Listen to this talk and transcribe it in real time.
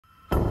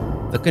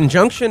The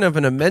conjunction of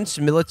an immense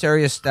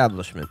military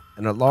establishment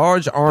and a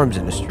large arms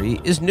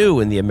industry is new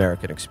in the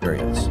American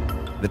experience.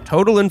 The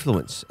total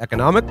influence,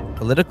 economic,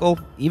 political,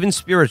 even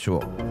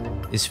spiritual,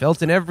 is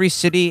felt in every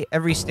city,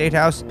 every state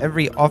house,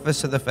 every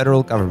office of the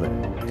federal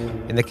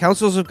government. In the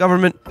councils of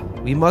government,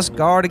 we must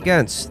guard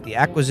against the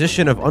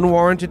acquisition of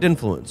unwarranted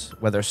influence,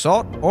 whether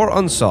sought or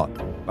unsought,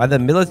 by the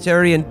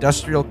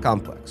military-industrial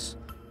complex.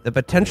 The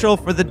potential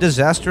for the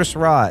disastrous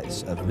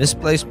rise of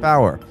misplaced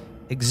power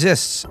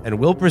exists and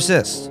will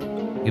persist.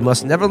 We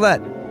must never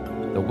let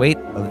the weight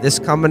of this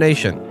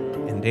combination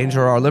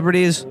endanger our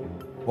liberties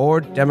or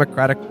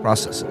democratic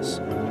processes.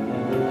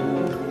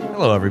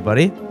 Hello,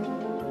 everybody.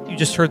 You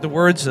just heard the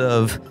words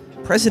of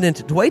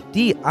President Dwight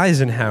D.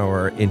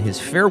 Eisenhower in his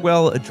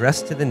farewell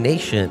address to the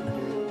nation,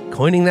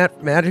 coining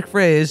that magic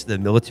phrase, the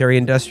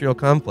military-industrial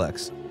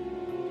complex.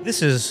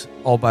 This is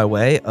all by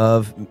way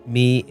of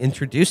me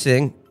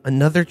introducing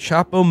another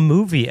Chapo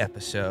movie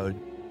episode,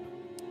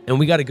 and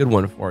we got a good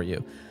one for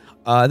you.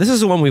 This is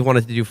the one we've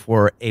wanted to do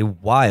for a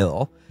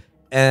while,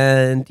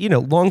 and, you know,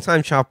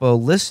 longtime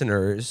Chapo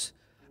listeners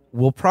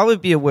will probably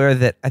be aware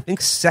that I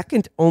think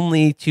second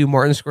only to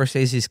Martin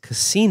Scorsese's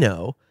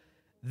Casino,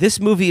 this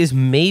movie is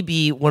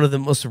maybe one of the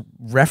most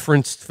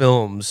referenced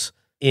films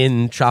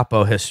in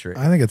Chapo history.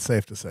 I think it's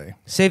safe to say.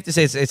 Safe to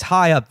say it's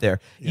high up there.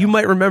 Yeah. You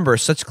might remember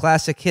such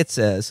classic hits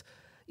as,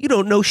 "You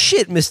don't know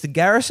shit, Mr.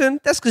 Garrison.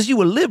 That's because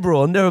you a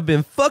liberal and never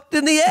been fucked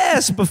in the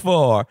ass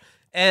before."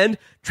 And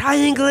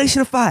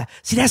 "Triangulation of Fire."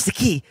 See, that's the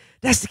key.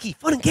 That's the key.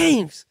 Fun and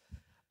games.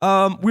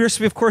 We're,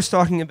 of course,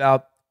 talking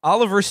about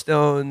Oliver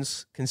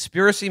Stone's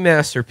conspiracy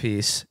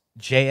masterpiece,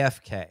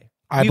 JFK.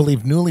 I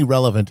believe newly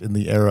relevant in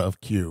the era of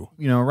Q.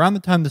 You know, around the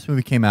time this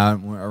movie came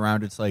out,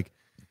 around it's like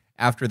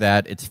after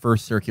that, its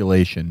first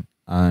circulation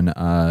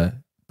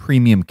on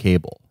premium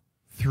cable.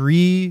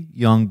 3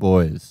 young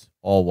boys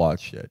all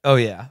watched it. Oh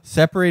yeah,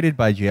 separated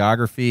by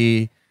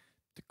geography,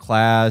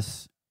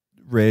 class,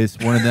 race.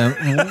 One of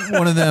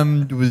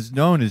them was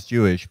known as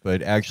Jewish,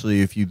 but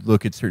actually, if you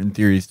look at certain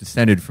theories,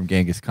 descended from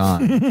Genghis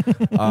Khan.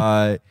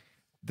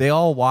 They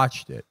all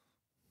watched it,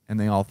 and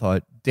they all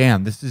thought,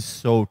 "Damn, this is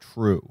so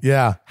true."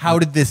 Yeah. How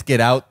did this get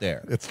out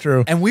there? It's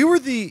true. And we were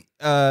the,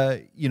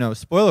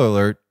 spoiler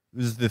alert, it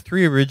was the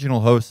 3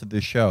 original hosts of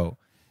this show.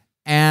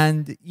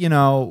 And, you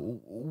know,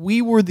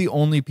 we were the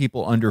only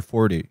people under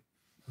 40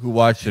 who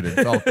watched it and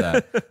felt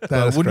that.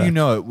 But wouldn't you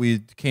know it, we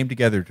came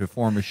together to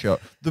form a show.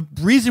 The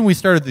reason we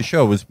started the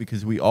show was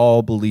because we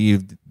all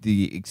believed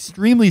the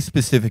extremely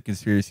specific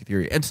conspiracy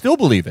theory, and still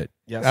believe it.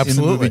 Yes,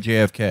 absolutely. In the movie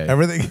JFK.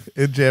 Everything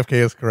in JFK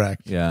is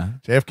correct. Yeah.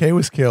 JFK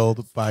was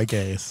killed by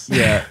gays.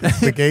 Yeah.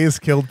 The gays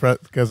killed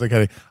because of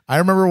Kennedy. I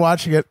remember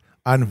watching it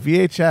on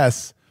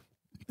VHS,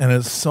 and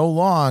it's so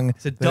long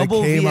it's a that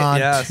double it came on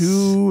yes.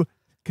 2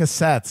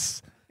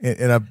 cassettes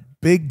in a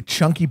big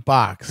chunky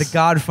box. The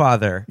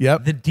Godfather.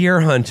 Yep. The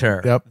Deer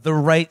Hunter. Yep. The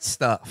Right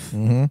Stuff.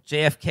 Mm-hmm.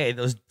 JFK.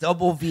 Those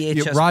double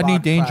VHS. Rodney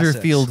box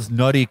Dangerfield's classics.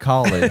 Nutty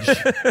College.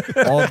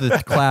 All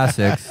the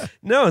classics.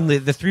 No, and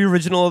the 3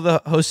 original of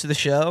the hosts of the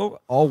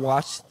show all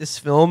watched this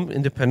film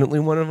independently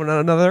one of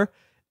another,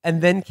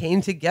 and then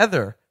came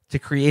together to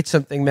create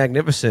something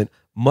magnificent,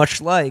 much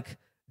like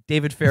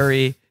David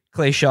Ferry,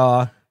 Clay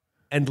Shaw,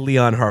 and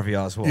Leon Harvey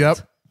Oswald. Yep.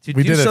 To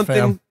We do did it, something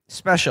fam.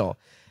 special.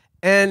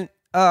 And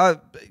as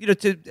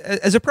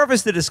a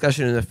preface to the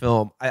discussion in the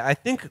film, I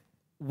think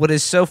what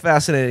is so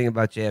fascinating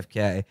about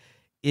JFK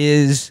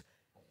is,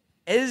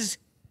 as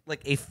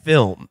like a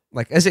film,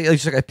 like as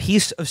a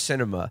piece of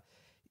cinema,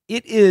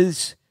 it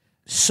is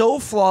so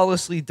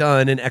flawlessly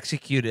done and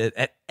executed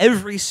at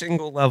every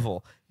single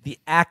level. The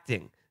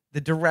acting, the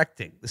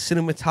directing, the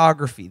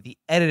cinematography, the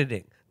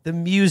editing, the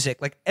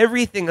music, like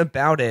everything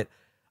about it,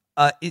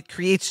 it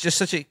creates just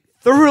such a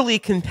thoroughly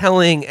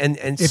compelling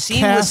and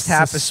seamless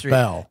tapestry.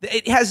 Spell.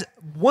 It has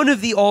one of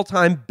the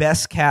all-time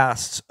best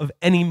casts of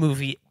any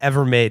movie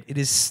ever made. It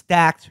is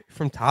stacked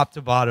from top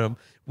to bottom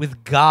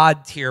with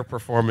god-tier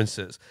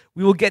performances.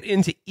 We will get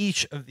into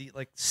each of the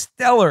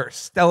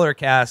stellar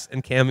casts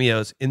and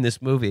cameos in this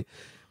movie.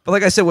 But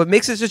like I said, what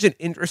makes it such an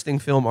interesting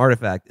film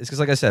artifact is because,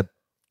 like I said,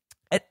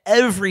 at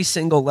every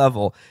single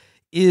level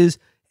is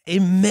a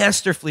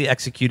masterfully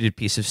executed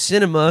piece of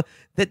cinema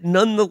that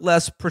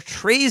nonetheless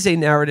portrays a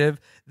narrative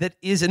that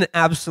is an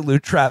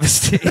absolute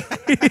travesty.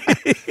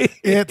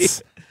 It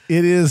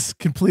is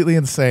completely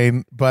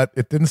insane, but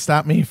it didn't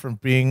stop me from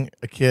being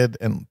a kid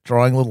and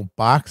drawing little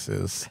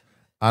boxes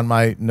on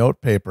my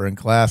note paper in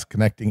class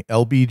connecting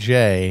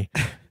LBJ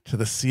to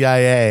the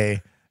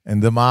CIA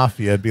and the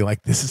mafia. I'd be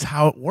like, this is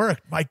how it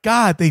worked. My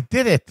God, they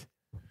did it.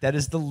 That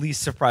is the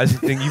least surprising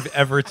thing you've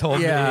ever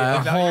told me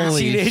about your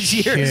holy teenage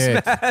years,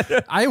 shit.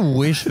 man. I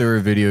wish there were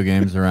video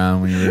games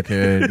around when you were a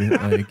kid.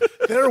 Like,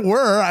 There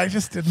were. I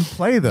just didn't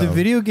play them. the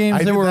video games I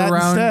that did were that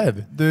around.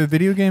 instead. The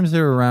video games that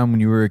were around when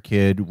you were a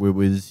kid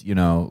was,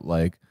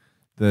 like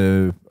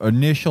the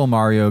initial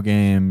Mario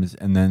games,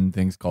 and then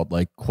things called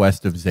like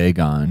Quest of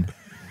Zagon.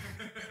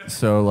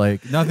 So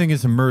like nothing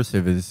as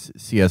immersive as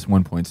CS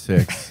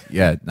 1.6.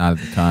 Yeah, not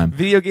at the time.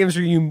 Video games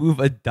where you move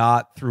a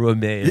dot through a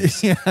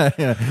maze.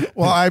 Yeah.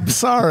 Well, I'm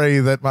sorry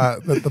that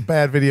that the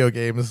bad video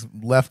games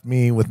left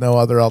me with no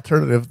other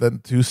alternative than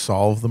to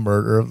solve the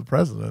murder of the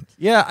president.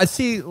 Yeah, I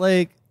see.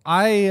 Like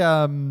I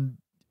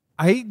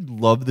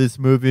love this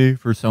movie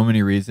for so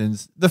many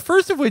reasons. The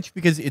first of which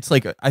because it's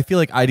like I feel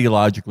like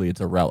ideologically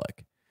it's a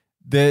relic.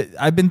 That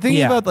I've been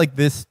thinking about like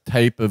this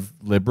type of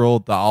liberal,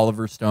 the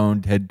Oliver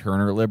Stone, Ted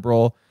Turner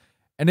liberal,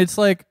 and it's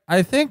like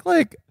I think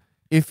like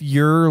if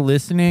you're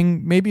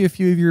listening, maybe a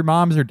few of your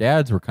moms or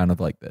dads were kind of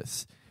like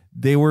this.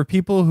 They were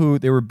people who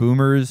they were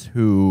boomers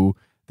who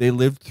they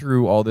lived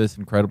through all this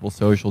incredible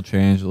social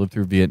change. They lived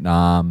through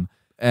Vietnam,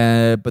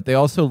 but they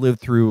also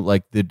lived through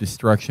like the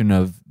destruction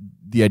of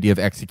the idea of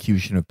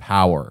execution of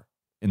power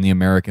in the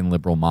American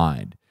liberal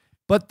mind.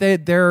 But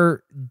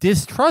their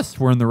distrusts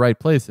were in the right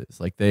places.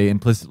 Like they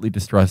implicitly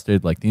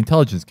distrusted like the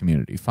intelligence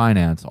community,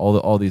 finance,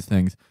 all these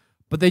things.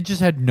 But they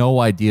just had no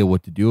idea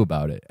what to do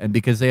about it. And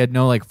because they had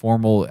no like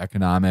formal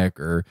economic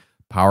or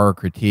power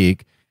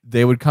critique,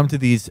 they would come to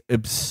these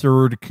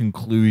absurd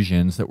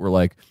conclusions that were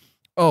like,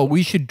 oh,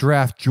 we should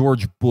draft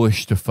George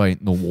Bush to fight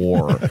in the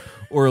war.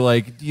 Or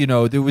like,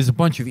 there was a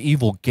bunch of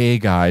evil gay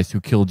guys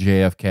who killed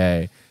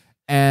JFK.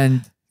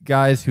 And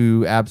guys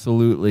who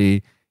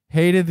absolutely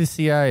hated the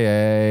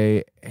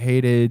CIA,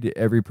 hated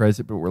every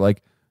president, but were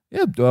like,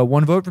 yeah,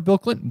 one vote for Bill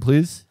Clinton,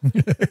 please.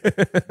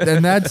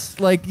 And that's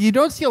like, you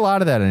don't see a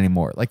lot of that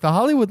anymore. Like the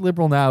Hollywood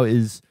liberal now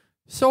is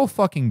so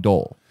fucking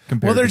dull.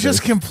 Well, they're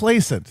just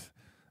complacent.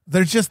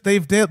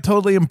 They've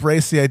totally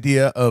embraced the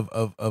idea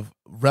of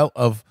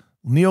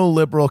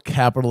neoliberal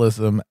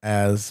capitalism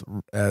as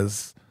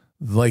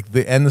like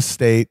the end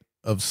state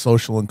of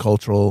social and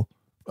cultural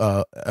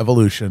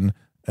evolution.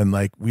 And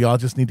like, we all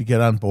just need to get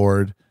on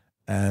board.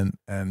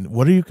 And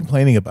what are you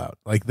complaining about?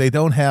 Like, they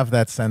don't have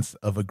that sense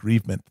of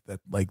aggrievement that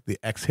like the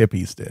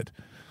ex-hippies did.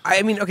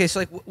 I mean, okay, so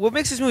like what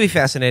makes this movie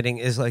fascinating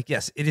is like,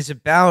 yes, it is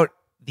about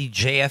the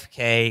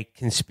JFK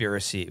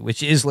conspiracy,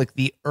 which is like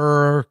the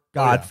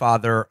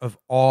godfather of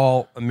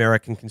all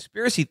American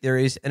conspiracy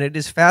theories. And it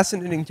is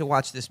fascinating to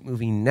watch this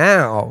movie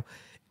now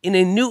in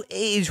a new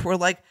age where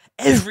like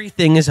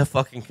everything is a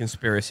fucking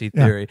conspiracy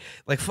theory.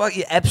 Like fuck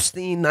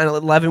Epstein,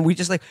 9/11.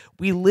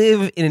 We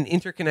live in an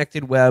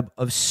interconnected web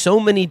of so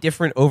many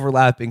different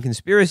overlapping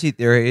conspiracy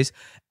theories.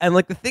 And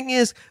like the thing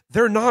is,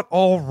 they're not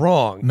all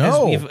wrong, as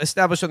we've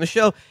established on the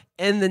show.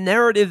 And the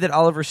narrative that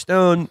Oliver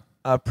Stone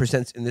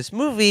presents in this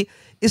movie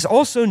is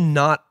also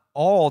not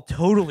all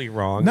totally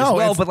wrong. No, as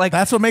well, but like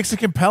that's what makes it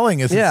compelling.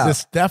 Is it's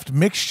this deft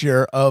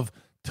mixture of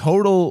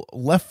total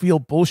left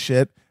field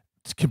bullshit,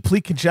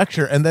 complete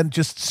conjecture, and then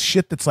just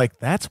shit that's like,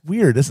 that's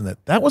weird, isn't it?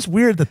 That was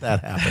weird that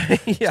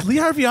happened. Lee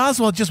Harvey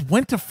Oswald just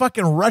went to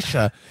fucking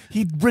Russia.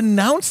 He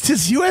renounced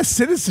his U.S.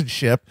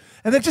 citizenship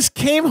and then just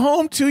came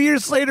home 2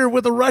 years later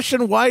with a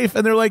Russian wife,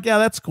 and they're like, yeah,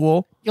 that's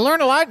cool. You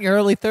learn a lot in your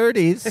early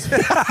 30s.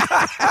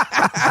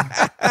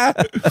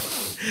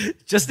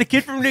 Just a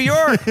kid from New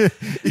York.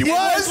 He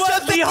was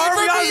just Lee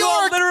Harvey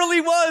Oswald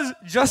literally was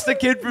just a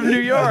kid from New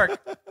York.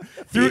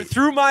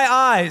 Through my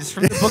eyes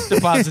from the book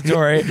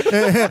depository.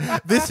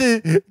 This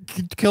is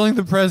Killing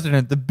the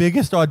President, the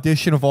biggest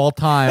audition of all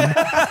time.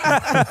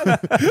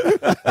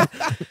 All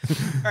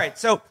right,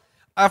 so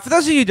for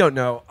those of you who don't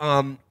know,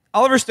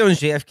 Oliver Stone's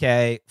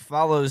JFK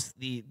follows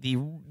the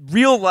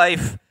real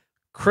life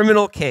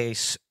criminal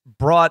case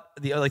brought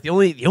the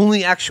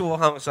only actual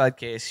homicide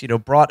case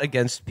brought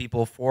against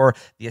people for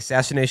the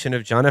assassination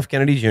of John F.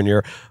 Kennedy John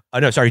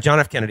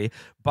F. Kennedy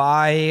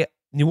by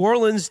New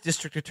Orleans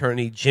District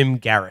Attorney Jim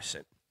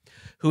Garrison,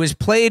 who is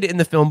played in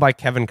the film by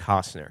Kevin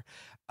Costner,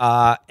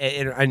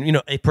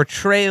 and a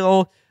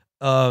portrayal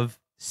of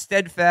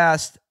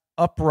steadfast,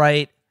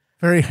 upright.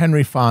 Very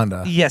Henry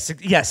Fonda. Yes,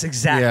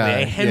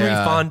 exactly. A Henry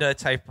Fonda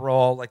type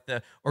role,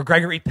 or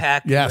Gregory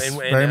Peck. Yes,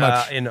 very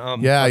much.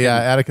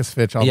 Atticus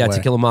Finch. All the way.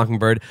 To Kill a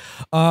Mockingbird.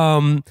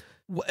 And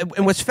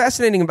what's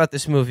fascinating about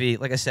this movie,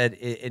 like I said,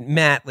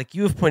 Matt, like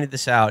you have pointed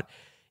this out,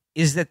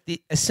 is that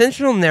the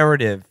essential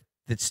narrative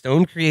that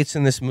Stone creates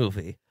in this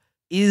movie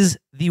is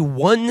the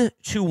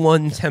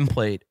 1-to-1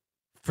 template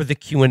for the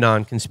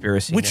QAnon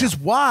conspiracy. Which is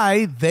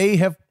why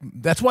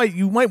that's why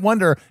you might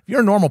wonder, if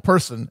you're a normal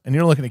person and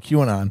you're looking at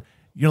QAnon,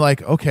 you're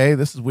like, okay,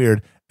 this is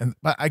weird.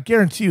 But I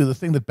guarantee you the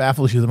thing that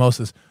baffles you the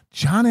most is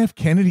John F.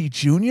 Kennedy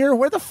Jr.?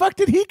 Where the fuck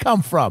did he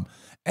come from?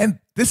 And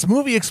this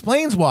movie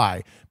explains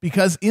why.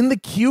 Because in the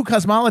Q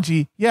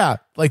cosmology,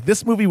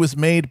 this movie was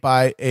made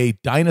by a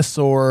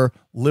dinosaur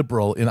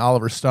liberal in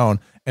Oliver Stone.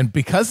 And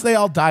because they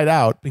all died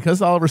out, because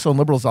the Oliver Stone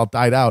liberals all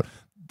died out,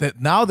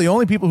 that now the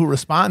only people who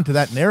respond to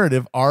that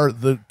narrative are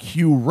the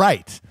Q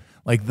right.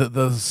 Like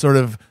the sort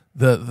of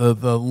the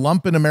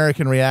lumpen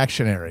American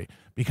reactionary.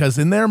 Because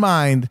in their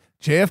mind,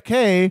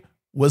 JFK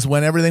was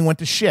when everything went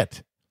to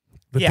shit.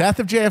 The death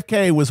of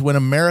JFK was when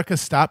America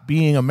stopped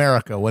being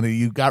America, when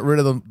you got rid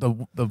of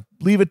the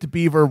Leave It to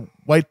Beaver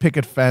white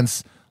picket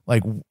fence,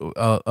 like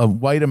a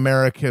white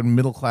American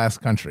middle class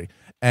country,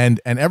 and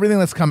everything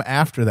that's come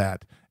after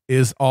that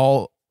is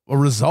all a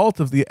result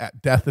of the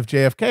death of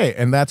JFK,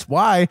 and that's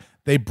why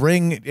they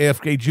bring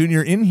JFK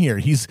Jr. in here.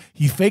 He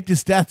faked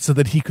his death so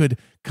that he could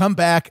come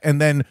back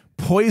and then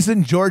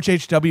poison George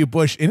H.W.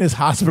 Bush in his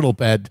hospital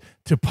bed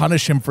to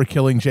punish him for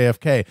killing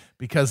JFK,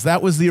 because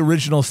that was the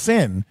original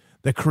sin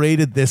that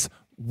created this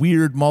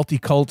weird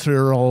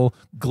multicultural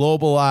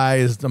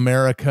globalized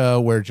America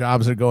where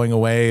jobs are going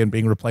away and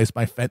being replaced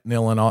by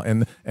fentanyl and all,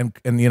 and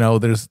you know,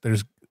 there's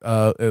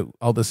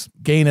all this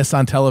gayness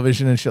on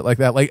television and shit like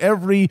that. Like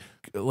every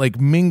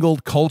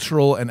mingled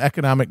cultural and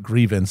economic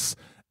grievance,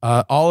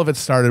 all of it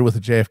started with the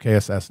JFK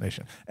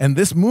assassination. And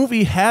this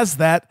movie has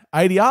that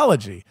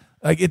ideology.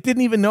 Like, it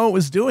didn't even know it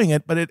was doing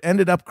it, but it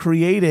ended up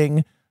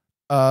creating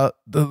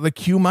the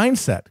Q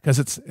mindset, because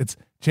it's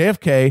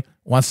JFK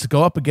wants to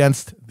go up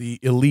against the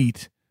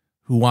elite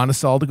who want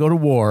us all to go to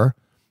war,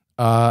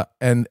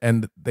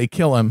 and they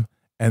kill him,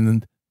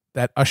 and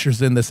that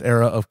ushers in this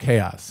era of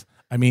chaos.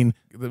 I mean,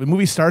 the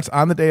movie starts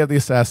on the day of the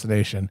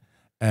assassination,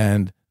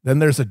 and then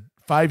there's a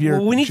 5-year.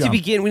 Well, we need jump. to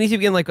begin.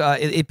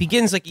 It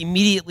begins like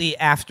immediately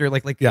after,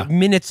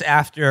 minutes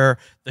after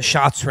the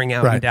shots ring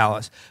out in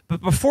Dallas.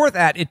 But before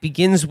that, it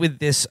begins with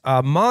this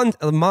a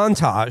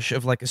montage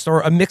of like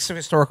a mix of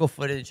historical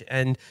footage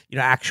and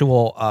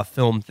actual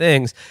film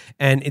things.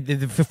 And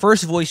the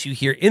first voice you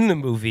hear in the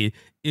movie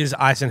is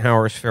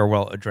Eisenhower's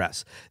farewell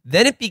address.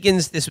 Then it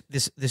begins this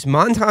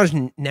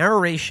montage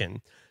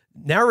narration,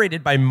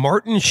 narrated by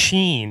Martin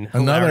Sheen,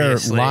 another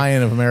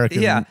lion of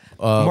American.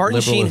 Martin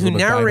Sheen, who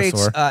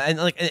narrates,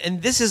 dinosaur.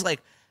 and this is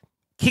like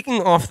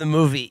kicking off the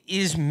movie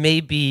is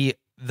maybe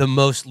the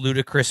most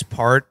ludicrous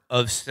part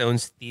of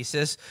Stone's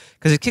thesis,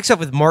 because it kicks off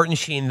with Martin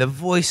Sheen, the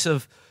voice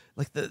of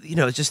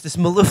just this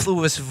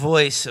mellifluous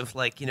voice of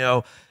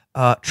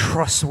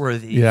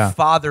trustworthy,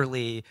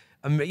 fatherly,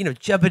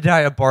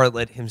 Jebediah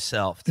Bartlett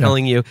himself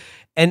telling you,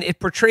 and it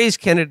portrays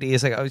Kennedy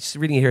as, like, I was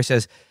reading it here, it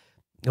says,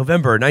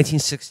 November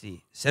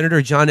 1960, Senator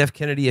John F.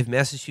 Kennedy of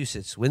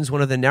Massachusetts wins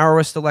one of the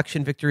narrowest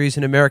election victories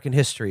in American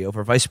history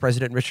over Vice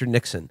President Richard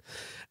Nixon.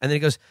 And then he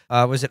goes,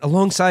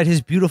 alongside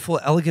his beautiful,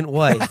 elegant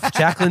wife,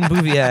 Jacqueline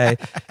Bouvier,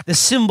 the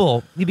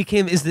symbol,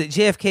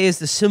 JFK is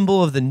the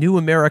symbol of the new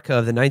America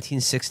of the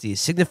 1960s,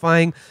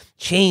 signifying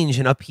change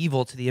and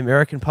upheaval to the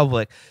American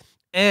public.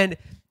 And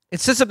it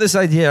sets up this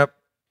idea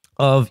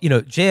of,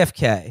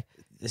 JFK,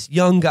 this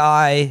young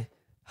guy,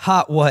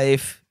 hot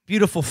wife,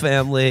 beautiful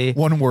family.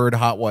 One word,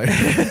 hot wife.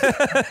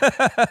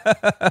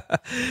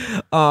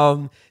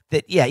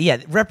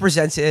 That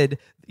represented,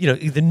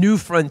 the new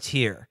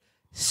frontier,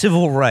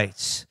 civil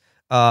rights.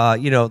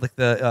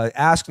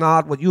 Ask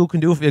not what you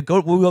can do if we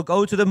will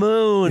go to the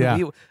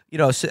moon.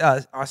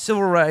 Our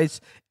civil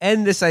rights,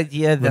 and this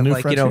idea that the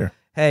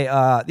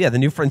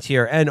new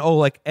frontier, and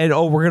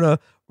we're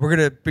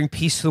gonna bring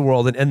peace to the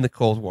world and end the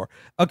Cold War.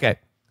 Okay.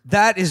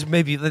 That is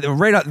maybe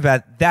right off the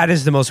bat. That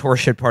is the most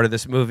horseshit part of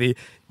this movie.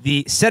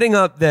 The setting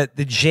up that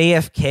the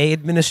JFK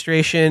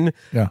administration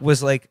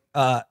was like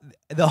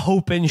the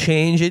hope and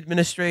change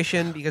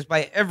administration, because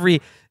by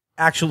every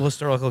actual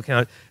historical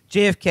account,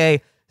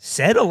 JFK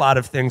said a lot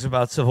of things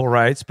about civil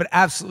rights, but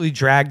absolutely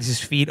dragged his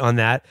feet on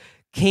that.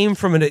 Came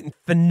from a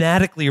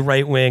fanatically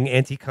right-wing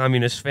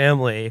anti-communist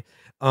family.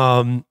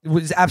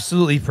 Was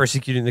absolutely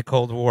persecuting the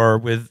Cold War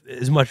with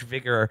as much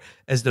vigor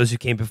as those who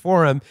came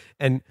before him,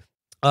 and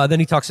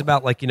then he talks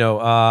about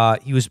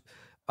he was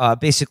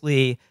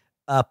basically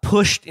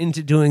pushed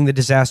into doing the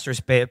disastrous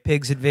Bay of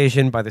Pigs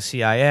invasion by the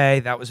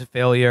CIA. That was a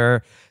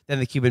failure. Then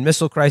the Cuban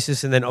Missile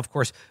Crisis, and then of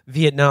course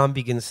Vietnam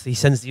begins. He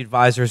sends the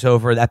advisors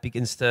over. That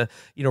begins to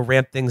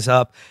ramp things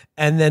up.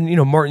 And then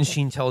Martin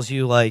Sheen tells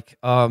you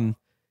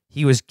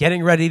he was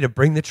getting ready to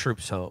bring the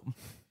troops home.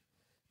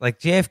 Like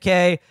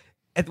JFK,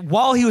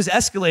 while he was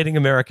escalating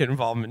American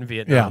involvement in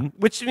Vietnam,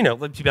 which, to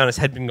be honest,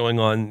 had been going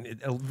on at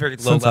a very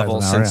low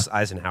level since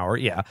Eisenhower.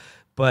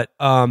 But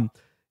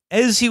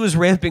as he was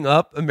ramping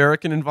up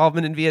American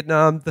involvement in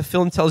Vietnam, the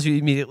film tells you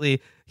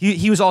immediately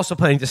he was also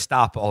planning to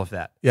stop all of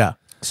that. Yeah.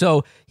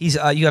 So he's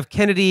you have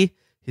Kennedy,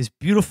 his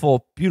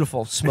beautiful,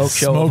 beautiful smoke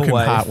show of a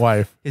wife, hot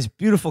wife, his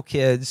beautiful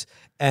kids,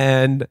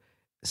 and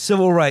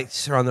civil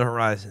rights are on the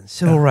horizon.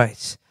 Civil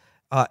rights.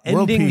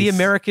 Ending the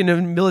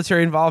American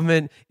military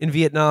involvement in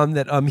Vietnam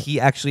that he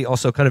actually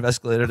also kind of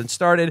escalated and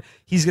started.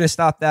 He's going to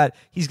stop that.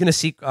 He's going to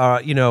seek,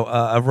 a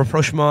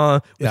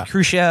rapprochement with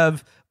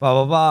Khrushchev, blah,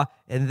 blah, blah.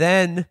 And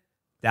then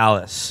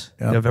Dallas,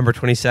 November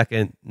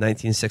 22nd,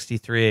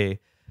 1963.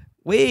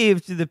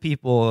 Wave to the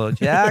people,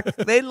 Jack.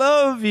 They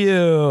love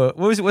you.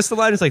 What's the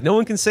line? It's like, no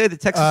one can say that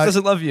Texas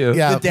doesn't love you.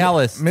 Yeah,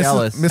 Dallas.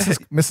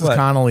 Mrs.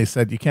 Connolly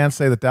said, you can't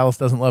say that Dallas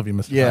doesn't love you,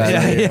 Mr.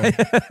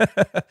 Yeah.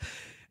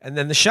 And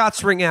then the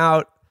shots ring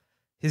out.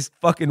 His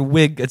fucking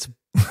wig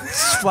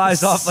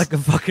flies off like a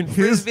fucking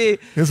frisbee.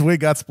 His wig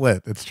got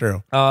split. It's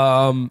true.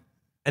 And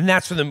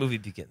that's when the movie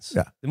begins.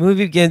 Yeah. The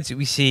movie begins.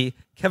 We see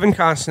Kevin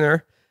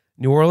Costner,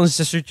 New Orleans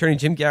District Attorney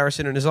Jim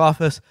Garrison in his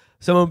office.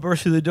 Someone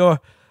bursts through the door.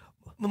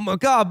 Oh my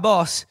God,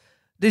 boss!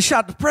 They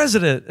shot the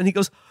president, and he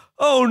goes,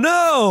 "Oh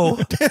no,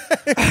 not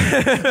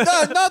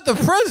the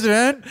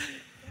president!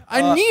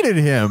 I needed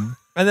him."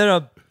 And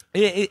then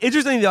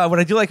Interesting though, what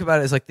I do like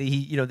about it is like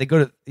they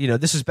go to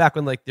this is back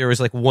when like there was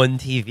like one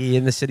TV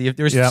in the city of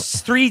there's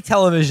 3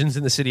 televisions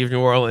in the city of New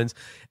Orleans.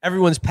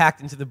 Everyone's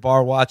packed into the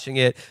bar watching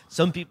it.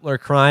 Some people are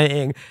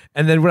crying,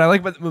 and then what I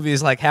like about the movie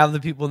is like half the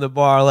people in the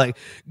bar are like,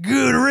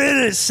 "Good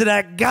riddance to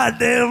that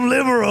goddamn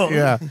liberal."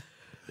 Yeah,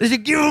 they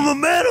should give him a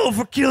medal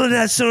for killing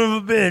that son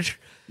of a bitch.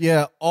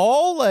 Yeah,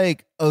 all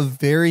like a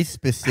very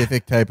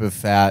specific type of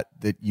fat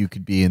that you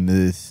could be in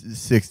the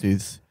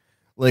 60s.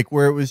 Like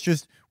where it was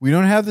just, we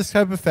don't have this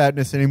type of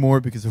fatness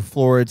anymore because of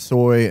fluoride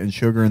soy and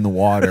sugar in the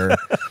water.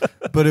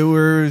 But it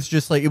was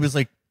just like, it was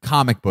like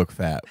comic book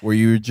fat where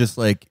you were just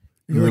like,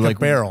 you were like a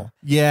barrel.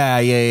 Yeah.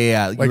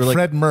 Like you were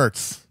Fred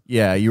Mertz.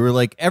 Yeah, you were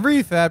like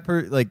every fat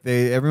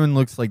everyone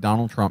looks like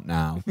Donald Trump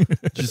now.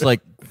 Just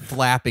like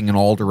flapping in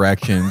all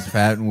directions,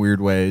 fat in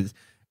weird ways.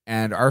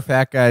 And our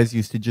fat guys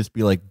used to just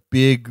be like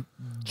big,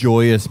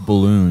 joyous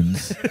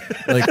balloons,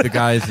 like the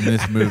guys in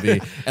this movie.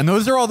 And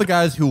those are all the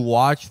guys who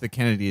watch the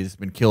Kennedys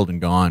been killed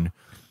and gone.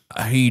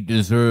 He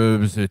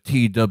deserves a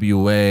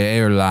TWA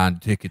airline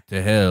ticket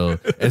to hell,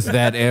 as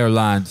that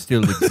airline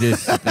still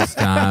exists at this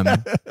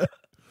time.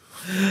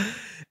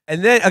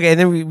 And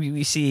then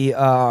we see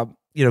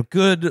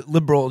good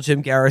liberal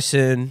Jim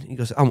Garrison. He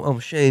goes, I'm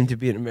ashamed to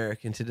be an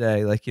American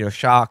today. Like,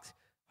 shocked,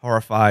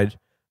 horrified,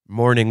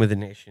 mourning with the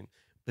nation.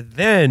 But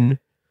then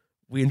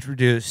we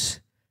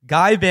introduce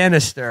Guy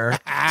Bannister,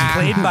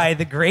 played by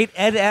the great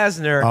Ed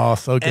Asner. Oh,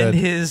 so good. And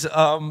his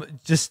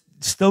just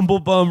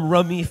stumblebum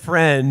rummy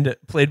friend,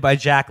 played by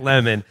Jack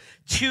Lemmon.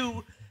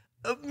 2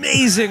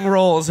 amazing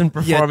roles and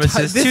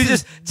performances. Yeah, 2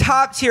 just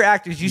top tier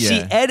actors. You see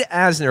Ed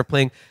Asner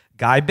playing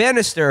Guy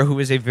Bannister, who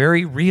is a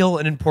very real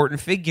and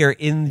important figure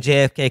in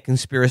JFK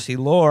conspiracy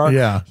lore.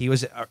 Yeah. He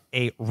was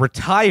a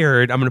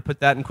retired, I'm going to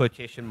put that in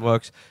quotation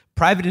marks,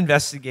 private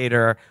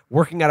investigator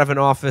working out of an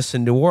office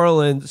in New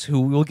Orleans, who,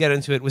 we'll get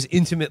into it, was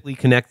intimately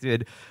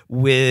connected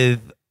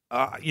with,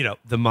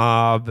 the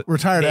mob.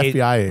 Retired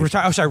FBI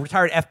agent.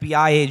 Retired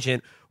FBI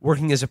agent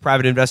working as a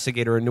private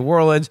investigator in New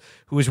Orleans,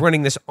 who was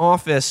running this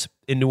office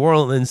in New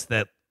Orleans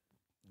that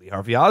Lee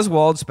Harvey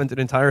Oswald spent an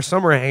entire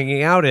summer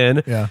hanging out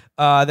in,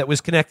 that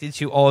was connected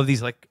to all of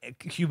these like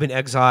Cuban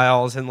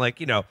exiles and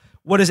like,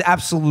 what is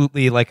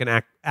absolutely like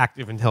an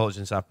active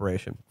intelligence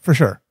operation. For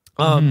sure.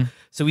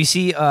 So we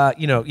see,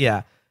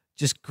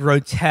 just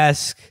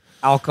grotesque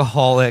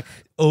alcoholic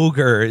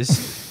ogres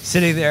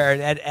sitting there,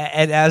 and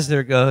Ed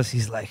Asner goes,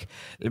 he's like,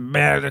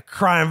 they're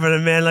crying for the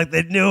man like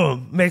they knew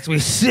him. Makes me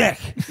sick.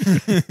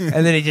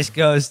 And then he just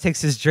goes, takes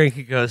his drink,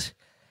 he goes,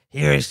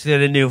 here's to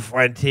the new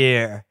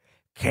frontier.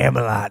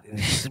 Camelot and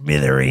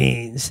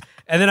Smithereens.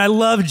 And then I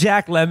love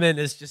Jack Lemmon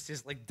as just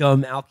his like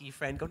dumb alky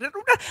friend. Go, no,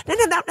 God, what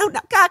are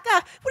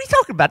you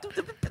talking about?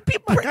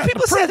 People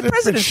say the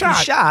president's been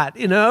shot,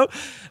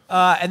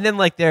 and then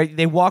like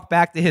they walk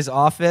back to his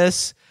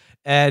office,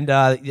 and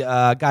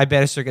Guy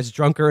Bannister gets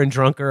drunker and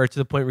drunker to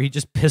the point where he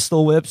just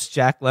pistol whips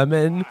Jack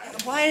Lemmon.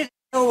 Why did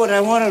you know what I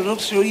want to look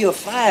through your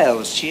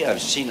files? Gee,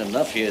 I've seen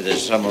enough here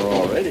this summer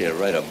already to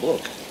write a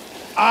book.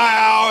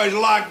 I always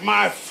like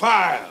my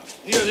files.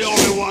 You're the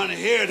only one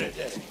here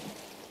today.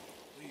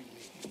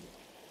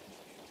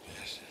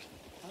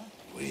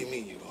 What do you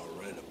mean you're gonna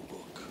write a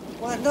book?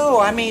 Well, no,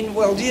 I mean,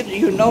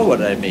 you know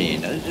what I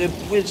mean.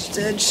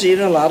 I've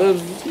seen a lot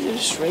of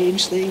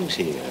strange things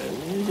here.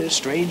 There's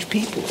strange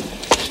people.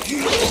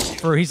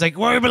 He's like,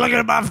 well, you've been looking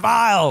at my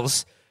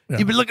files. Yeah.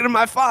 You've been looking at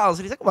my files.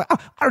 And he's like, well, I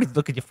don't even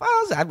look at your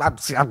files.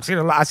 I've seen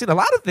a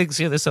lot of things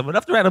here this summer,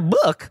 enough to write a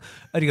book.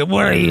 And he goes,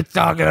 what are you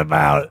talking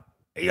about?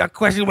 You're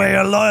questioning where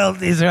your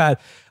loyalties are at.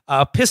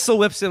 Pistol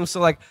whips him,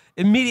 so like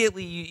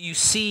immediately you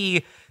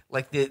see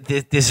like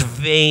this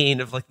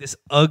vein of like this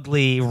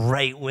ugly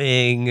right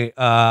wing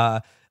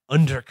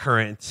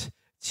undercurrent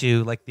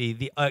to like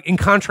the in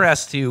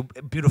contrast to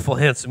beautiful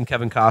handsome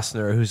Kevin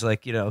Costner, who's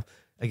like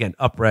again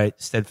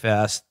upright,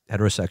 steadfast,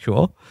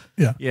 heterosexual.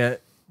 Yeah.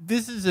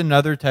 This is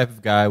another type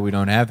of guy we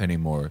don't have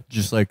anymore.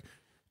 Just like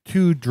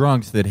 2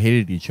 drunks that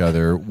hated each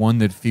other, one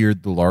that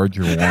feared the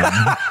larger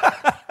one.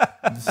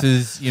 This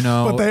is,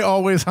 But they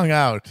always hung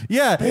out.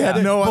 Yeah. They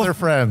had no other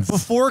friends.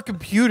 Before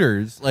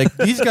computers, like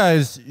these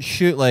guys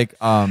should like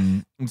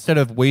instead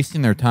of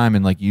wasting their time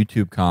in like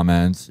YouTube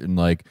comments and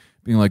like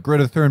being like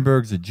Greta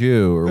Thunberg's a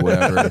Jew or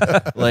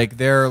whatever, like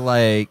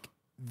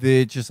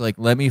they just like,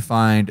 let me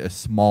find a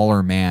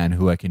smaller man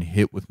who I can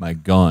hit with my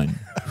gun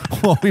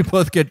while we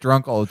both get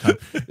drunk all the time.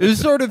 It was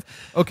sort of,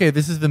 okay,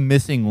 this is the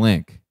missing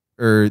link.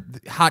 Or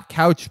hot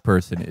couch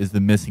person is the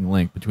missing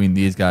link between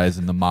these guys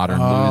and the modern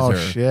loser. Oh,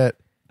 shit.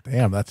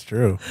 Damn, that's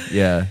true.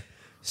 Yeah.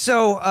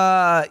 So,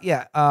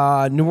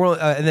 New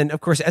Orleans, and then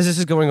of course, as this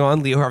is going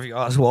on, Lee Harvey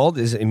Oswald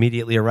is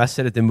immediately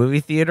arrested at the movie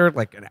theater,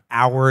 like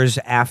hours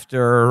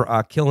after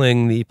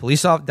killing the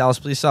Dallas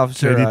police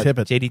officer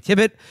J.D.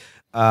 Tippit.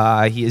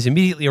 He is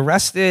immediately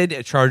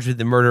arrested, charged with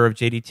the murder of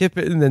J.D.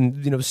 Tippit, and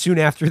then soon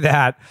after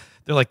that,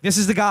 they're like, "This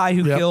is the guy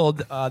who killed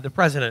the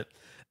president."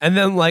 And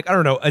then, like, I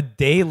don't know, a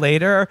day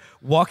later,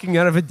 walking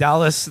out of the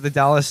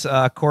Dallas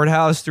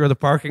courthouse through the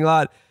parking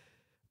lot,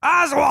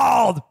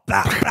 Oswald!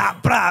 Blah, blah,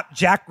 blah.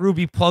 Jack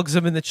Ruby plugs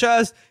him in the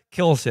chest,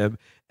 kills him.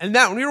 And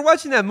that when we were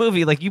watching that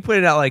movie, like you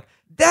pointed out, like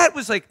that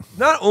was like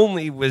not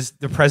only was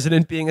the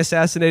president being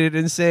assassinated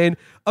insane,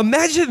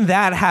 imagine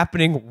that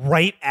happening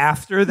right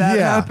after that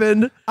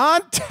happened.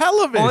 On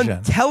television.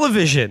 On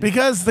television.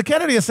 Because the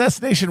Kennedy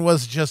assassination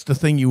was just a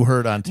thing you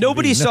heard on TV.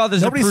 Nobody saw the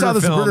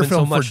Zapruder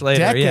film for much later,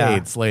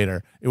 decades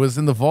later. It was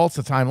in the vaults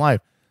of Time Life.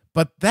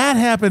 But that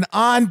happened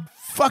on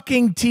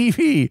fucking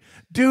TV.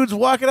 Dude's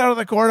walking out of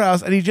the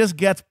courthouse and he just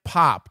gets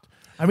popped.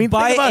 I mean,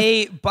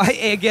 by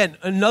again,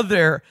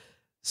 another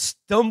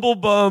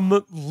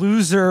stumblebum,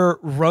 loser,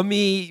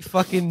 rummy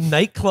fucking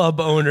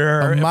nightclub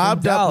owner. A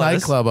mobbed up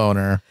nightclub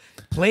owner.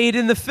 Played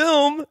in the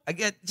film.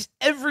 Again, just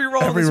every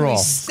role.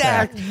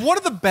 Stacked. One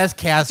of the best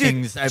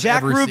castings I've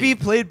Jack ever Ruby seen.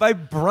 played by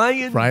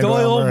Brian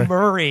Doyle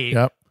Murray.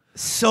 Yep.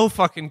 So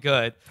fucking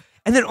good.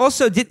 And then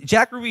also,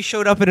 Jack Ruby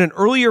showed up at an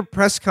earlier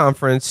press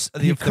conference.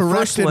 He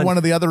corrected one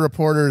of the other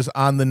reporters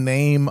on the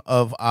name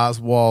of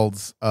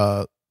Oswald's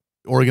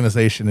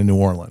organization in New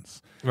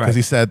Orleans. Because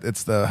he said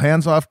it's the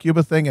Hands Off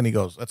Cuba thing, and he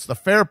goes, "It's the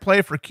Fair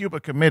Play for Cuba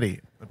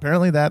Committee."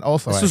 Apparently, that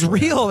also this was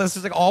real. This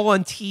was like all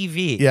on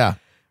TV. Yeah,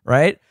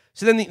 right.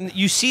 So then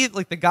you see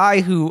like the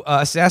guy who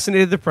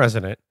assassinated the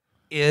president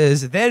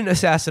is then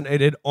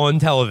assassinated on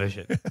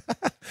television.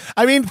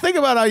 I mean, think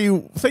about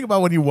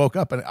when you woke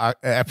up and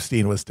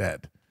Epstein was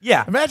dead.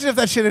 Yeah, imagine if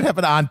that shit had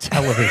happened on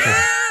television.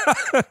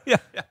 yeah.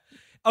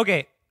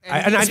 Okay,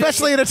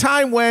 especially at a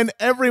time when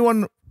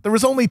there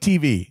was only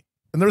TV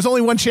and there was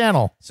only one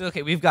channel. So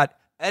okay, we've got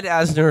Ed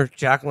Asner,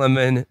 Jack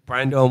Lemmon,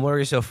 Brian Doyle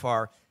Murray so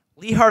far.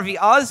 Lee Harvey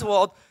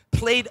Oswald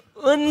played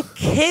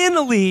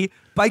uncannily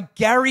by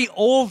Gary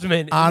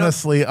Oldman.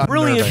 Honestly,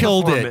 brilliant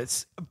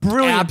performance.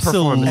 Brilliant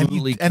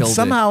Absolutely performance. And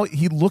somehow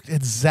he looked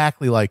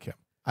exactly like him.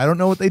 I don't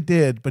know what they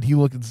did, but he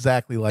looked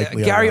exactly like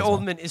Lee Gary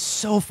Oswald. Oldman is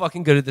so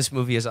fucking good at this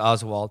movie as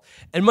Oswald,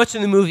 and much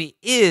of the movie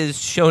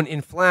is shown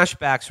in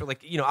flashbacks, where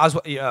like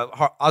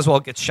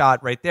Oswald gets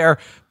shot right there,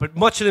 but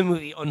much of the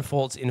movie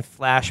unfolds in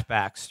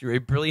flashbacks through a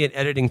brilliant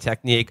editing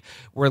technique,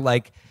 where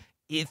like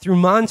through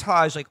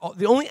montage, like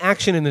the only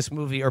action in this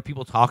movie are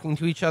people talking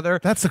to each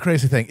other. That's the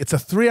crazy thing. It's a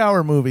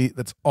 3-hour movie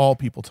that's all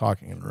people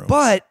talking in rooms.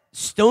 But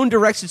Stone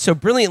directs it so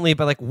brilliantly,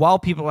 but like while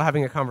people are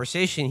having a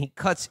conversation, he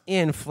cuts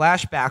in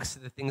flashbacks to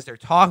the things they're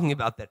talking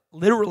about that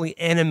literally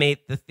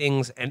animate the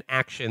things and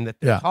action that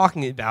they're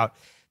talking about.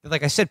 That,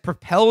 like I said,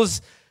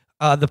 propels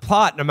the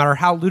plot, no matter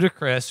how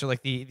ludicrous or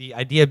like the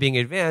idea being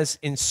advanced,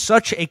 in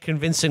such a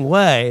convincing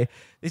way.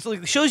 It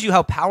like shows you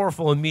how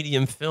powerful a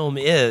medium film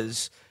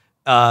is.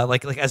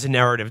 Like as a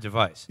narrative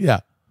device. Yeah.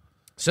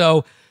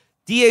 So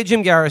DA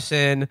Jim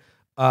Garrison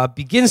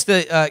begins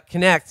to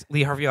connect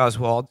Lee Harvey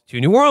Oswald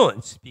to New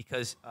Orleans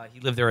because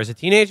he lived there as a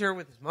teenager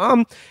with his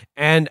mom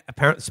and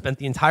apparently spent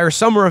the entire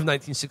summer of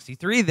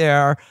 1963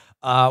 there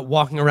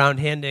walking around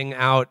handing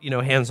out,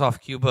 Hands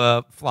Off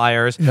Cuba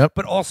flyers,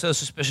 but also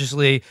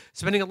suspiciously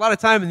spending a lot of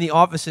time in the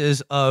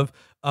offices of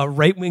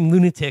right-wing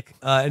lunatic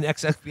and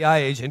ex-FBI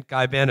agent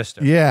Guy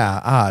Bannister. Yeah,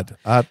 odd.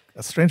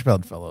 A strange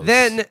bedfellows.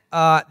 Then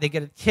they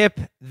get a tip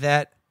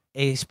that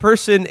a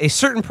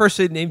certain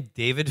person named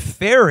David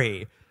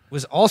Ferry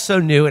was also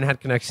new and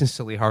had connections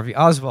to Lee Harvey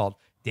Oswald.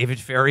 David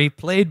Ferry,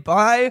 played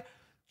by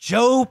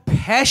Joe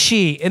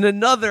Pesci in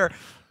another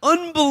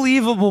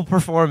unbelievable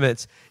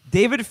performance.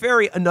 David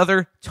Ferry,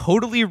 another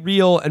totally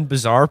real and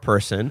bizarre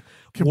person,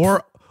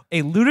 wore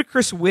a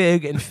ludicrous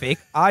wig and fake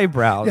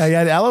eyebrows. Yeah, he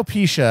had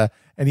alopecia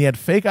and he had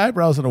fake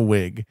eyebrows and a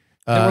wig.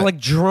 They were like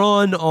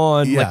drawn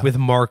on like with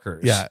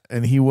markers. Yeah,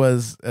 and he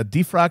was a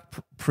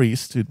defrocked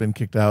priest who'd been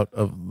kicked out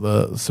of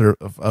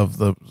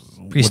the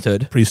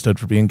priesthood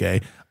for being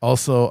gay.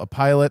 Also a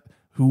pilot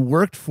who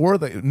worked for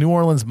the New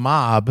Orleans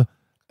mob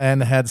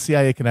and had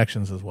CIA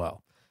connections as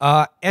well.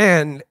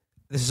 And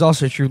this is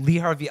also true. Lee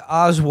Harvey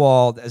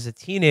Oswald, as a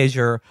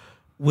teenager,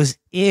 was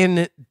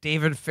in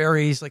David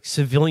Ferry's like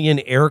civilian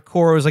Air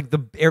Corps. It was like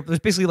it was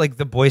basically like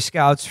the Boy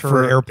Scouts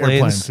for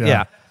airplanes.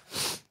 Yeah.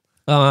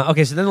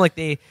 Okay, so then like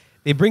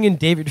they bring in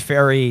David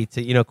Ferry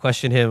to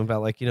question him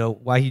about like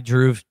why he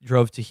drove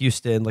to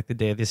Houston like the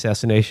day of the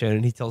assassination,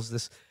 and he tells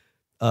this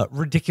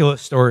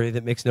ridiculous story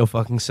that makes no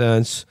fucking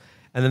sense.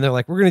 And then they're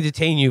like, "We're going to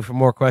detain you for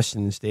more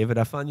questions, David.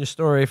 I find your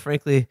story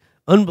frankly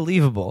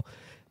unbelievable."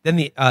 Then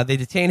they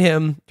detain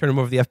him, turn him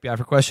over to the FBI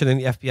for questioning.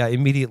 The FBI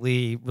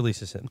immediately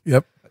releases him.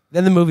 Yep.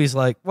 Then the movie's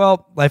like,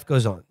 well, life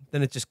goes on.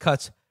 Then it just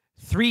cuts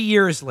 3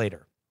 years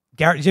later.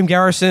 Jim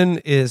Garrison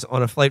is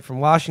on a flight from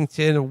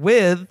Washington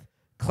with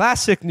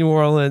classic New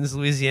Orleans,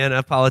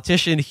 Louisiana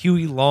politician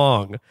Huey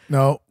Long.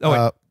 No,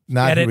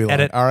 not Huey Long.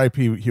 Edit.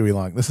 R.I.P. Huey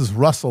Long. This is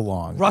Russell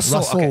Long.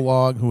 Russell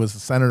Long, who was a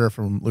senator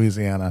from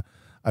Louisiana.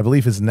 I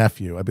believe his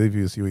nephew. I believe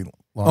he was Huey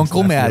Long's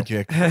Uncle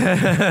nephew.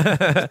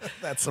 Magic.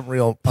 That's some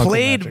real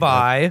played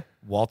by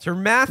Walter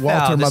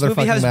Matthau. This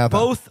movie has Matthau.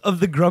 both of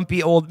the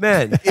grumpy old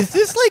men. Is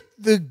this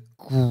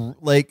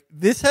like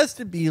this has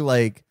to be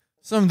like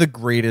some of the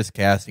greatest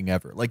casting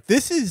ever. Like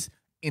this is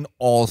an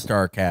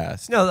all-star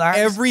cast. No,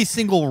 every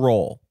single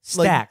role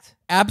stacked,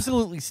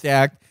 absolutely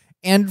stacked,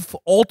 and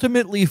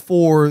ultimately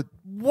for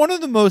one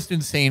of the most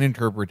insane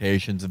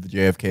interpretations of the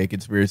JFK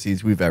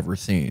conspiracies we've ever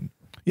seen.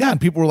 Yeah,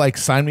 and people were like,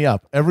 "Sign me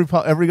up."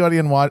 Everybody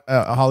in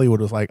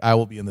Hollywood was like, "I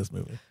will be in this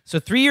movie." So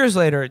 3 years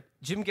later,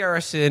 Jim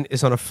Garrison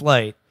is on a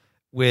flight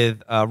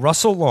with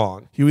Russell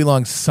Long, Huey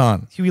Long's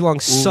son. Huey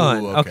Long's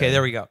son. okay. Okay,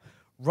 there we go.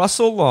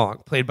 Russell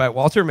Long, played by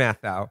Walter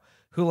Matthau,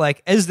 who,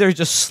 like, as they're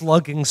just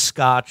slugging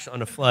scotch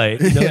on a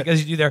flight, like,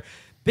 as you do there,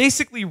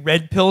 basically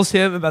red pills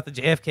him about the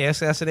JFK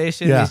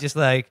assassination. Yeah. He's just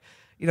like,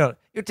 you're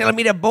telling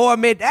me that boy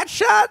made that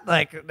shot?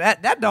 Like,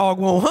 that dog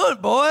won't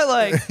hunt, boy.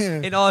 Like,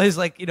 and all his,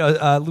 like,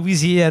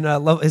 Louisiana,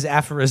 his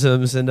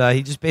aphorisms, and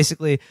he just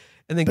basically...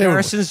 And then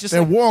Garrison's just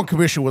the like, Warren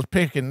Commission was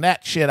picking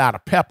that shit out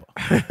of pepper.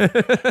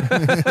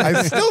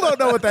 I still don't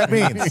know what that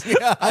means.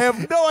 I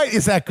have no idea.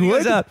 Is that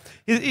good?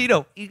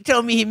 You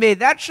telling me he made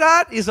that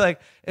shot? He's like,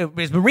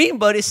 his Marine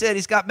buddy said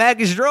he's got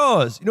maggots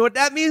drawers. You know what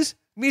that means?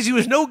 It means he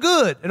was no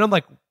good. And I'm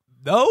like,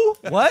 no?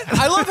 What?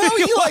 I love how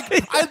he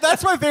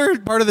that's my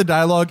favorite part of the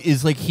dialogue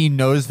is like he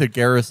knows that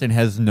Garrison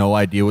has no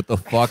idea what the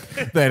fuck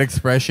that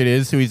expression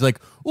is. So he's like,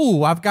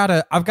 "Ooh, I've got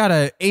a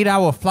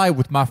 8-hour flight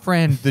with my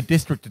friend, the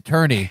district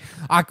attorney.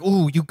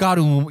 You got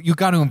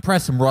to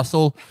impress him,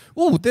 Russell.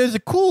 Ooh, there's a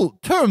cool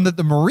term that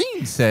the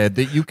Marine said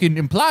that you can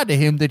imply to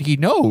him that you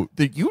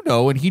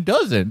know and he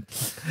doesn't.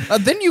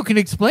 Then you can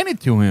explain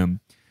it to him."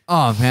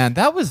 Oh man,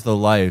 that was the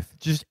life.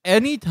 Just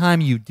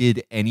anytime you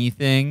did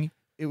anything,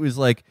 it was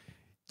like,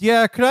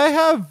 yeah, could I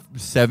have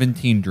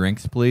 17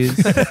 drinks, please?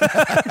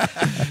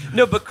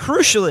 No, but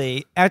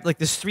crucially, at like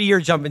this 3-year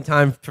jump in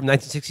time from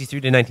 1963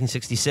 to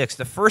 1966,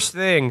 the first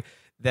thing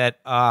that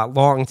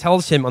Long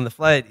tells him on the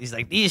flight, he's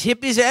like, these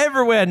hippies are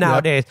everywhere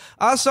nowadays. Yep.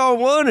 I saw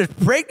one as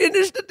pregnant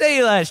as the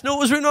daylight. Know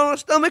what was written on her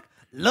stomach?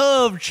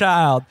 Love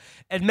child.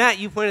 And Matt,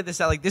 you pointed this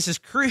out. Like, this is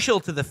crucial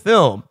to the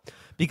film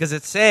because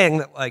it's saying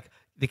that, like,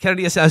 the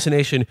Kennedy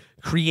assassination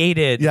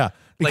created... Yeah.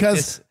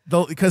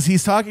 Because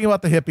he's talking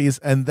about the hippies,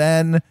 and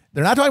then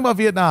they're not talking about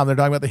Vietnam. They're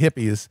talking about the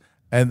hippies,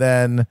 and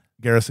then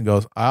Garrison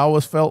goes, "I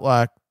always felt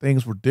like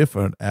things were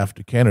different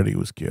after Kennedy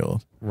was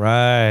killed."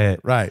 Right.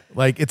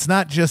 Like, it's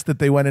not just that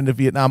they went into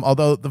Vietnam,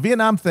 although the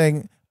Vietnam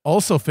thing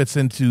also fits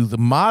into the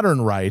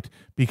modern right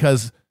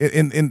because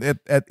when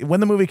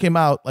the movie came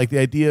out, like the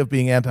idea of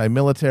being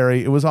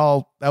anti-military, it was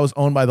all that was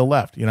owned by the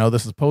left.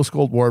 This is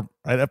post-Cold War,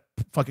 right at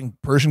fucking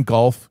Persian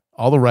Gulf.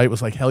 All the right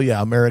was like, hell yeah,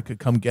 America,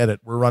 come get it.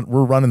 We're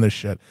running this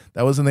shit.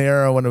 That was in the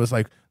era when it was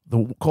like,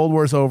 the Cold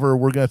War's over.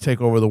 We're going to take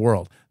over the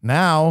world.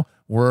 Now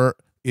we're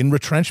in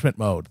retrenchment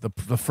mode.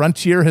 The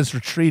frontier has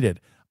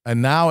retreated.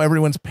 And now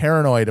everyone's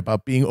paranoid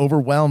about being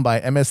overwhelmed by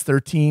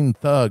MS-13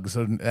 thugs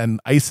and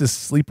ISIS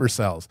sleeper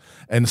cells.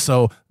 And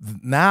so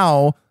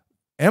now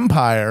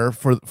empire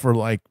for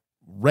like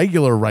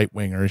regular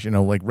right-wingers,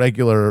 like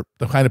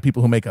the kind of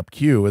people who make up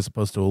Q as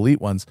opposed to elite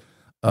ones,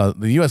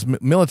 the U.S.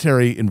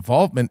 military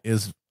involvement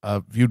is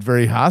viewed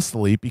very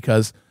hostilely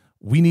because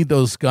we need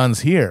those guns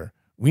here.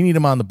 We need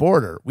them on the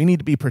border. We need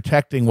to be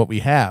protecting what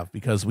we have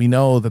because we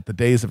know that the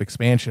days of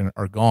expansion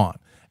are gone.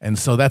 And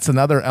so that's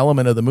another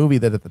element of the movie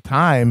that at the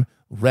time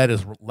read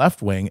as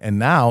left wing, and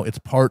now it's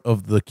part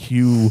of the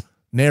Q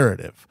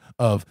narrative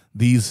of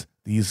these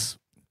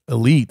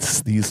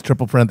elites, these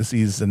triple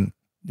parentheses and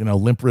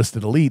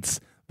limp-wristed elites.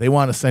 They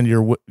want to send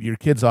your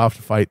kids off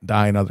to fight and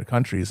die in other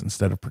countries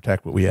instead of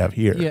protect what we have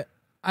here. Yeah.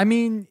 I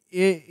mean,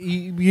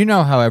 you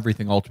know how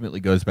everything ultimately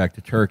goes back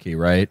to Turkey,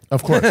 right?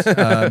 Of course.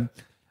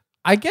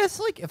 I guess,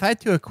 like, if I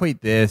had to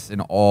equate this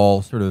and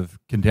all sort of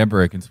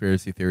contemporary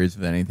conspiracy theories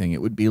with anything,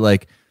 it would be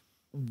like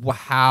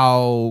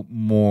how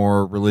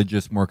more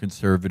religious, more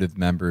conservative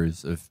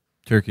members of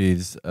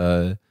Turkey's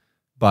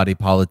body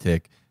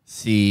politic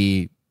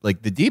see,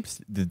 like,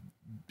 the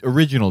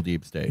original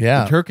deep state,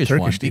 the Turkish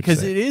one,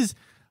 because it is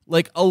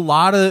like a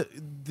lot of.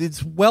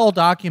 It's well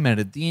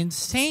documented, the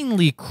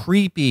insanely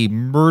creepy,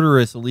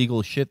 murderous,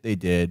 illegal shit they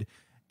did.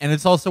 And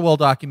it's also well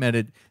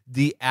documented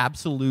the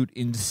absolute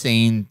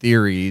insane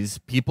theories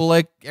people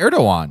like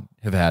Erdogan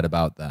have had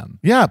about them.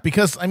 Yeah,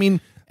 because, I mean,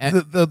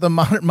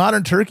 the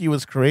modern Turkey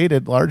was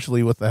created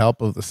largely with the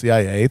help of the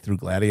CIA through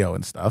Gladio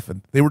and stuff.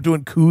 And they were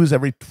doing coups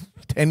every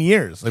 10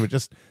 years. They were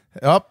just,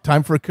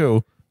 time for a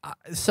coup.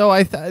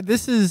 So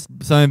this is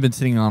something I've been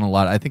sitting on a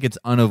lot. I think it's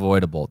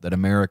unavoidable that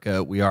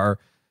America, we are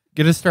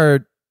going to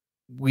start...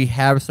 We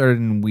have started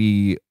and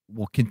we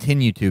will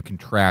continue to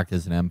contract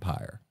as an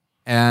empire.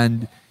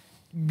 And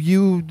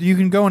you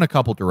can go in a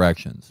couple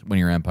directions when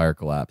your empire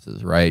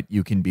collapses, right?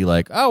 You can be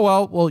like,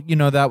 oh, well,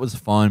 that was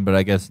fun, but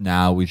I guess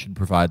now we should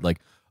provide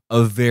like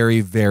a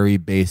very, very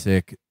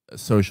basic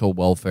social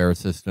welfare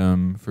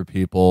system for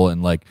people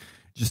and like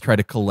just try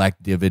to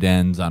collect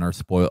dividends on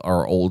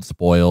our old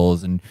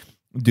spoils and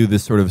do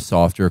this sort of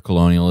softer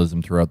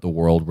colonialism throughout the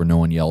world where no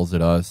one yells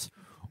at us.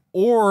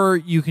 Or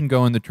you can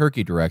go in the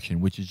Turkey direction,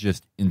 which is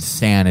just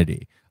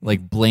insanity,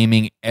 like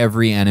blaming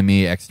every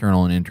enemy,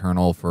 external and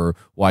internal, for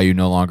why you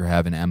no longer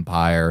have an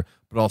empire,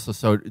 but also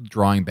so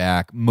drawing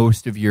back.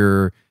 Most of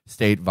your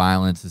state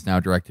violence is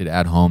now directed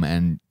at home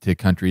and to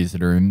countries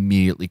that are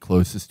immediately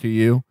closest to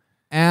you.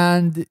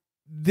 And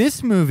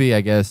this movie,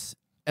 I guess,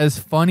 as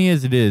funny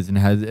as it is and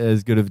has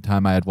as good of a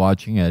time I had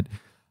watching it,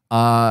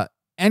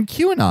 and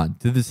QAnon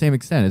to the same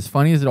extent, as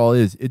funny as it all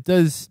is, it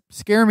does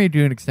scare me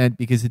to an extent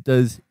because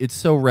it's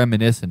so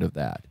reminiscent of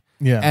that.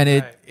 Yeah.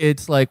 And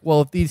it's like,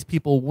 well, if these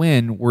people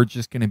win, we're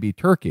just going to be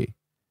Turkey.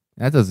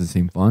 That doesn't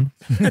seem fun.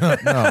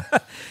 No.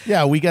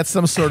 Yeah, we get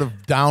some sort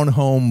of down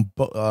home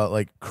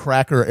like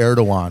cracker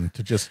Erdogan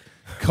to just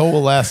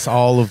coalesce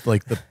all of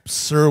like the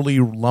surly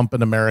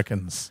lumpen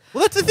Americans.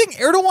 Well, that's the thing.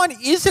 Erdogan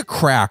is a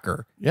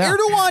cracker. Yeah.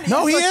 Erdogan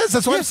No, is he is.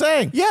 That's what I'm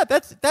saying. Yeah,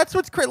 that's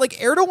what's crazy. Like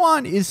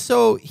Erdogan is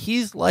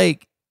he's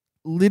like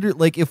literally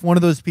like if one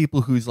of those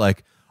people who's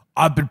like,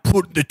 I've been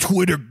put in the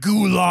Twitter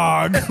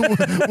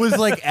gulag was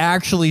like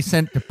actually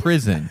sent to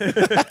prison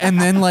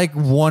and then like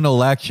won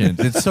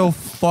elections. It's so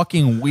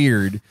fucking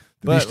weird.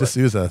 Denise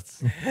D'Souza.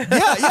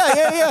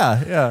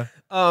 Yeah.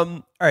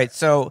 All right,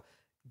 so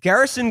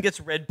Garrison gets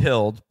red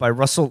pilled by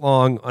Russell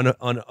Long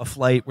on a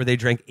flight where they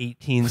drank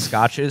 18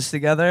 scotches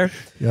together.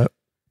 Yep.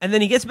 And then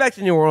he gets back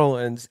to New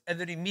Orleans and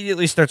then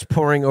immediately starts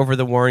poring over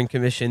the Warren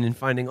Commission and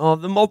finding all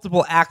the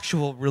multiple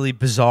actual really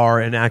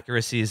bizarre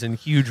inaccuracies and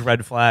huge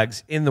red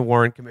flags in the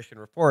Warren Commission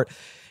report.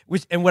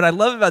 And what I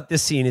love about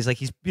this scene is like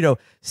he's,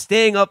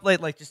 staying up late,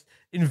 like just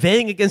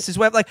inveighing against his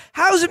wife. Like,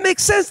 how does it make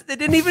sense that they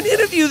didn't even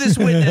interview this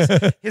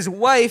witness? His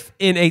wife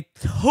in a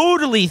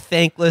totally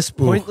thankless,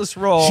 pointless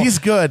role. She's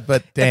good,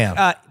 but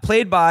damn.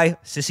 Played by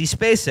Sissy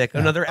Spacek,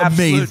 another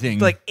absolute amazing,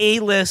 like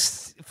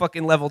A-list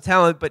fucking level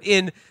talent, but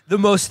in the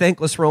most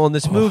thankless role in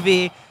this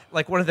movie.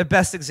 Like one of the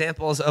best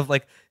examples of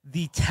like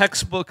the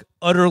textbook,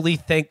 utterly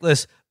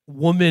thankless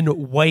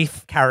woman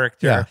wife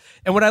character. Yeah.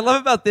 And what I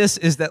love about this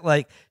is that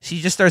like she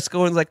just starts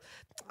going like,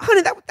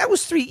 honey, that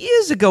was 3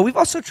 years ago. We've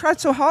also tried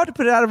so hard to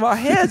put it out of our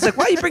heads. Like,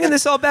 why are you bringing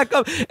this all back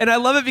up? And I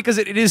love it because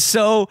it is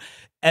so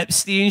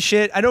Epstein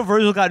shit. I know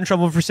Virgil got in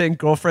trouble for saying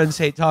girlfriends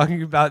hate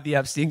talking about the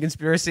Epstein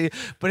conspiracy,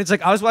 but it's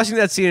like I was watching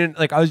that scene and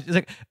like I was just,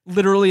 like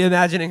literally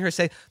imagining her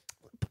say,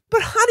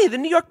 but honey, the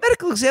New York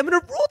medical examiner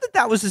ruled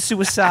that was a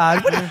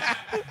suicide. Why do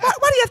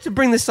you have to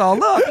bring this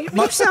all up?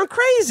 You sound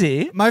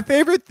crazy. My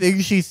favorite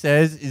thing she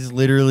says is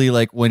literally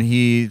like when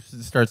he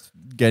starts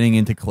getting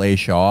into Clay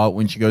Shaw,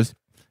 when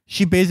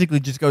she basically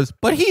just goes,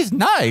 but he's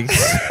nice.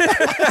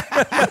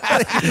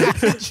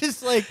 It's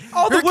just like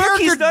all the work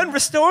he's done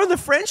restoring the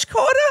French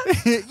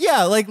Quarter.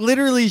 Yeah, like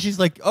literally she's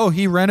like, oh,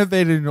 he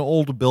renovated an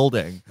old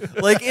building.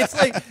 Like it's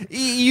like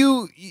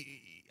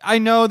I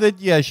know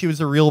that, yeah, she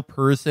was a real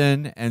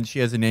person and she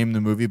has a name in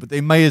the movie, but they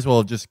might as well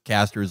have just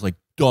cast her as like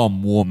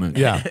dumb woman.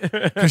 Yeah.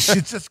 Because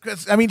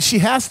she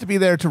has to be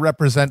there to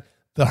represent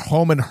the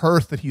home and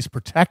hearth that he's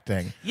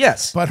protecting.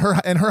 Yes. But her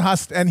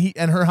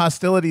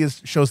hostility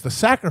shows the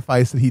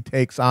sacrifice that he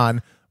takes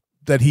on,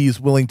 that he's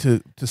willing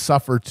to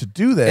suffer to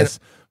do this.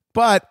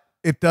 But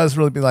it does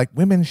really be like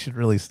women should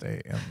really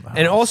stay in the house.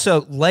 And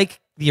also, like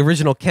the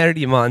original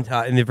Kennedy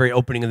montage in the very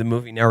opening of the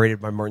movie, narrated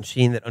by Martin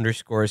Sheen, that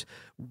underscores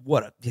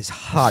his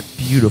hot,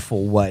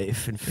 beautiful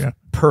wife and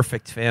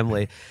perfect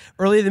family.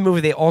 Early in the movie,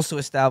 they also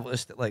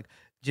established that like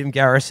Jim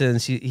Garrison,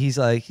 he's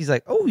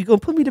like, oh, you gonna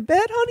put me to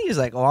bed, honey? He's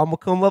like, oh, I'm gonna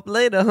come up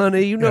later,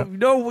 honey. You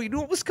know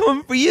what's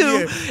coming for you.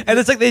 Yeah. And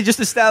it's like they just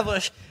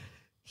established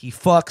he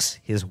fucks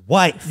his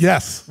wife.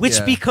 Yes,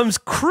 which becomes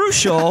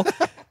crucial.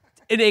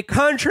 In a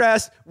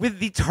contrast with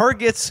the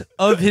targets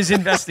of his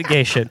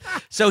investigation.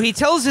 So he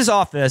tells his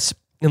office,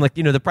 and like,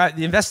 the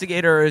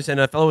investigators and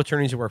fellow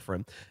attorneys who work for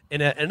him.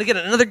 And again,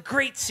 another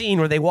great scene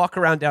where they walk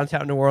around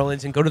downtown New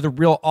Orleans and go to the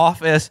real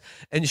office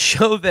and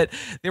show that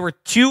there were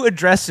 2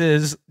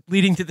 addresses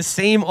leading to the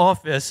same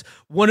office.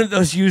 One of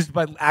those used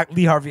by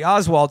Lee Harvey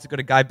Oswald to go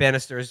to Guy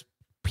Bannister's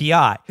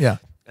PI. Yeah.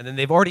 And then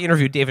they've already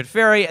interviewed David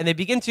Ferry, and they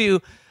begin to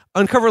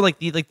uncover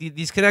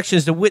these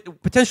connections to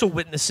potential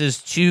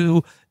witnesses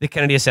to the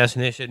Kennedy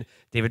assassination,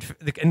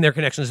 and their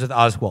connections with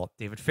Oswald,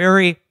 David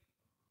Ferry,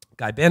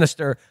 Guy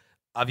Bannister,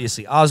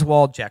 obviously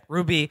Oswald, Jack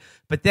Ruby,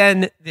 but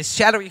then this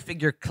shadowy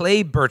figure,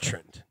 Clay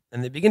Bertrand.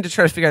 And they begin to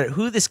try to figure out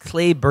who this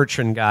Clay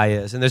Bertrand guy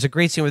is. And there's a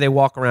great scene where they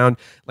walk around,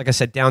 like I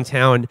said,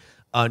 downtown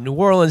New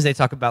Orleans. They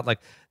talk about like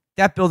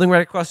that building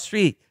right across the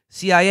street,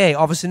 CIA,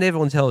 Office of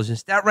Naval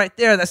Intelligence. That right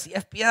there, that's the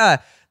FBI.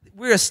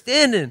 We're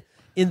standing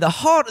in the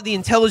heart of the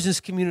intelligence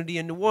community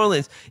in New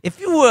Orleans. If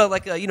you were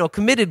like a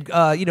committed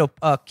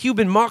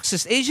Cuban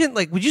Marxist agent,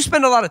 like would you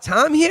spend a lot of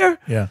time here?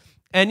 Yeah.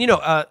 And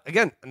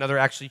again, another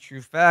actually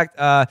true fact.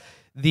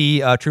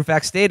 The true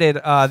fact stated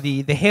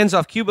the hands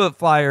off Cuba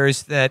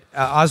flyers that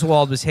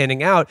Oswald was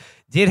handing out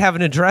did have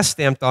an address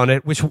stamped on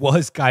it, which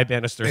was Guy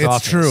Bannister's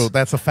office. It's true.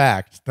 That's a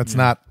fact. That's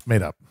not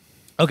made up.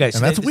 Okay, so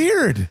and that's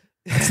weird.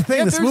 That's the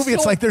thing. This movie,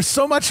 it's like there's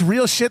so much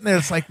real shit in there.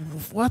 It's like,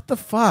 what the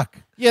fuck?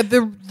 Yeah,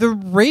 the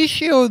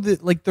ratio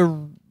that like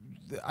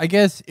I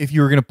guess if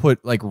you were gonna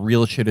put like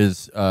real shit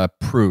as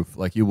proof,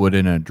 like you would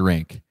in a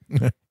drink,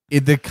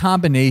 the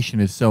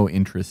combination is so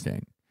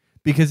interesting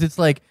because it's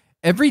like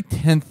every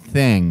 10th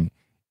thing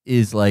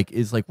is like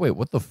wait,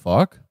 what the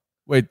fuck?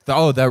 Wait,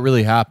 that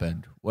really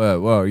happened?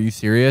 Whoa, are you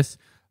serious?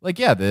 Like,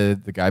 yeah,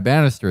 the Guy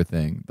Bannister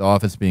thing, the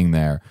office being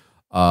there,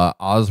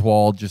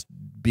 Oswald just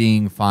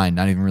being fine,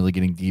 not even really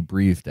getting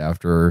debriefed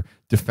after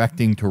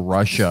defecting to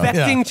Russia.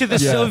 Defecting to the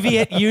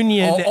Soviet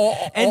Union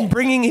and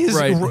bringing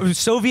his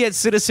Soviet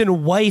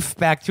citizen wife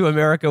back to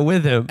America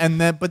with him.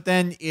 But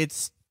then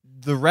it's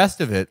the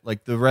rest of it,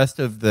 like the rest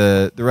of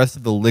the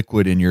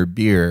liquid in your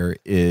beer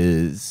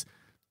is,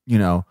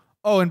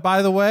 oh, and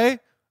by the way,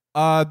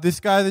 this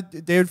guy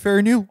that David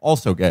Ferry knew,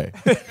 also gay.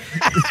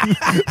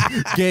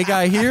 Gay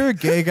guy here,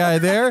 gay guy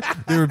there.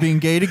 They were being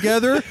gay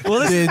together.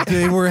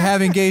 They were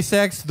having gay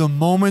sex the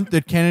moment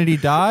that Kennedy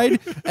died.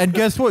 And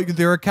guess what?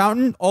 Their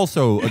accountant,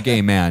 also a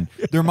gay man.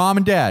 Their mom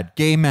and dad,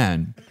 gay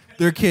men.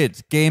 Their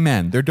kids, gay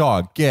men. Their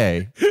dog,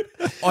 gay.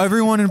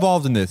 Everyone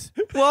involved in this.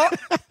 Well,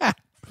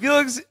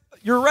 Felix,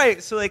 you're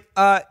right. So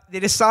they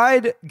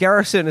decide,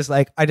 Garrison is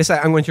like,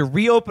 I'm going to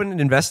reopen an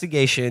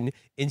investigation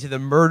into the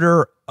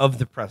murder of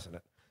the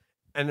president.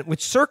 And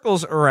which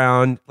circles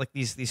around like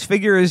these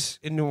figures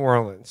in New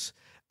Orleans.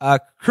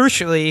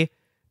 Crucially,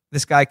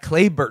 this guy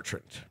Clay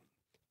Bertrand,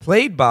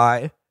 played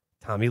by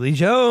Tommy Lee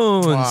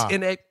Jones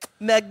in a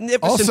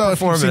magnificent performance. Also,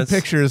 if you see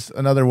pictures,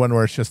 another one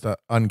where it's just an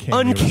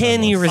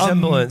uncanny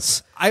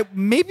resemblance.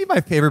 Maybe my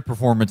favorite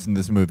performance in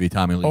this movie,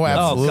 Tommy Lee Jones.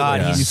 Absolutely. Oh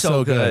God, he's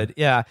so good.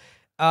 Yeah,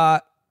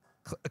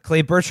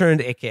 Clay Bertrand,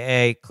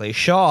 aka Clay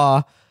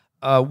Shaw.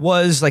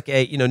 Was like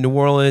a New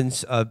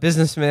Orleans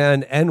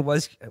businessman and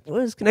was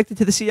connected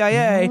to the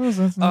CIA.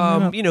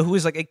 Who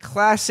was like a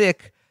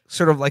classic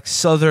sort of like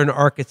Southern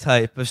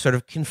archetype of sort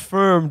of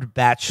confirmed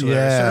bachelor,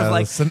 sort of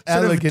like an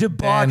elegant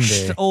debauched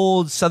dandy.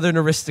 Old Southern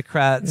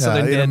aristocrat,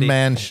 Southern in dandy. a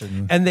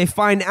mansion. And they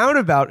find out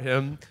about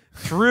him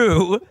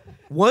through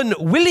one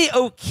Willie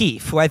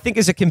O'Keefe, who I think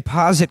is a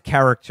composite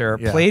character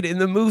played in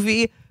the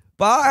movie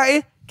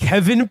by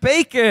Kevin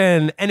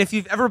Bacon. And if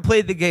you've ever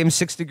played the game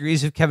 6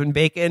 Degrees of Kevin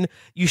Bacon,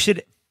 you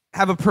should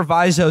have a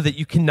proviso that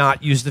you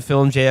cannot use the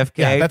film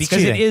JFK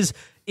because cheating.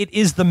 it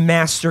is the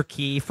master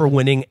key for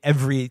winning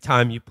every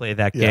time you play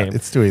that game.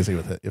 It's too easy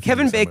with it.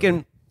 Kevin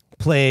Bacon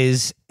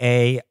plays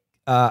a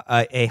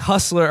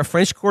hustler, a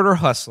French Quarter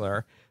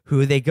hustler,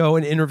 who they go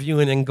and interview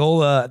in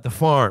Angola at the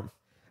farm.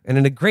 And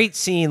in a great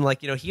scene,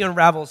 he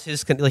unravels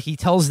his, he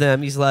tells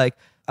them, he's like,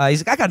 I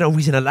got no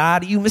reason to lie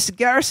to you, Mr.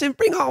 Garrison.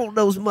 Bring all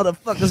those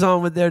motherfuckers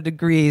on with their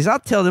degrees. I'll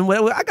tell them,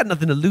 I got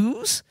nothing to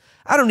lose.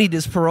 I don't need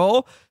this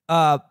parole.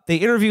 They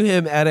interview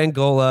him at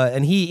Angola,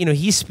 and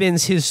he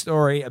spins his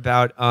story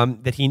about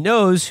that he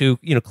knows who,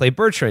 Clay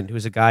Bertrand,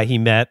 who's a guy he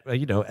met,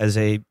 as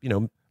a,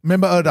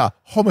 member of the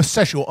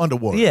homosexual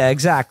underworld. Yeah,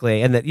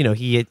 exactly. And that,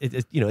 he,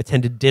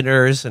 attended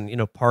dinners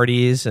and,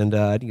 parties, and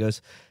he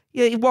goes,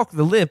 yeah, he walked with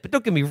a limp, but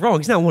don't get me wrong,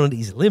 he's not one of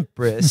these limp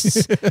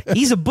wrists.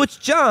 He's a Butch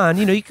John.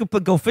 You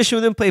could go fishing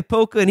with him, play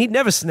poker, and he'd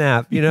never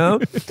snap,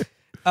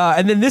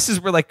 And then this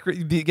is where,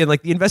 again, the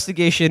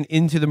investigation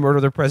into the murder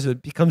of the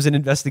president becomes an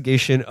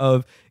investigation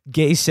of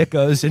gay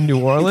sickos in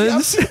New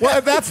Orleans.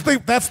 Well, that's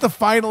the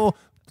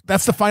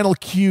final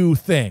Q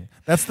thing.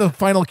 That's the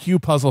final Q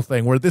puzzle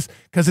thing where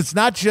because it's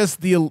not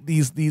just these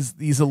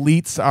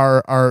elites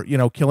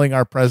are killing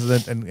our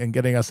president and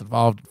getting us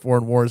involved in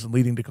foreign wars and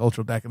leading to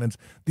cultural decadence.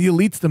 The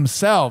elites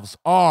themselves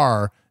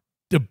are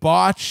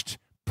debauched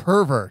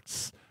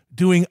perverts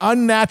doing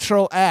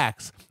unnatural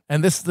acts,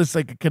 and this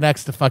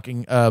connects to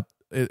fucking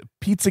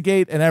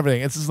Pizzagate and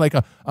everything. It's just like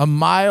a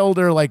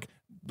milder like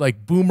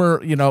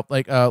boomer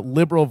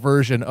liberal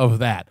version of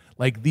that.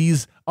 Like,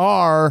 these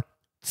are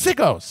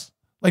sickos.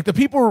 Like, the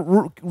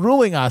people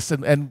ruling us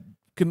and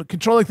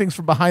controlling things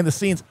from behind the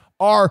scenes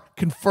are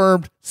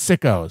confirmed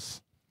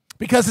sickos.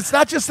 Because it's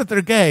not just that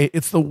they're gay,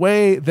 it's the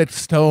way that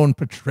Stone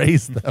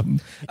portrays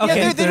them.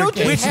 Okay, they don't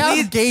just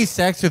have gay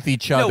sex with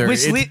each other.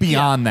 It's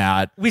beyond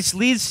that. Which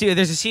leads to,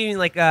 there's a scene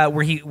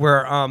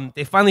where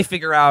they finally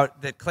figure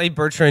out that Clay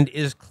Bertrand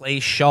is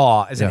Clay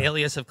Shaw, as an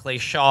alias of Clay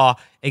Shaw,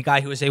 a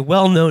guy who is a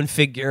well-known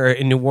figure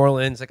in New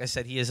Orleans. Like I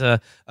said, he is a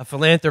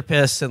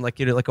philanthropist and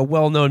a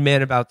well-known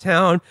man about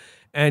town.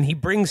 And he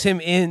brings him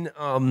in,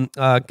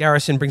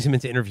 Garrison brings him in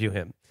to interview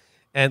him.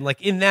 And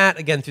in that,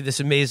 again, through this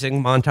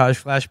amazing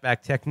montage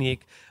flashback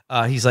technique,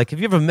 he's like, have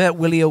you ever met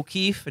Willie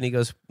O'Keefe? And he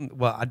goes,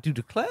 well, I do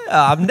declare,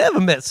 I've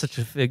never met such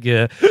a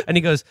figure. And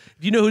he goes,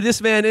 do you know who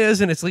this man is?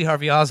 And it's Lee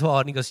Harvey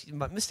Oswald. And he goes,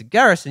 Mr.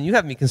 Garrison, you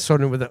have me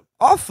concerned with an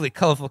awfully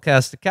colorful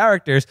cast of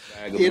characters.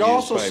 It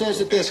also says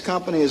that this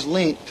company is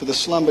linked to the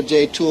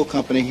Schlumberger Tool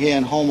Company here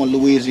in Houma,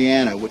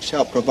 Louisiana, which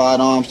helped provide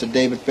arms to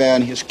David Fair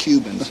and his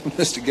Cubans.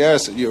 Mr.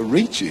 Garrison, you're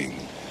reaching.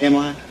 Am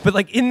I?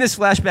 But in this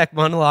flashback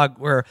monologue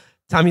where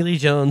Tommy Lee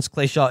Jones,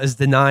 Clay Shaw, is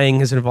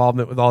denying his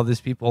involvement with all these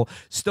people,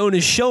 Stone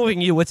is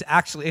showing you what's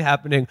actually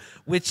happening,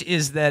 which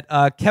is that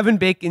Kevin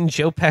Bacon,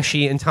 Joe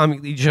Pesci, and Tommy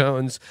Lee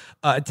Jones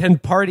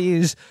attend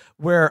parties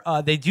where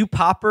they do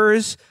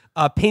poppers,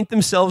 paint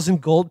themselves in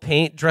gold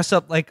paint, dress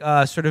up like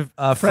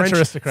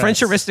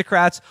French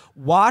aristocrats,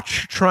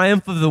 watch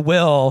Triumph of the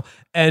Will,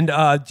 and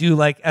do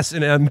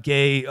S&M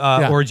gay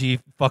orgy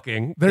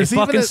fucking. They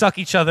fucking suck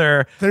each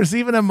other. There's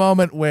even a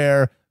moment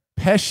where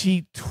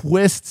Pesci's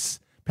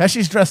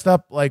dressed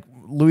up like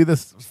Louis the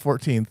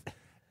 14th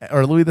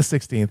or Louis the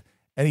 16th,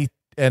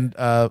 and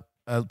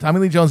Tommy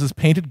Lee Jones is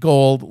painted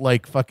gold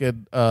like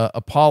fucking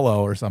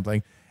Apollo or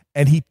something,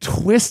 and he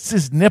twists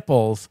his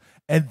nipples,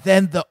 and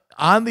then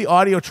on the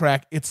audio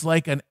track, it's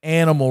like an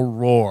animal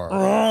roar.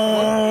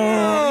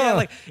 Yeah,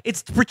 like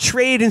it's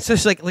portrayed in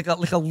such like a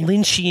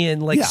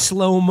Lynchian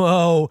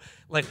slow-mo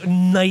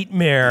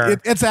nightmare.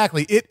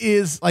 Exactly. It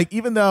is like,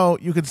 even though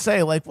you could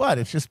say like, what?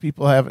 It's just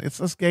it's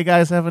just gay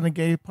guys having a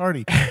gay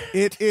party.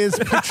 It is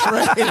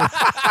portrayed.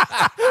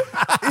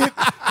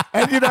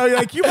 And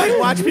like you might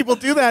watch people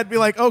do that and be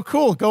like, oh,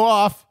 cool, go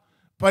off.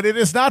 But it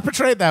is not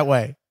portrayed that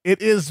way. It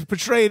is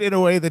portrayed in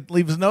a way that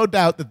leaves no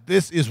doubt that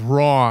this is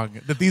wrong,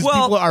 that these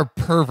people are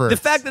perverts.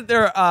 The fact that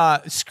they're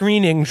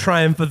screening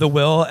Triumph of the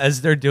Will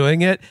as they're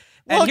doing it.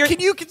 Well,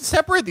 you can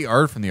separate the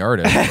art from the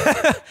artist.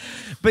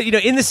 But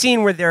in the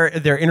scene where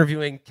they're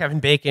interviewing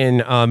Kevin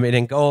Bacon in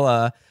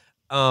Angola,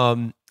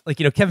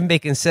 Kevin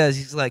Bacon says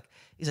he's like,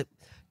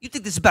 you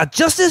think this is about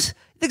justice?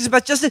 You think it's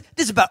about justice?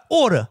 This is about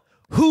order.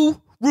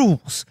 Who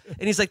rules?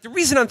 And he's like, the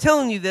reason I'm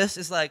telling you this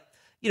is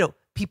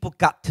people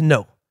got to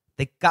know.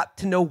 They got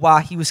to know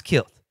why he was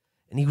killed.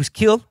 And he was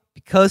killed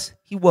because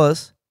he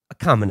was a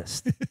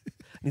communist.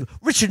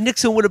 Richard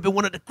Nixon would have been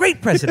one of the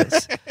great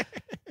presidents.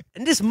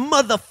 And this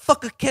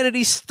motherfucker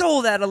Kennedy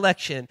stole that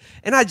election.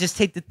 And I just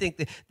hate to think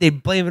that they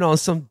blame it on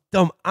some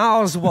dumb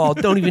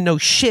Oswald, don't even know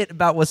shit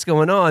about what's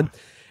going on.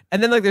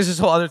 And then there's this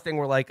whole other thing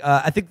where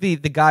I think the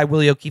guy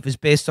Willie O'Keefe is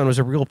based on was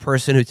a real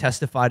person who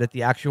testified at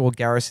the actual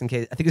Garrison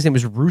case. I think his name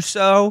was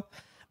Russo,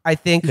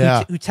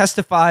 who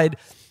testified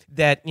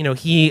that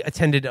he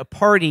attended a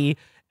party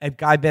at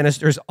Guy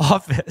Bannister's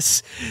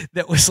office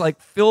that was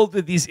filled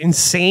with these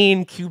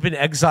insane Cuban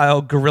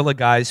exile guerrilla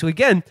guys who,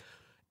 again,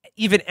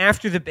 even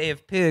after the Bay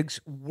of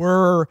Pigs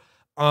were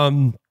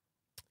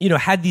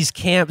had these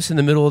camps in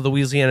the middle of the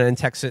Louisiana and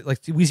Texas,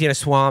 Louisiana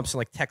swamps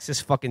and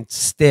Texas fucking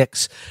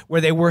sticks,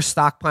 where they were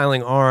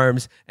stockpiling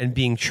arms and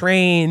being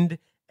trained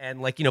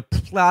and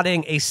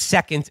plotting a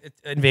second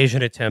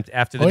invasion attempt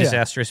after the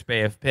disastrous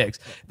Bay of Pigs.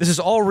 This is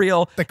all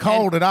real. They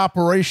called it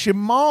Operation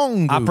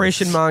Mongoose.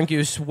 Operation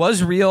Mongoose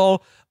was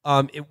real.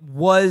 It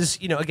was,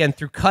 again,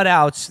 through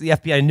cutouts, the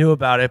FBI knew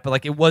about it,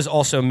 but it was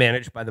also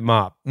managed by the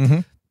mob. Mm-hmm.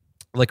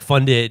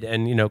 Funded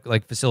and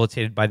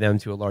facilitated by them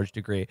to a large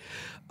degree,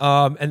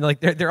 and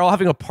they're all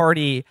having a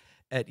party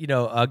at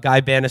Guy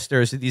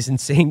Bannister's with these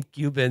insane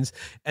Cubans,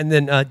 and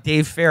then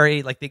Dave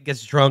Ferry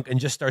gets drunk and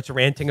just starts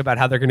ranting about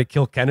how they're going to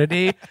kill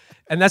Kennedy,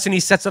 and that's when he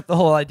sets up the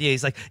whole idea.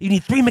 He's like, you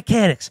need 3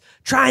 mechanics,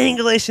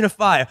 triangulation of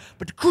fire,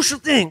 but the crucial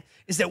thing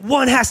is that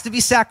one has to be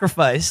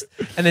sacrificed.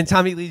 And then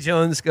Tommy Lee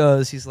Jones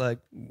goes, he's like,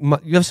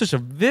 you have such a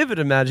vivid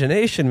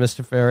imagination,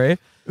 Mr. Ferry.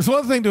 It's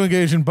one thing to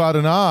engage in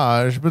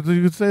badinage, but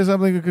you could say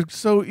something that could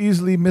so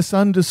easily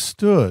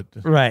misunderstood.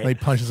 Right. And he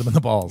punches him in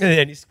the balls. And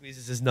then he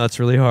squeezes his nuts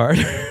really hard.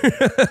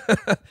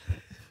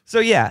 So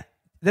yeah,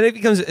 then it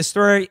becomes a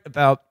story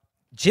about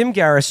Jim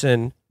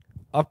Garrison,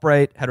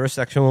 upright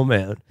heterosexual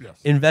man,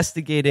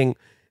 investigating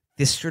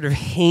this sort of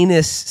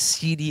heinous,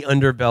 seedy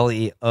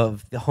underbelly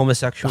of the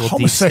homosexual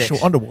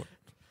underworld.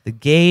 The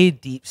gay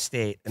deep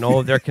state and all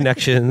of their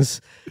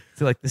connections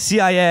to the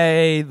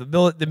CIA, the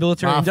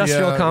military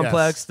industrial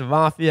complex, the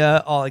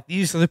mafia, all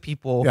these are the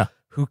people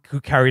who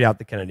carried out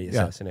the Kennedy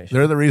assassination.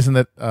 They're the reason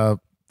that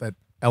that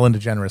Ellen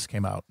DeGeneres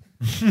came out.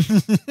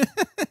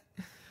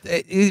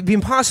 It'd be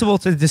impossible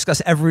to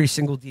discuss every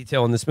single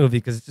detail in this movie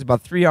because it's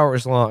about 3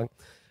 hours long.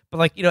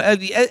 But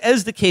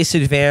as the case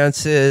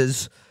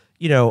advances,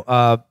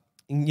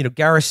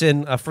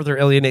 Garrison further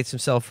alienates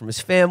himself from his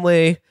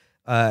family.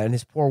 And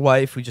his poor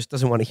wife, who just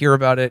doesn't want to hear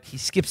about it. He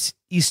skips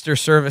Easter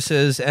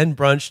services and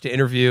brunch to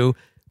interview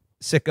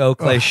sicko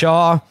Clay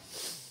Shaw.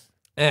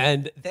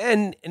 And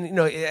then,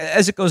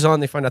 as it goes on,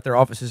 they find out their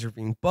offices are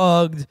being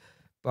bugged,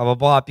 blah, blah,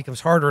 blah. It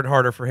becomes harder and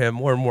harder for him.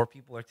 More and more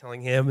people are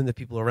telling him and the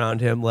people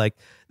around him,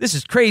 this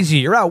is crazy.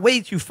 You're out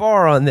way too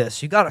far on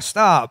this. You got to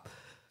stop.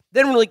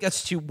 Then really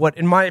gets to what,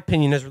 in my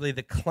opinion, is really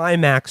the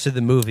climax of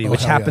the movie,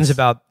 which happens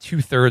about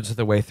 2/3 of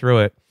the way through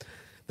it.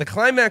 The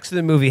climax of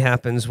the movie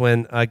happens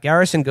when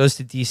Garrison goes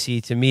to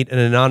D.C. to meet an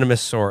anonymous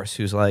source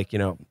who's like,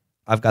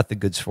 I've got the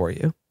goods for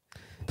you.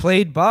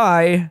 Played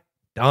by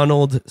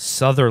Donald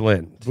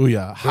Sutherland.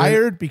 Booyah.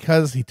 Hired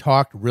because he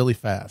talked really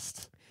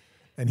fast.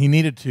 And he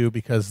needed to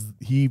because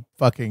he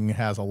fucking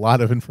has a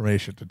lot of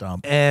information to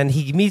dump. And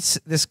he meets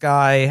this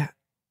guy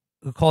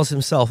who calls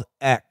himself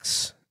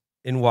X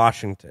in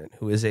Washington,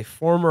 who is a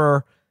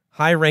former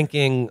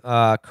high-ranking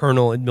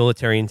colonel in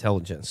military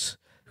intelligence,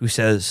 who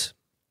says,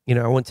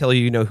 I won't tell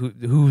you,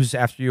 who's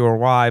after you or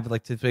why, but I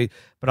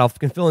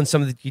can fill in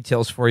some of the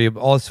details for you.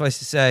 But all suffice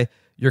to say,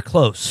 you're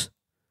close.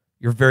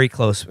 You're very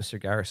close, Mr.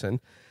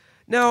 Garrison.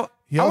 Now,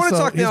 He's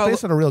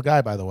based on a real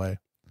guy, by the way.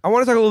 I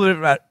want to talk a little bit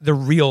about the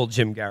real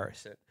Jim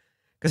Garrison,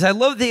 because I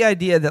love the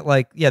idea that,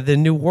 the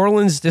New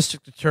Orleans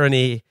district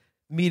attorney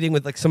meeting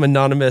with some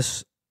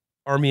anonymous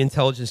Army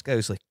intelligence guy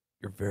who's like,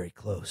 you're very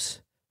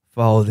close.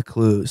 Follow the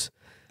clues.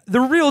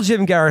 The real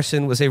Jim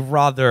Garrison was a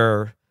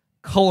rather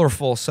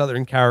colorful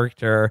Southern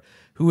character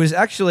who was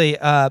actually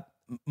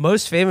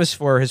most famous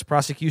for his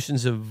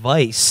prosecutions of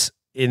vice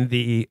in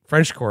the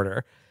French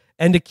Quarter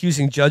and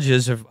accusing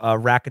judges of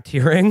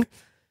racketeering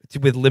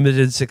with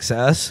limited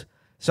success.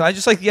 So I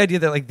just like the idea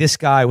that like this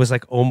guy was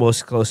like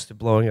almost close to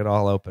blowing it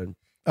all open.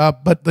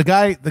 But the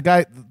guy,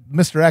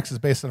 Mr. X is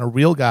based on a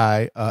real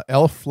guy.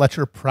 L.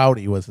 Fletcher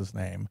Prouty was his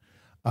name.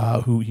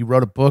 Who he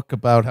wrote a book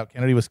about how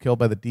Kennedy was killed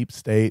by the deep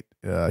state.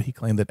 He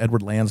claimed that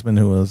Edward Lansman,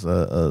 who was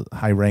a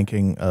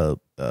high-ranking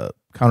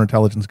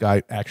counterintelligence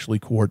guy, actually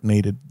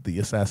coordinated the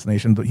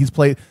assassination. But he's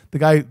played the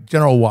guy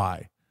General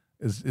Y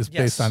is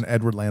based on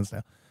Edward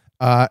Lansdale,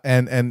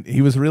 and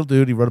he was a real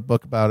dude. He wrote a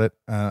book about it,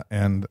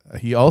 and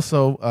he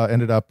also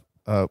ended up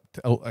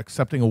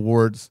accepting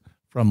awards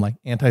from like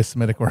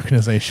anti-Semitic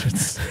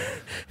organizations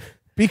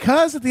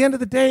because at the end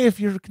of the day, if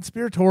you're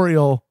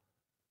conspiratorial,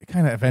 it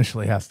kind of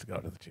eventually has to go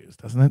to the Jews,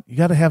 doesn't it? You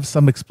got to have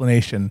some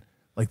explanation,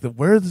 like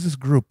where is this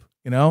group?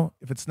 You know,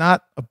 if it's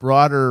not a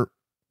broader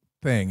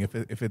thing, if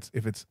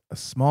it's a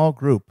small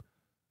group,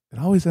 it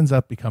always ends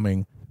up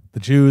becoming the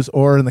Jews,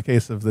 or in the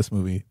case of this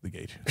movie, the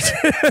gay Jews.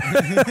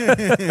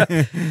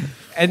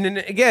 And then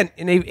again,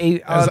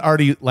 in as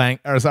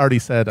Artie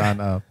said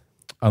on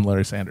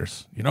Larry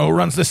Sanders, you know who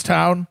runs this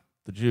town?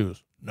 The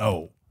Jews.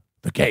 No.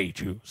 The gay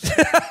Jews.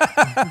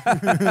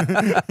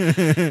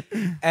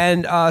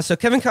 And so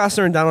Kevin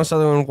Costner and Donald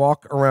Sutherland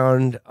walk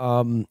around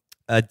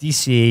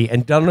D.C.,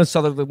 and Donald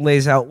Sutherland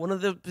lays out one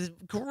of the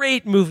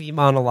great movie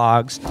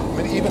monologues. I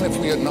mean, even if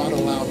we had not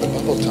allowed the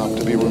bubble top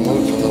to be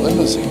removed from the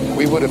limousine,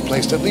 we would have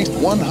placed at least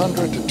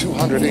 100 to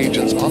 200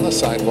 agents on the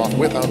sidewalk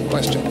without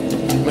question.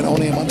 I mean,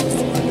 only a month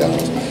before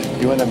Dallas.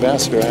 UN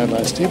Ambassador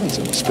Adlai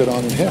Stevenson spit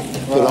on and hit.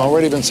 There had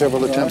already been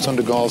several attempts on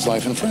de Gaulle's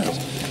life in France.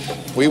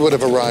 We would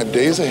have arrived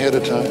days ahead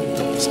of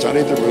time,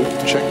 studied the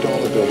route, checked all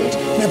the buildings,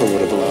 never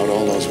would have allowed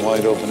all those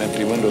wide open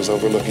empty windows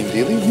overlooking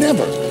Dealey,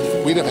 never.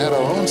 We'd have had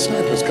our own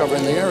snipers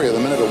covering the area.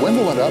 The minute a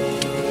window went up,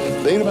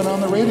 they'd have been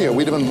on the radio.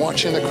 We'd have been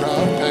watching the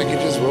crowd,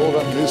 packages, rolled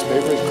up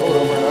newspapers, coat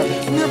over and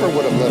out. Never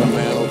would have let a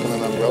man open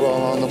an umbrella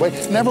along the way.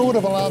 Never would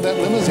have allowed that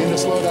limousine to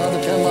slow down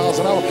to 10 miles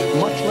an hour,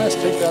 much less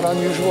take that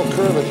unusual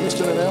curve at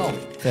Houston and Elm.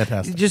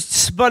 Fantastic. He just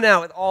spun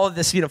out with all of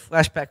this,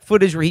 flashback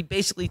footage where he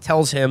basically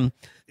tells him,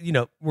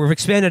 we've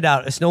expanded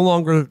out. It's no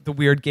longer the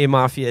weird gay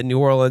mafia in New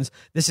Orleans.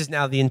 This is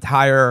now the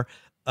entire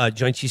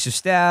Joint Chiefs of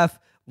Staff,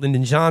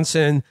 Lyndon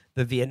Johnson,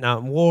 the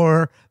Vietnam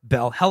War,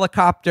 Bell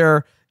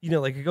helicopter.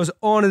 It goes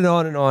on and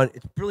on and on.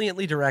 It's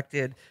brilliantly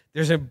directed.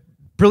 There's a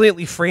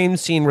brilliantly framed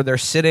scene where they're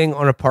sitting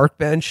on a park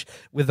bench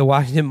with the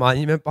Washington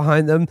Monument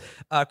behind them.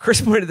 Chris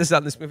pointed this out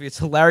in this movie. It's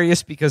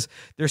hilarious because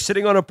they're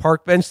sitting on a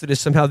park bench that is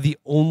somehow the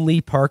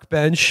only park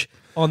bench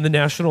on the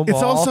National Mall.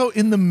 It's also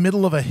in the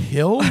middle of a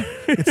hill.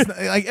 It's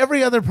like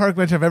every other park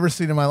bench I've ever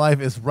seen in my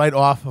life is right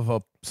off of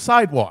a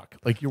sidewalk.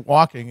 Like you're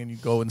walking and you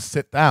go and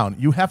sit down.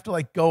 You have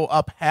to go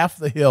up half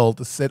the hill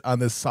to sit on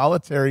this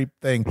solitary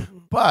thing,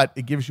 but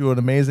it gives you an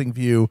amazing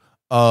view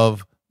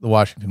of the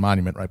Washington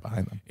Monument right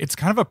behind them. It's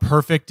kind of a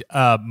perfect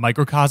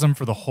microcosm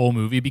for the whole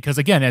movie because,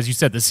 again, as you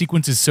said, the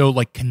sequence is so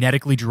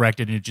kinetically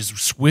directed and it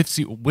just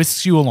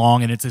whisks you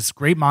along, and it's this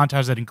great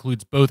montage that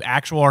includes both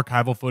actual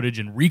archival footage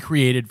and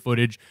recreated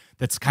footage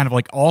that's kind of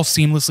all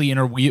seamlessly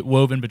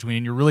interwoven between,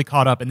 and you're really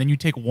caught up. And then you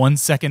take 1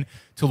 second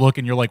to look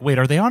and you're like, wait,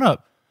 are they on a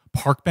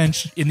park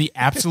bench in the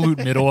absolute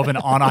middle of an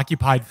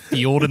unoccupied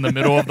field in the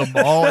middle of the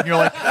mall? And you're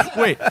like,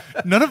 wait,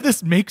 none of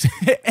this makes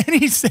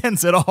any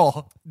sense at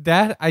all.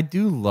 That I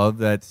do love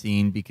that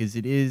scene because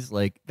it is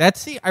that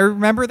scene. I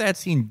remember that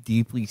scene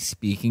deeply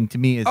speaking to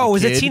me as a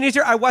as kid. a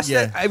teenager, I watched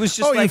that. I was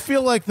just you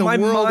feel like the my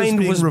world mind is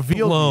being was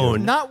revealed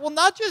blown.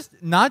 Not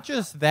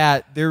just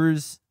that.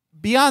 There's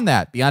beyond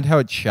how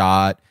it's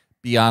shot,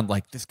 beyond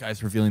this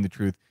guy's revealing the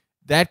truth.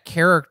 That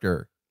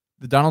character,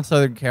 the Donald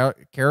Sutherland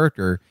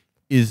character,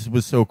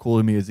 was so cool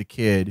to me as a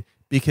kid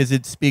because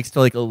it speaks to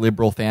a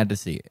liberal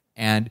fantasy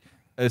and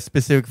a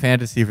specific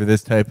fantasy for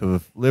this type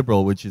of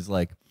liberal, which is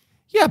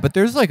yeah, but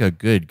there's a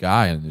good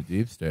guy in the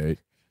deep state.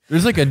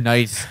 There's a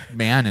nice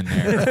man in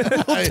there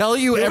who will tell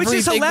you everything.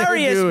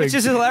 Which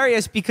is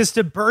hilarious because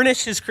to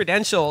burnish his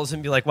credentials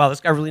and be like, wow,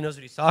 this guy really knows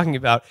what he's talking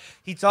about.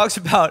 He talks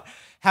about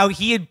how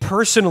he had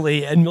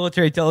personally, and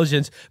military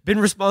intelligence, been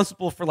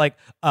responsible for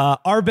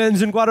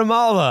Arbenz in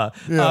Guatemala,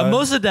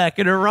 Mossadegh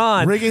in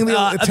Iran, rigging the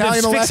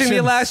Italian fixing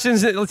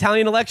the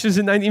Italian elections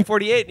in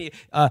 1948.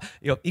 And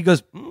he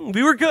goes,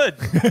 we were good.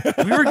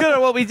 We were good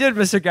at what we did,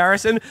 Mr.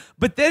 Garrison.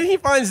 But then he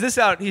finds this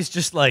out, and he's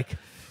just like,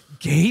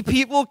 gay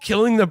people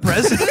killing the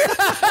president?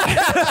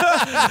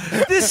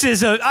 This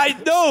is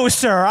no,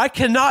 sir, I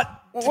cannot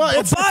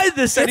abide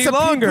this any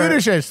longer.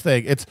 It's a Pete Buttigieg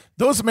thing. It's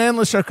those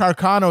manless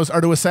Carcanos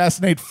are to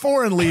assassinate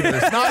foreign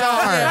leaders, not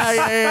ours.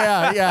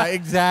 Yeah,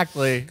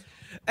 exactly.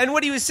 And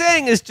what he was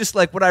saying is just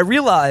what I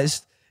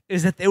realized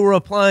is that they were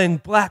applying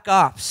black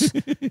ops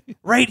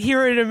right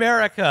here in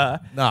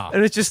America. No.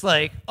 And it's just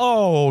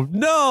oh,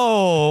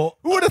 no.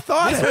 Who would have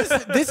thought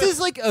it? This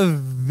is a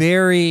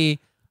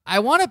very... I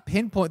want to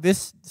pinpoint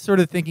this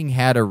sort of thinking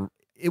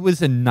it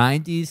was a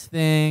 90s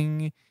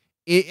thing.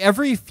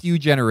 Every few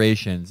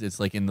generations, it's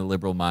in the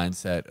liberal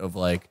mindset of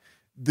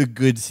the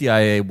good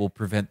CIA will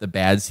prevent the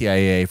bad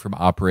CIA from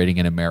operating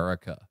in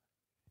America.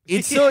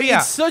 It's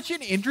such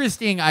an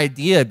interesting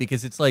idea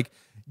because it's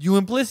you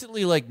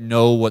implicitly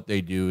know what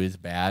they do is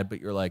bad, but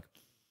you're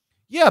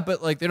Yeah,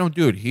 but like they don't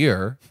do it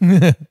here.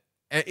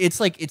 It's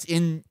like it's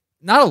in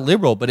not a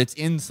liberal, but it's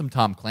in some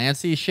Tom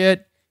Clancy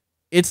shit.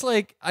 It's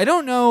like I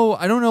don't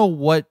know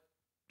what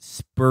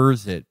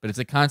spurs it, but it's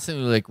a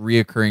constantly like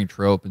reoccurring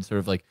trope and sort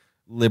of like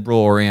liberal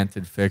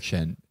oriented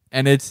fiction.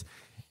 And it's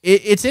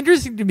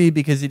interesting to me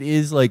because it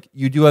is like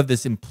you do have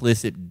this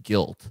implicit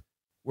guilt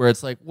where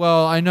it's like,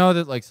 well, I know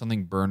that like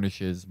something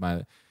burnishes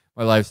my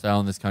lifestyle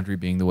in this country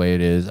being the way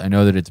it is. I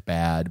know that it's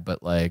bad,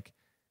 but like,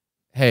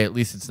 hey, at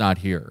least it's not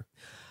here.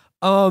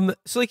 So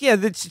like, yeah,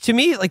 to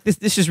me, like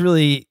this is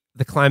really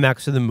the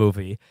climax of the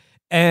movie.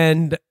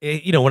 And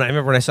when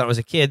I saw it as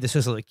a kid, this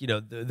was like,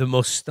 the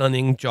most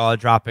stunning,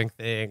 jaw-dropping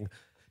thing.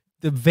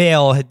 The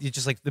veil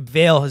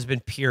has been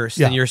pierced,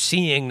 and you're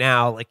seeing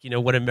now, like,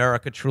 what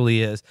America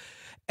truly is.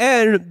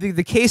 And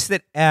the case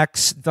that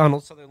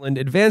Donald Sutherland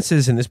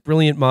advances in this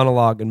brilliant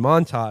monologue and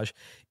montage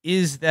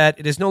is that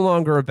it is no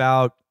longer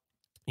about,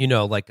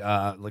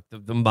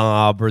 the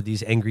mob or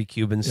these angry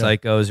Cuban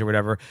psychos or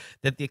whatever.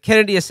 That the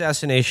Kennedy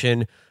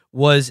assassination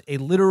was a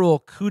literal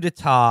coup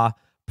d'etat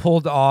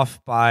pulled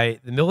off by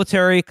the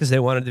military because they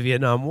wanted the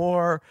Vietnam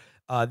War,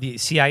 the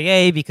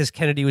CIA because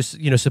Kennedy was,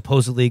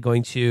 supposedly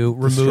going to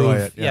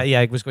remove,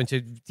 it was going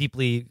to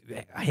deeply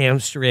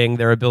hamstring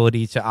their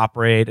ability to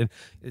operate and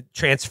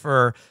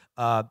transfer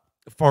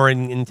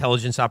foreign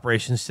intelligence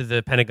operations to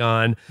the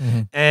Pentagon,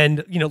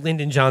 and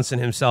Lyndon Johnson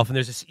himself. And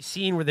there's a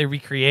scene where they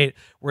recreate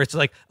where it's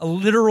like a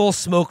literal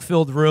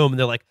smoke-filled room, and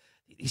they're like,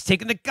 he's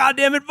taking the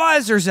goddamn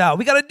advisors out.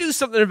 We got to do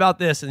something about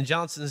this. And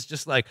Johnson's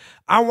just like,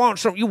 I want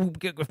some.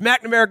 If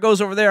McNamara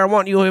goes over there, I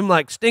want him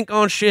like stink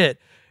on shit.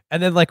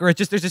 And then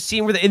there's a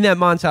scene where in that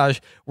montage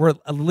where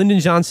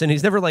Lyndon Johnson,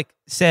 he's never like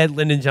said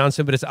Lyndon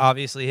Johnson, but it's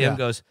obviously him,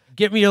 goes,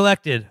 "Get me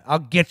elected, I'll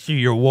get you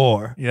your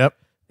war." Yep.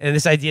 And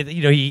this idea that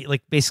he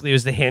like basically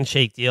was the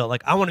handshake deal.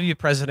 Like, I want to be a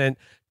president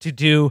to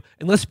do,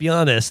 and let's be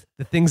honest,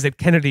 the things that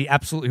Kennedy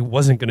absolutely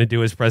wasn't going to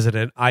do as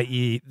president,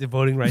 i.e., the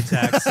Voting Rights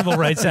Act, Civil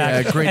Rights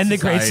Act, and the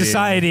Great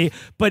Society.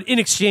 But in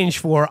exchange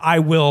for, I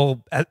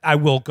will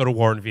go to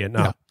war in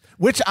Vietnam. Yeah.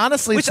 Which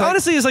honestly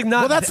is like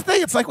not. Well, that's the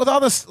thing. It's like with all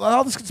this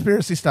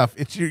conspiracy stuff.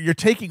 It's you're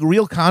taking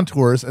real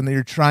contours and then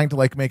you're trying to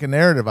like make a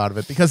narrative out of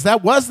it, because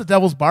that was the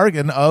devil's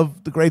bargain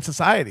of the Great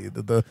Society.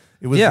 The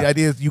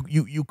idea is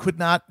you could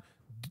not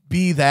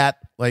be that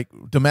like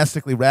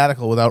domestically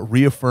radical without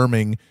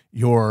reaffirming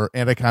your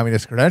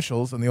anti-communist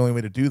credentials, and the only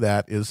way to do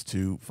that is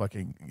to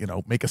fucking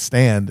make a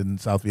stand in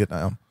South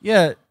Vietnam.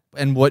 Yeah,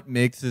 and what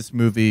makes this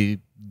movie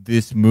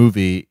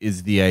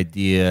is the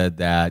idea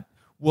that,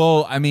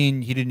 well, I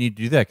mean, he didn't need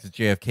to do that because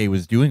JFK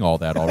was doing all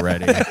that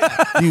already.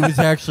 He was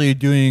actually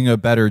doing a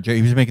better job.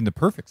 He was making the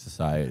perfect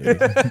society.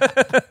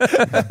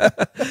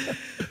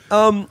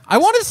 I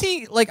want to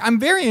see, like, I'm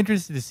very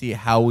interested to see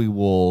how we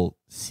will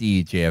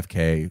see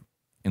JFK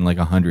in like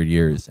 100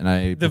 years.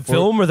 And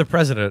film or the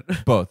president?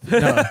 Both.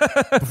 No,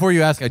 before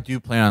you ask, I do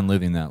plan on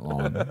living that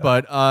long.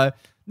 But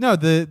no,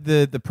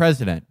 the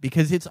president,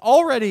 because he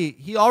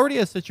already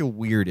has such a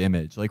weird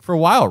image. Like for a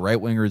while, right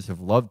wingers have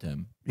loved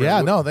him.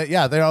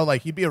 Yeah, they're all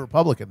like, he'd be a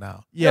Republican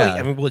now. Yeah,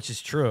 I mean, which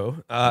is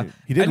true.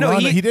 He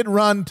did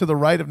run to the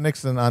right of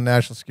Nixon on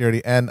national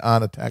security and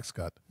on a tax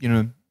cut.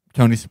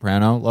 Tony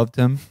Soprano loved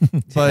him,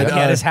 but he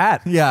had his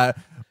hat. Yeah,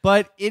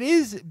 but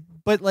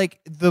like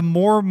the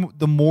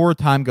more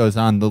time goes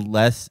on, the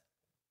less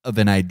of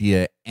an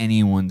idea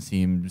anyone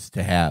seems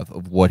to have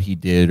of what he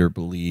did or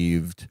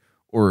believed,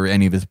 or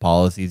any of his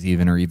policies,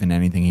 or even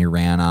anything he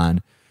ran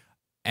on.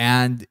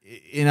 And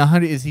in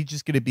 100, is he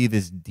just going to be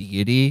this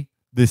deity?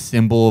 This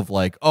symbol of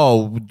like,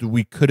 oh,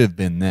 we could have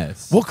been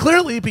this. Well,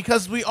 clearly,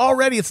 because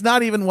it's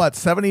not even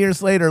 70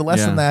 years later,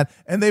 less than that,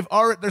 and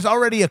there's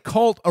already a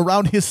cult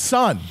around his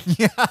son.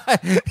 Yeah,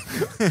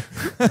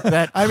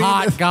 that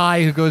hot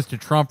guy who goes to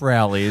Trump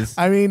rallies.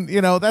 I mean,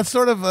 that's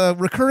sort of a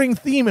recurring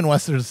theme in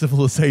Western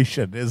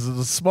civilization, is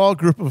a small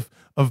group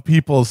of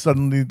people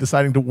suddenly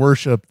deciding to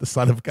worship the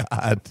Son of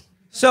God.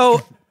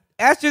 So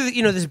after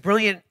this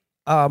brilliant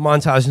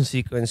montage and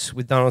sequence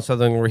with Donald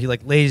Sutherland, where he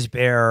like lays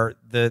bare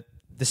the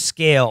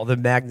scale, the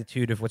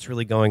magnitude of what's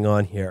really going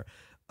on here,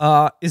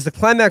 is the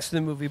climax of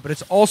the movie, but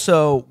it's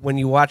also, when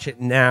you watch it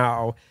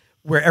now,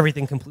 where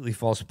everything completely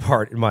falls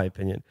apart, in my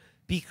opinion.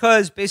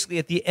 Because basically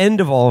at the end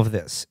of all of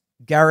this,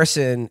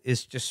 Garrison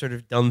is just sort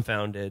of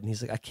dumbfounded, and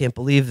he's like, I can't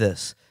believe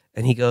this.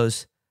 And he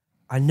goes,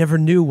 I never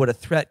knew what a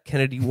threat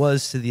Kennedy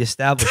was to the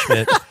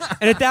establishment.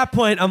 And at that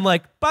point, I'm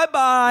like,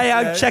 bye-bye,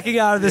 I'm checking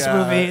out of this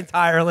movie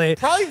entirely.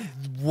 Probably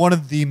one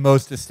of the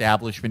most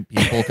establishment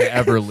people to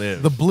ever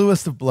live. The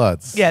bluest of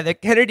bloods. Yeah,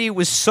 that Kennedy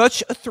was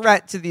such a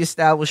threat to the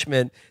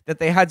establishment that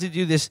they had to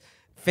do this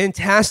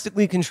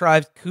fantastically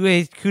contrived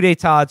coup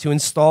d'etat to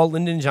install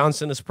Lyndon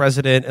Johnson as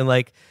president and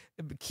like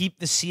keep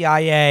the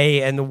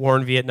CIA and the war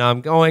in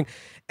Vietnam going.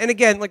 And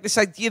again, like this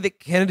idea that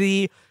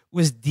Kennedy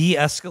was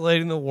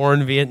de-escalating the war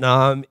in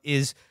Vietnam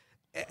is,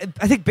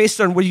 I think, based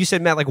on what you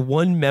said, Matt, like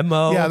one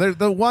memo. Yeah,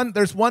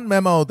 there's one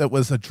memo that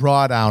was a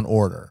drawdown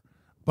order.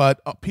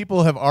 But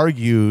people have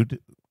argued,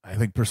 I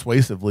think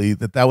persuasively,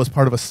 that was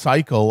part of a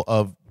cycle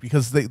of,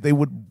 because they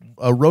would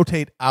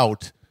rotate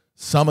out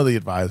some of the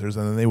advisors,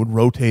 and then they would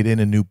rotate in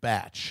a new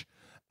batch.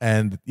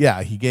 And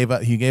yeah, he gave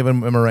a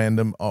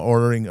memorandum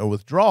ordering a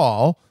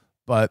withdrawal,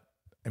 but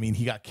I mean,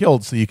 he got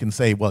killed, so you can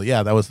say, well,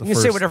 yeah, that was the You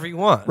first. can say whatever you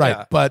want. Right,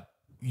 yeah. but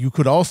you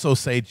could also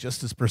say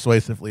just as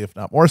persuasively, if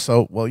not more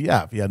so, well,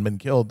 yeah, if he hadn't been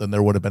killed, then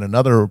there would have been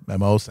another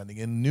memo sending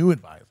in new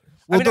advisors.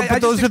 Well, I mean,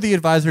 but those are the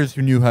advisors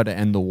who knew how to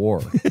end the war.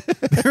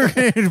 They were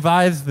going to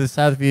advise the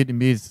South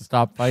Vietnamese to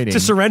stop fighting. To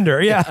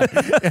surrender, yeah.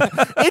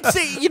 It's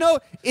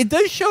it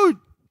does show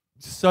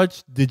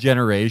such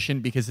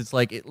degeneration, because it's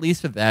like, at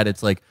least with that,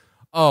 it's like,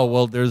 oh,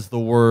 well, there's the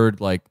word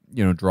like,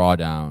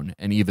 drawdown,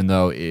 and even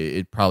though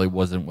it probably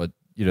wasn't what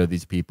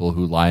these people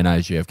who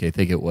lionize JFK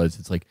think it was,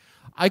 it's like,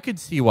 I could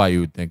see why you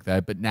would think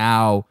that, but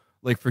now,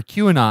 like for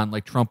QAnon,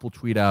 like Trump will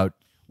tweet out,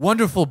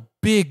 "Wonderful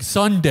big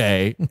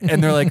Sunday,"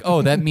 and they're like,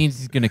 "Oh, that means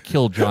he's going to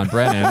kill John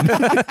Brennan."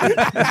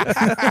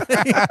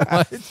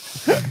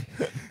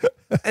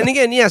 And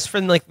again, yes,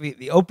 from like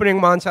the opening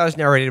montage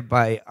narrated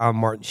by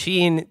Martin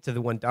Sheen to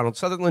the one Donald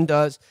Sutherland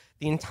does,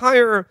 the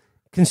entire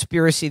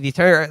conspiracy, the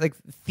entire like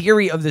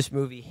theory of this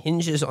movie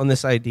hinges on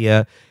this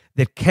idea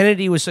that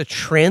Kennedy was a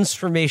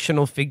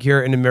transformational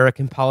figure in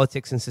American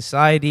politics and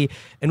society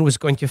and was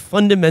going to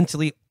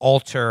fundamentally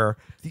alter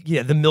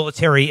the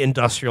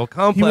military-industrial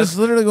complex. He was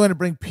literally going to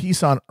bring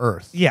peace on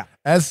Earth. Yeah.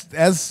 As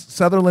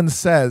Sutherland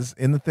says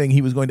in the thing,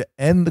 he was going to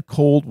end the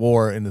Cold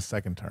War in the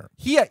second term.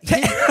 He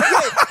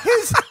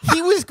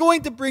was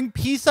going to bring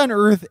peace on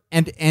Earth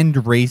and end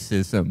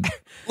racism.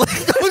 Like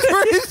that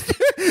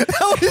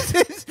was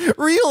his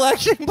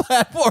re-election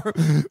platform.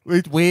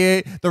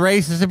 The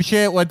racism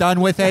shit, we're done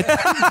with it.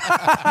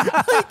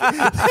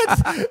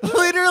 That's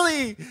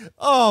literally,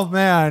 oh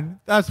man,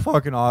 that's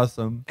fucking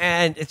awesome.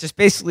 And it's just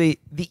basically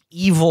the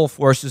evil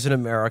forces in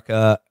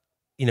America,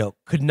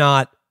 could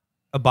not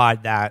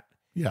abide that.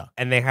 Yeah.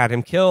 And they had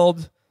him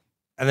killed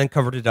and then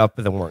covered it up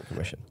with a warrant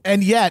commission.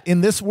 And yet,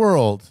 in this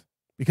world,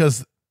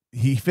 because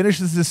he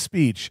finishes his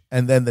speech,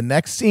 and then the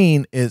next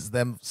scene is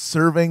them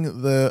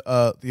serving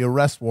the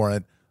arrest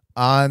warrant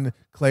on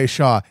Clay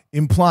Shaw,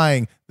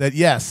 implying that,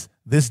 yes,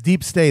 this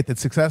deep state that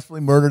successfully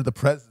murdered the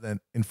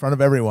president in front of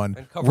everyone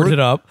And covered it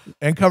up.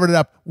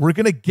 We're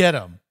going to get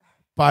him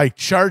by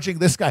charging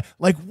this guy.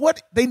 Like,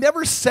 what? They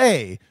never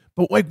say,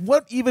 but like,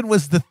 what even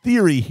was the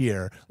theory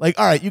here? Like,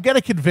 all right, you get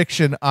a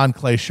conviction on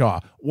Clay Shaw.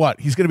 What?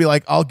 He's going to be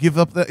like, I'll give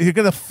up you're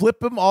going to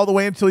flip him all the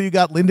way until you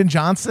got Lyndon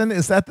Johnson?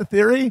 Is that the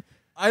theory?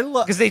 I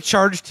love Because they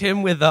charged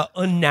him with an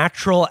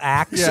unnatural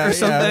acts or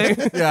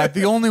something. Yeah,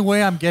 the only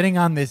way I'm getting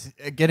out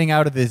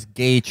of this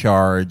gay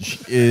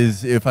charge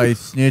is if I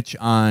snitch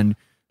on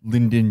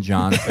Lyndon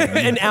Johnson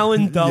And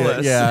Alan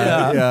Dulles.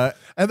 Yeah.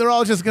 And they're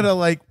all just gonna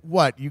like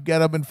what? You get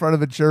them in front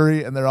of a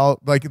jury, and they're all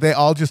like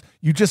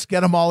you just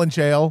get them all in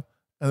jail,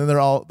 and then they're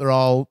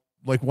all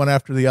like one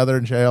after the other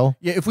in jail.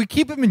 Yeah, if we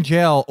keep him in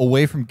jail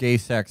away from gay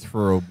sex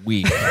for a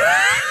week,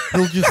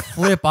 he'll just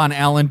flip on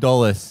Alan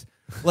Dulles.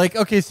 Like,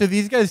 okay, so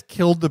these guys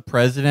killed the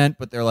president,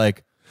 but they're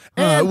like,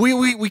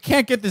 we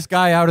can't get this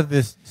guy out of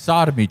this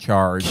sodomy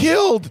charge.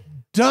 Killed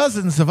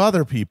dozens of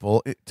other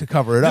people to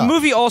cover it up. The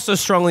movie also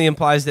strongly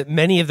implies that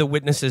many of the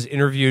witnesses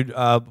interviewed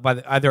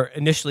either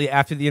initially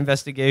after the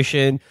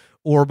investigation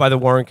or by the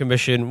Warren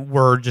Commission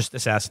were just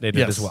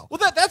assassinated as well. Well,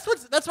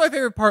 that's my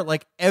favorite part.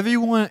 Like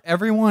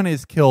everyone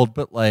is killed,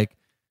 but like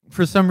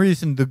for some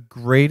reason, the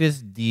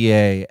greatest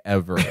DA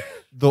ever,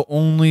 the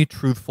only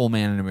truthful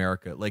man in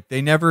America. Like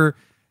they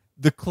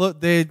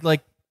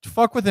like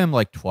fuck with him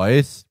like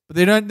twice, but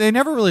they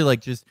never really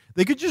like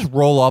they could just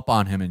roll up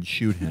on him and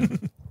shoot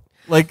him.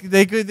 Like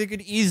they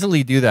could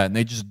easily do that, and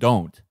they just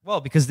don't.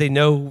 Well, because they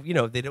know,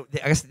 they don't.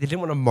 I guess they didn't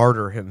want to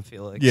martyr him,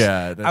 Felix.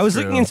 Yeah, that's I was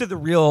true. looking into the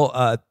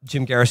real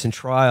Jim Garrison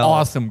trial.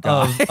 Awesome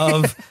guy.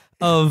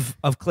 of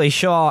Clay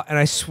Shaw, and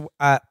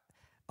I'll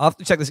have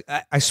to check this.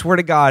 I swear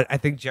to God, I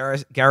think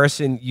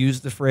Garrison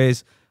used the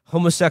phrase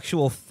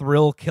 "homosexual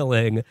thrill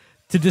killing"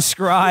 to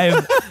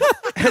describe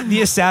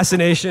the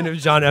assassination of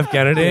John F.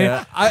 Kennedy.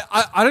 Yeah.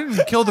 I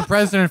didn't kill the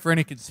president for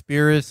any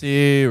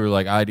conspiracy or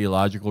like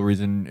ideological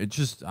reason. It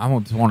just I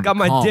just wanted Got to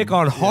my calm. dick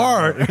on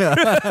hard.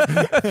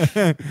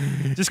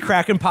 Just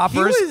cracking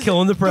poppers,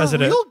 killing the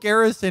president. The real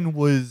Garrison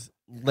was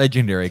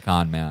legendary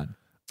con man.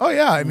 Oh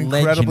yeah, I mean,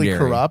 incredibly Legendary.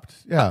 corrupt.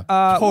 Yeah,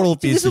 Total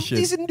piece of shit.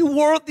 He's a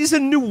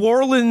New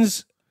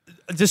Orleans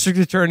district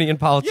attorney and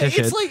Yeah,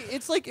 politician.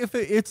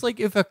 it's like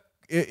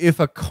if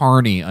a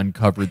carny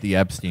uncovered the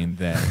Epstein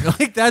thing.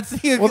 Like that's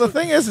the Well, the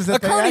thing is a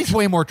that they carny's actually-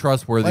 way more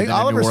trustworthy like than a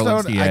Oliver New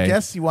Orleans Stone, DA. I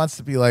guess he wants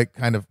to be like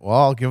kind of, well,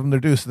 I'll give him their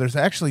due. So there's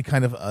actually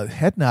kind of a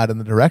head nod in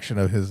the direction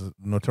of his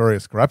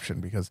notorious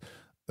corruption, because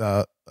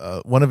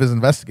one of his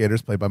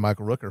investigators, played by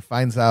Michael Rooker,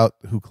 finds out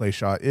who Clay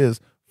Shaw is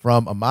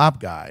from a mob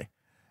guy.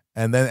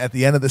 And then at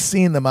the end of the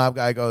scene, the mob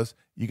guy goes,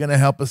 "You going to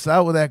help us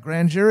out with that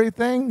grand jury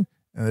thing?"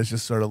 And it's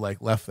just sort of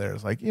like left there.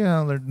 It's like,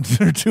 yeah,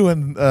 they're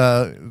doing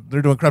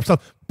corrupt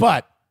stuff.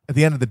 But at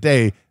the end of the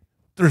day,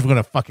 they're going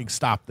to fucking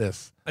stop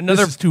this.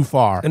 This is too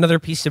far. Another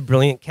piece of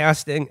brilliant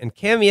casting and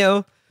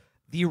cameo.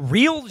 The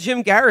real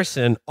Jim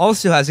Garrison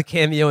also has a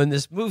cameo in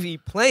this movie,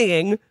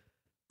 playing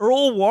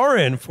Earl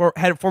Warren,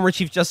 former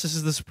Chief Justice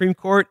of the Supreme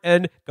Court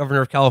and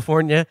Governor of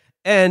California,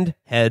 and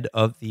head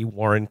of the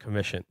Warren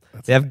Commission.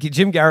 They have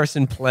Jim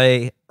Garrison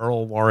play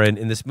Earl Warren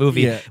in this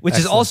movie, which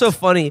is also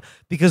funny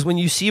because when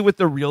you see what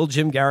the real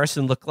Jim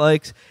Garrison looked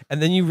like,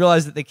 and then you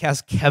realize that they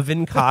cast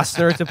Kevin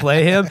Costner to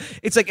play him,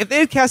 it's like if they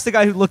had cast a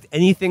guy who looked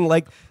anything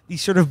like the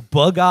sort of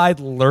bug-eyed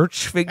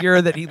lurch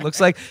figure that he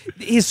looks like,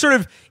 he's sort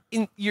of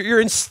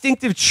your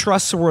instinctive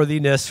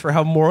trustworthiness for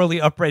how morally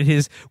upright he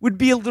is would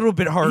be a little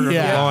bit harder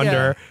to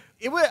ponder.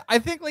 I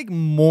think like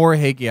more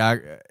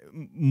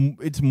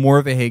it's more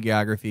of a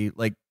hagiography,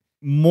 like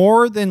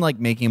more than like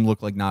making him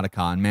look like not a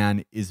con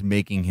man is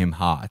making him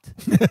hot.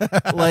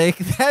 Like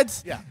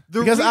that's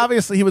because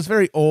obviously he was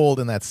very old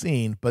in that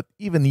scene, but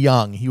even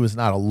young, he was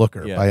not a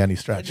looker by any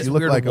stretch. Just he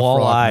looked weird like a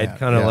wall-eyed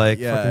kind of like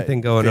fucking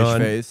thing going fish on.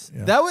 Face.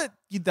 Yeah. That would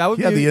He be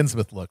had the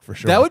Innsmouth look for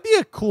sure. That would be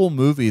a cool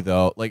movie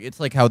though. Like it's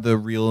like how the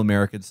Real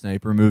American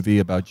Sniper movie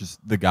about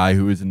just the guy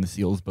who was in the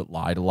SEALs but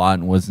lied a lot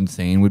and was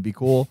insane would be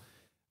cool.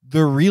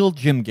 The real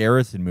Jim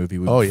Garrison movie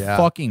would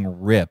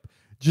fucking rip.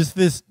 Just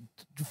this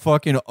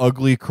fucking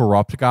ugly,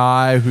 corrupt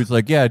guy who's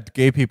like, yeah,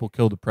 gay people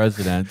killed the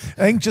president.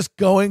 I think just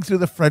going through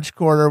the French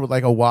Quarter with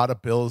like a wad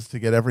of bills to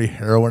get every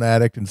heroin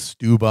addict and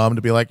stew bum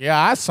to be like, yeah,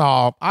 I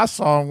saw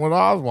him with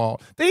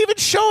Oswald. They even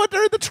show it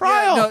during the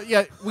trial.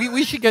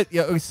 We should get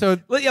so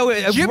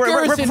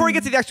Before we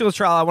get to the actual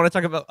trial, I want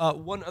to talk about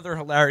one other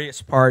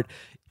hilarious part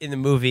in the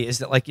movie is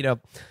that, like,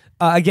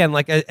 again,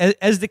 like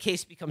as the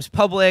case becomes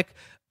public,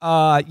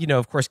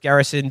 of course,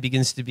 Garrison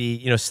begins to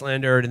be,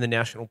 slandered in the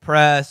national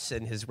press,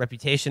 and his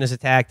reputation is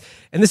attacked.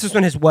 And this is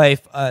when his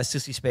wife,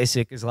 Sissy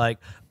Spacek, is like,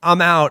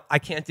 "I'm out. I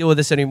can't deal with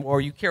this anymore.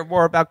 You care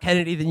more about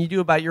Kennedy than you do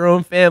about your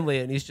own family."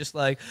 And he's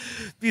like,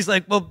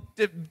 "Well,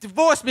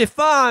 divorce me,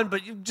 fine,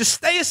 but you just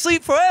stay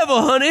asleep forever,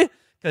 honey."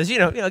 Because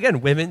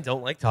again, women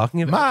don't like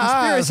talking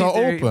about conspiracy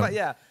theory. Open.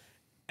 Yeah.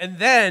 And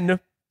then,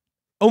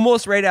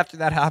 almost right after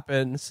that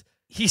happens,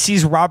 he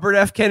sees Robert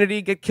F.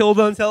 Kennedy get killed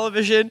on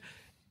television.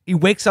 He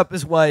wakes up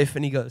his wife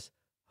and he goes,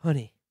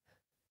 "Honey,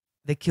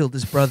 they killed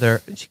his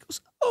brother." And she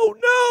goes, "Oh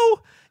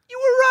no, you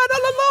were right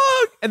all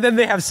along." And then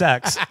they have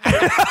sex.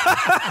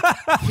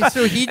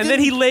 And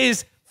then he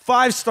lays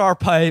 5-star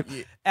pipe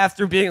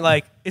after being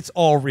like, "It's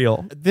all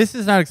real." This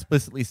is not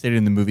explicitly stated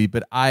in the movie,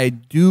 but I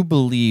do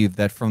believe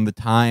that from the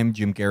time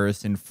Jim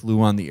Garrison flew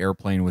on the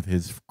airplane with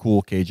his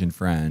cool Cajun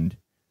friend,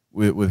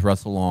 with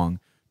Russell Long,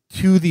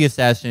 to the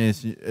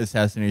assassination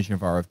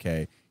of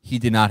RFK, he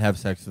did not have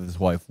sex with his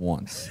wife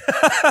once.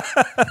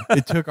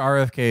 It took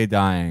RFK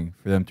dying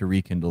for them to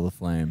rekindle the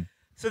flame.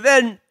 So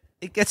then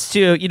it gets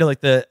to,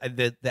 like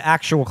the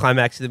actual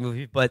climax of the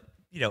movie, but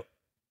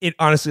it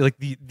honestly, like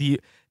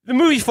the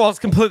movie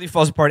completely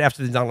falls apart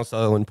after the Donald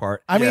Sutherland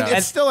part. I mean,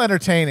 it's still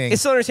entertaining.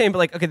 It's still entertaining, but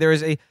like, okay, there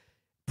is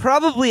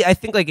probably, I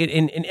think, like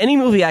in any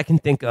movie I can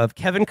think of,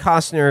 Kevin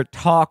Costner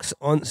talks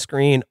on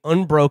screen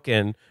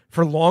unbroken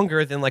for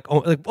longer than like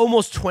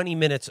almost 20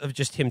 minutes of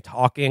just him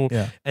talking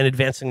and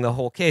advancing the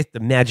whole case,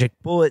 the magic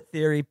bullet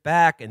theory,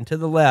 back and to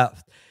the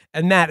left.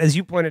 And Matt, as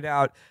you pointed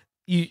out,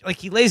 he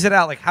lays it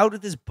out, like, how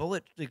did this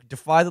bullet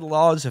defy the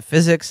laws of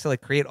physics to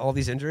like create all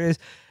these injuries?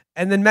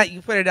 And then Matt,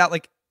 you pointed out,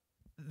 like,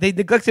 they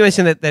neglected to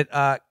mention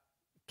that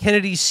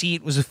Kennedy's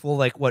seat was a full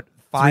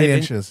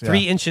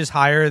 3 inches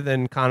higher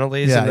than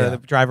Connolly's in the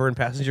driver and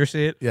passenger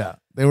seat. Yeah,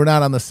 they were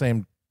not on the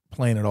same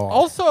plane at all.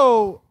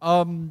 Also,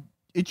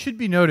 it should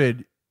be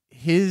noted,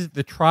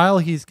 the trial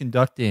he's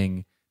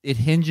conducting, it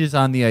hinges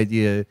on the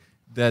idea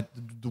that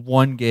the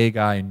one gay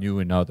guy knew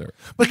another.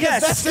 But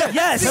yes,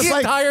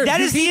 that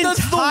is the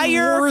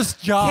entire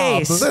worst job.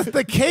 Case.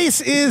 The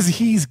case is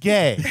he's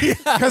gay,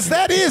 because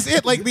that is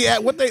it. Like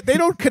they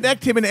don't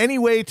connect him in any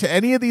way to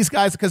any of these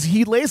guys, because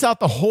he lays out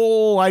the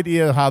whole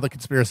idea of how the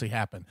conspiracy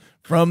happened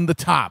from the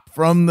top,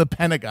 from the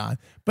Pentagon,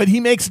 but he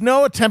makes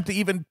no attempt to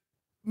even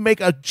make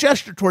a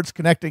gesture towards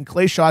connecting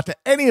Clay Shaw to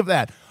any of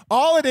that.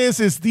 All it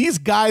is these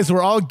guys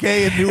were all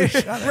gay and knew each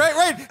other.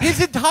 Right.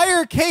 His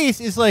entire case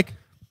is like,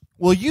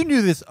 well, you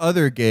knew this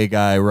other gay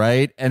guy,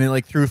 right? And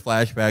then, through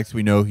flashbacks,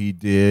 we know he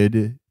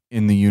did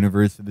in the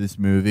universe of this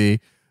movie.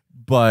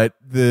 But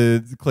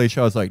the Clay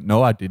Shaw is like,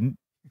 no, I didn't.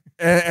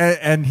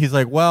 And he's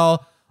like,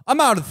 well, I'm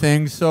out of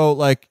things. So,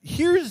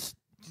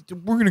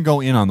 we're going to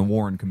go in on the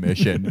Warren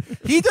Commission.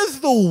 He does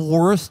the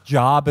worst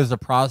job as a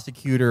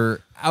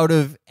prosecutor out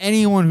of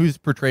anyone who's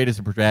portrayed as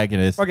a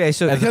protagonist. Okay,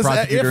 so as a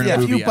prosecutor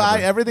if you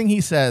buy everything he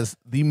says,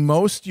 the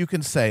most you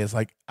can say is,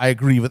 I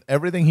agree with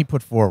everything he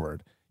put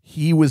forward.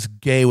 He was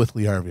gay with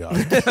Lee Harvey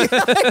Oswald.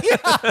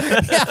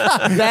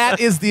 That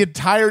is the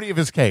entirety of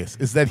his case,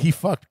 is that he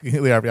fucked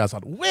Lee Harvey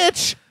Oswald,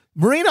 which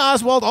Marina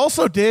Oswald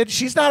also did.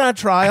 She's not on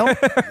trial.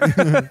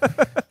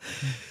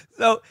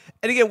 So,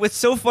 and again, what's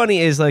so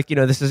funny is,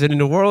 this is in a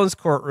New Orleans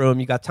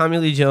courtroom. You got Tommy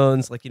Lee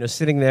Jones,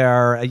 sitting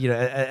there,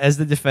 as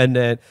the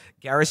defendant.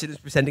 Garrison is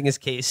presenting his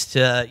case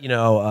to,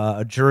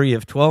 a jury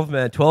of 12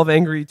 men,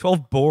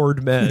 12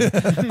 bored men.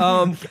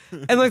 And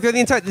the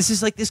entire,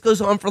 this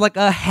goes on for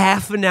a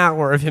half an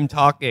hour of him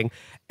talking.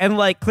 And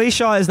Clay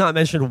Shaw is not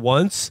mentioned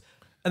once.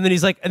 And then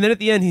he's like, and then at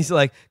the end he's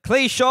like,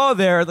 Clay Shaw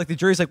there. Like the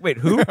jury's like, wait,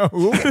 who? Wait,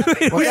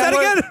 who's that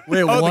again?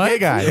 Wait, Oh, what? the gay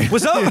guy.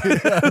 What's up?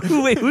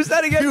 Wait, who's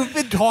that again? You've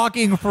been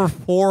talking for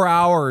 4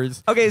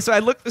 hours. Okay, so I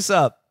looked this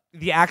up.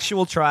 The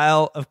actual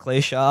trial of Clay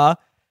Shaw.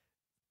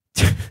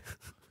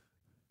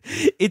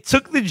 It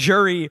took the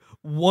jury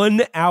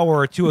 1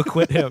 hour to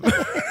acquit him.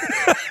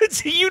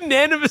 To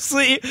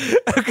unanimously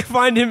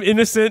find him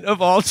innocent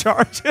of all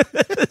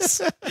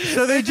charges.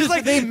 So they just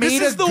like they made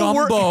this a is the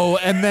gumbo,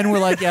 and then we're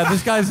like, yeah,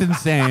 this guy's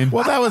insane.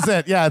 Well, that was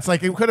it. Yeah, it's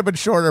like it could have been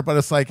shorter, but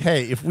it's like,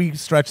 hey, if we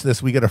stretch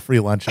this, we get a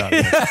free lunch out of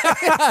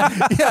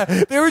it.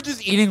 Yeah, they were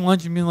just eating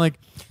lunch and being like,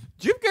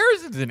 Jim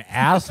Garrison's an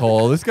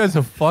asshole. This guy's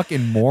a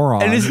fucking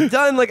moron. And it's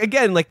done like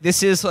again, like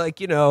this is like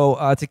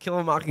To Kill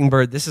a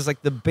Mockingbird. This is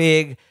like the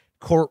big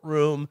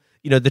courtroom.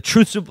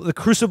 The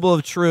crucible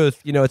of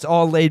truth. It's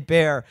all laid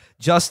bare.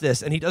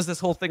 Justice, and he does this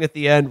whole thing at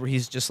the end where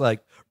he's just like,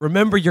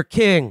 "Remember your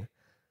king,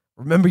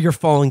 remember your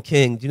fallen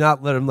king. Do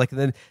not let him." Like, and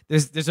then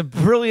there's a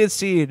brilliant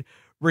scene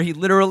where he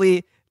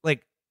literally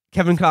like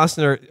Kevin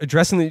Costner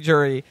addressing the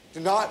jury. Do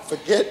not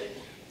forget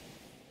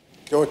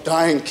your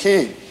dying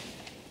king.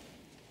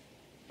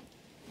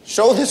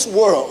 Show this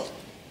world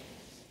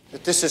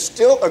that this is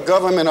still a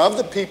government of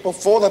the people,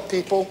 for the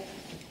people,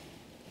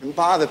 and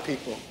by the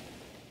people.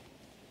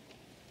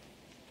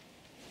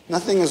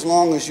 Nothing as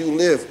long as you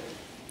live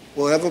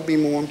will ever be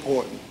more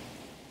important.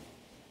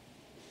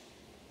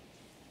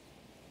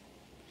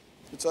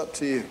 It's up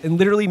to you. And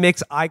literally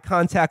makes eye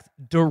contact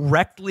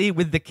directly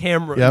with the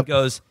camera Yep. and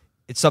goes,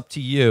 "It's up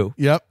to you."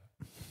 Yep.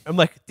 I'm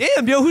like,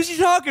 damn, yo, who's he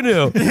talking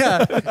to?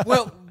 yeah.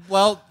 Well,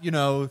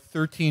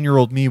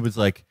 13-year-old me was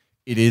like,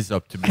 it is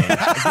up to me. Me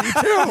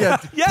too. Yeah,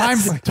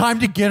 Yes. time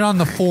to get on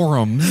the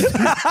forums.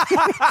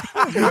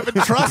 You have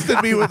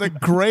entrusted me with a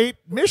great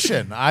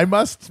mission. I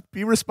must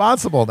be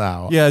responsible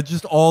now. Yeah,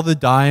 just all the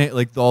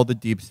all the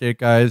deep state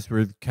guys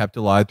were kept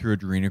alive through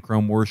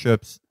adrenochrome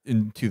warships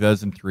in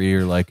 2003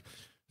 are like,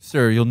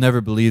 sir, you'll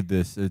never believe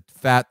this. A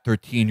fat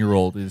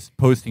 13-year-old is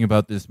posting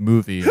about this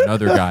movie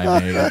another guy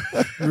made,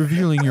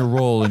 revealing your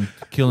role in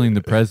killing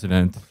the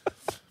president.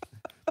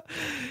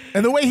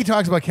 And the way he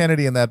talks about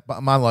Kennedy in that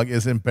monologue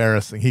is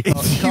embarrassing. He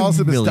calls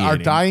him our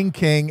humiliating. dying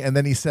king, and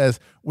then he says,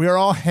 "We are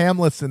all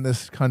Hamlets in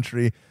this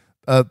country,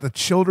 the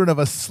children of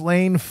a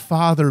slain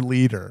father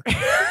leader."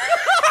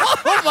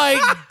 Oh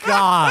my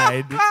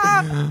God.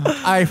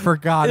 I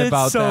forgot It's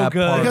about so that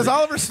good. part. Because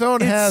Oliver Stone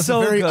It's has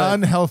so a very good.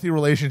 unhealthy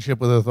relationship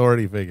with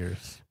authority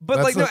figures. But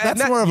like, no, that's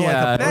Matt- more of like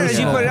yeah, a Matt, as you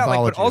personal pointed out, like,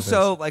 but pathology of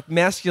also his. like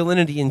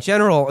masculinity in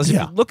general. As if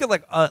Yeah. you look at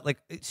like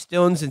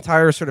Stone's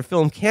entire sort of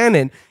film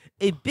canon,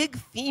 a big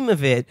theme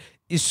of it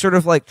is sort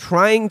of like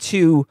trying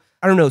to,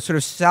 I don't know, sort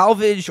of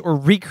salvage or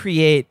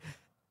recreate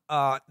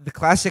the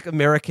classic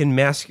American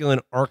masculine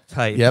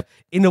archetype Yep.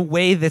 in a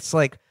way that's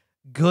like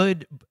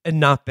good and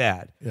not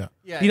bad. Yeah.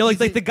 Yeah, Like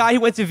he's the guy who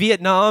went to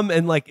Vietnam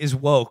and like is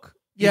woke.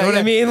 You know what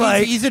I mean? He's,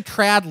 Like he's a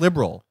trad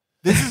liberal.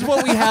 This is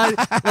what we had.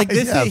 Like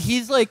this, Yes.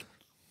 he's like,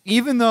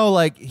 even though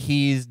like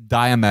he's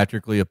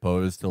diametrically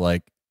opposed to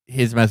like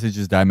his message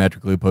is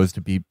diametrically opposed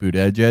to Pete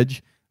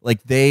Buttigieg.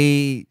 Like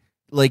they,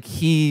 like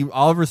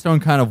Oliver Stone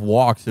kind of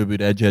walked so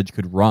Buttigieg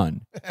could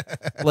run.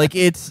 Like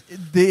it's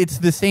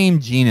the same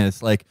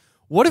genus. Like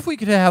what if we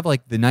could have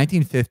like the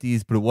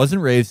 1950s, but it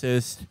wasn't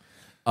racist.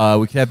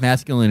 We could have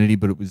masculinity,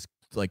 but it was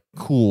like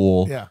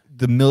cool. Yeah.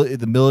 The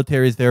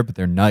military's there, but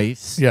they're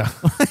nice. Yeah.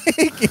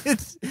 Like,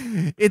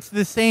 it's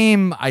the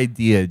same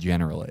idea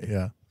generally.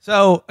 Yeah.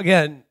 so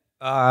again,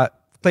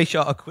 Clay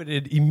Shaw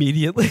acquitted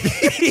immediately.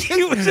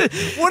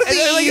 What are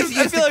the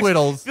easiest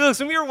acquittals? Felix,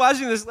 when we were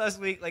watching this last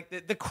week, like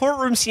the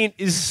courtroom scene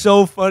is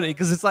so funny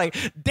because it's like,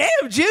 damn,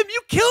 Jim,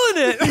 you killing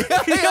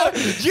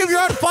it. Jim, you're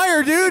on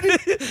fire, dude.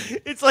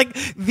 It's like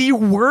the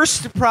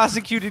worst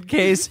prosecuted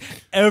case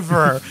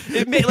ever.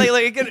 It made,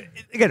 like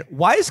again,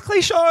 why is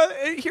Clay Shaw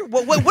here?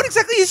 What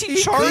exactly is he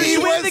charged He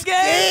with was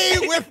again?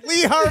 gay with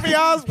Lee Harvey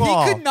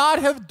Oswald. He could not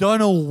have done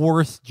a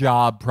worse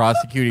job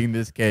prosecuting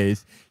this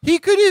case. He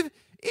could have.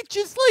 It's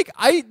just like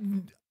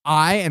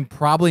I and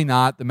probably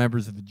not the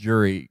members of the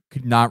jury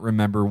could not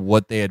remember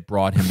what they had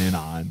brought him in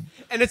on.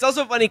 And it's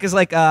also funny because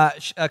like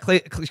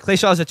Clay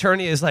Shaw's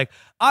attorney is like,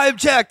 I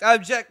object,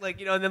 like,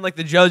 and then like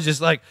the judge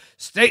is like,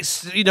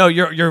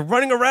 you're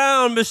running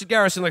around, Mr.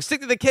 Garrison, like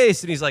stick to the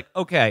case, and he's like,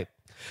 okay.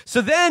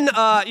 So then,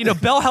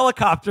 Bell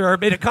Helicopter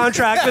made a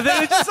contract, but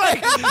then it's just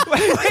like,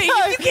 wait,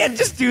 you can't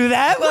just do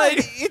that. Like,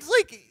 It's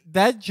like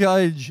that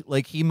judge,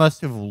 like he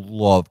must have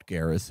loved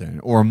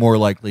Garrison, or more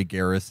likely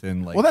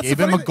Garrison, like Well, that's gave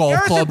the him a funny thing. golf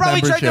Garrison club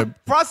probably membership. tried to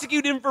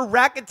prosecute him for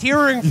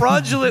racketeering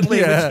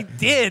fraudulently, Yeah. which he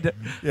did.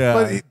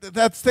 Yeah, But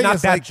that's the thing Not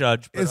is that like,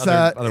 judge, but is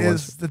other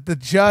ones. is that the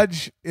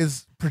judge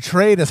is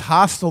portrayed as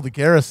hostile to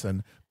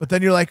Garrison, but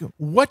then you're like,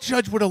 what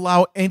judge would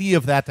allow any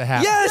of that to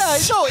happen?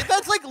 Yes! Yeah, no,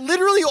 that's like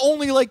literally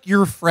only like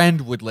your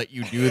friend would let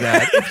you do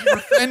that. If your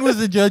friend was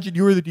the judge and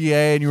you were the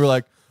DA and you were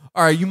like,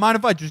 all right, you mind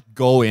if I just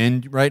go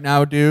in right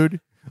now,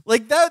 dude?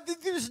 Like that,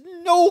 there's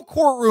no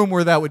courtroom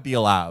where that would be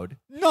allowed.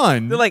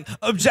 None. They're like,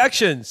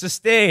 objection,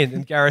 sustained.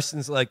 And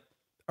Garrison's like,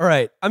 All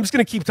right, I'm just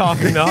gonna keep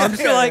talking now. I'm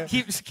just gonna like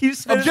keep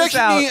spinning this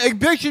out.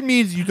 Objection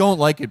means you don't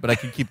like it, but I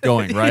can keep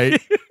going, right?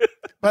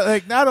 But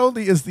like, not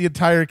only is the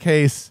entire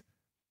case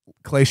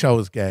Clay Shaw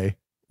was gay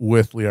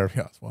with Lee Harvey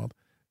Oswald,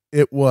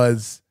 it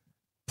was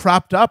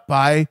propped up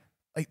by,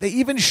 like, they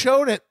even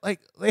showed it.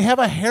 Like, they have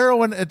a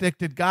heroin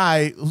addicted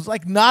guy who's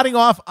like nodding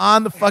off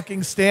on the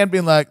fucking stand,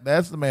 being like,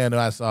 "That's the man who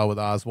I saw with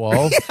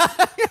Oswald."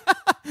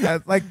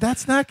 Like,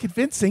 that's not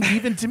convincing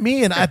even to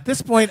me. And at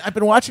this point, I've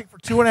been watching for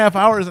 2.5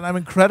 hours, and I'm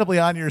incredibly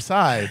on your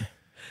side.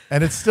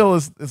 And it still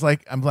is. It's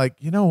like, I'm like,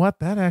 you know what?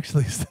 That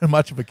actually isn't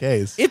much of a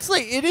case. It's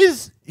like, it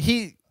is.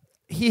 He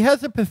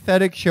has a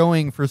pathetic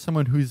showing for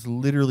someone who's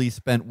literally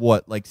spent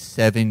like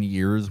 7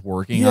 years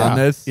working on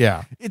this.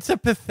 Yeah, it's a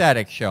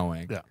pathetic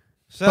showing. Yeah.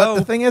 But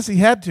the thing is, he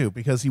had to,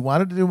 because he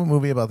wanted to do a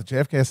movie about the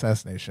JFK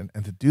assassination,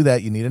 and to do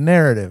that, you need a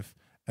narrative,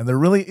 and there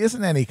really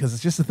isn't any, because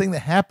it's just a thing that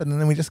happened, and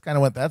then we just kind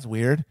of went, "That's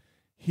weird."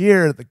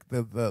 Here,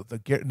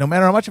 the no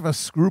matter how much of a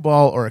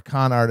screwball or a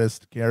con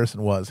artist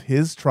Garrison was,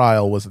 his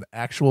trial was an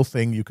actual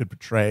thing you could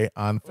portray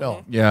on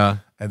film. Yeah,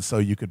 and so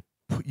you could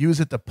use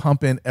it to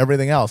pump in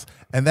everything else,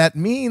 and that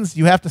means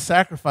you have to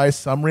sacrifice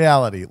some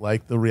reality,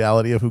 like the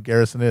reality of who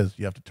Garrison is.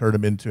 You have to turn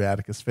him into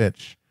Atticus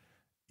Finch,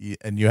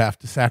 and you have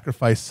to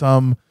sacrifice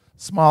some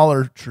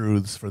smaller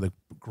truths for the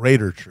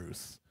greater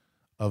truth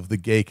of the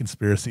gay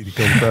conspiracy to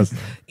kill the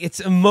president. It's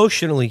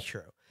emotionally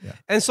true. Yeah.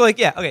 And so, like,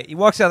 yeah, okay, he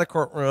walks out of the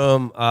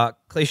courtroom,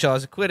 Clay Shaw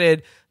is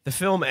acquitted, the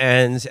film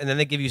ends, and then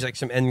they give you like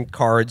some end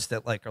cards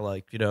that like are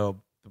like, you know,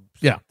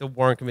 the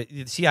Warren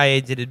Committee, the CIA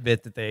did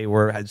admit that they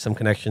had some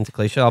connection to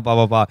Clay Shaw, blah,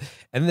 blah, blah.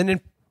 And then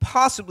in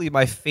possibly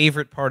my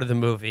favorite part of the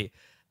movie,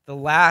 the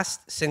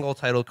last single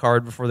title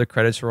card before the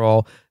credits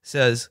roll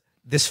says,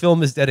 "This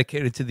film is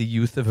dedicated to the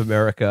youth of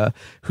America,"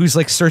 whose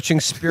like searching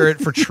spirit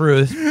for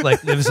truth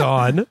like lives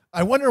on.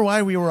 I wonder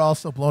why we were all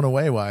so blown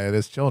away by it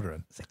as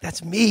children. It's like,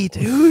 that's me,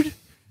 dude.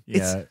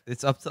 Yeah,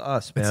 it's up to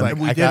us, man. It's like,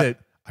 we did it.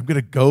 I'm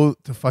gonna go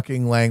to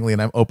fucking Langley,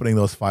 and I'm opening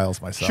those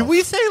files myself. Should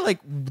we say like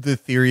the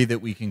theory that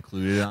we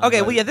concluded on?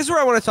 Okay, well, yeah, this is where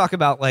I want to talk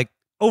about like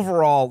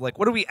overall, like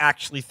what do we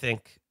actually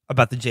think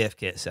about the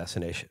JFK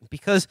assassination?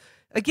 Because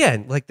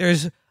again, like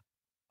there's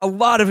a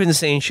lot of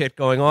insane shit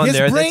going on His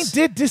there. brain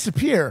did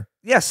disappear.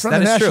 Yes, from that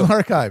the is National true.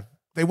 Archive.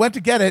 They went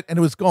to get it, and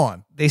it was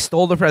gone. They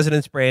stole the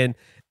president's brain,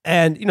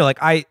 and you know, like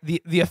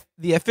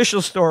the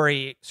official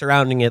story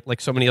surrounding it,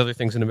 like so many other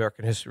things in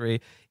American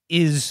history,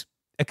 is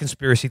a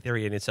conspiracy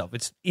theory in itself.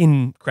 It's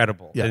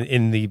incredible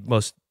in the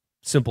most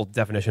simple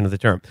definition of the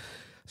term.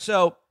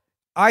 So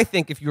I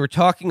think if you were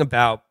talking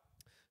about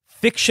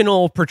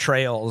fictional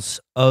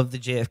portrayals of the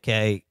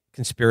JFK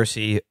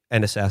conspiracy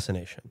and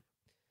assassination,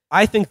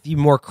 I think the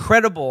more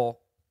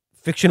credible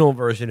fictional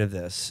version of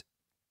this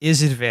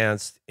is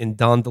advanced in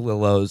Don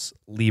DeLillo's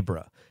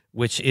Libra,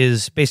 which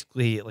is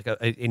basically like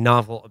a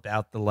novel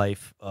about the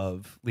life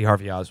of Lee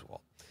Harvey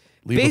Oswald.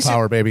 Libra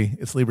power, baby.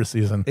 It's Libra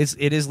season.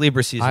 It is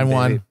Libra season. I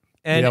won. Baby.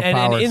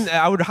 And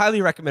I would highly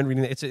recommend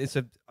reading it. It's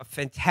a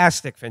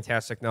fantastic,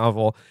 fantastic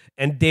novel.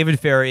 And David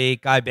Ferry,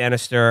 Guy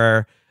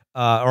Bannister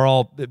are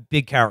all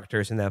big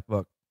characters in that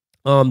book.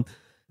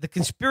 The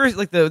conspiracy,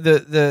 like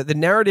the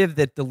narrative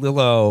that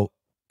DeLillo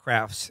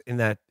crafts in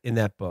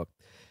that book,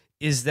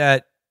 is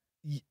that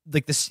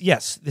like this.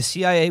 Yes, the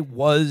CIA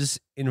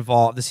was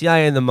involved. The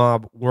CIA and the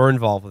mob were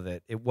involved with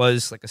it. It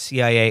was like a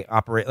CIA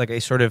like a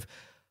sort of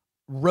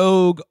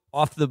rogue,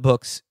 off the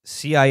books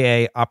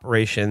CIA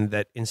operation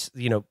that,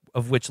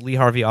 of which Lee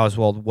Harvey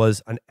Oswald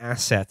was an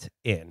asset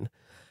in,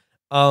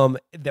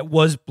 that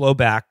was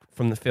blowback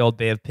from the failed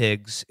Bay of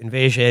Pigs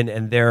invasion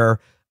and their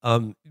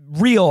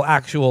real,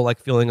 actual like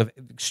feeling of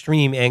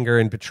extreme anger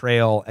and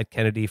betrayal at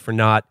Kennedy for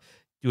not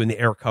doing the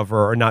air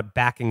cover or not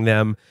backing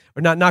them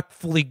or not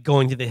fully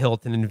going to the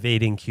hilt and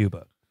invading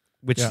Cuba,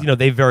 which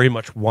they very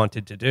much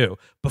wanted to do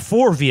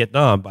before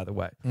Vietnam, by the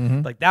way.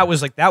 Mm-hmm. That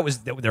was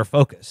their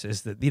focus,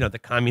 is that the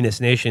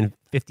communist nation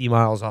 50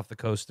 miles off the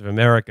coast of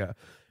America,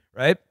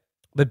 right?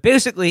 But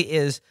basically,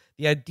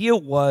 the idea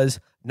was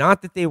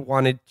not that they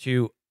wanted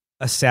to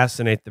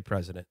assassinate the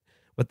president.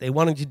 What they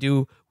wanted to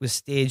do was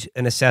stage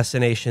an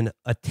assassination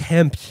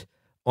attempt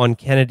on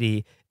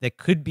Kennedy that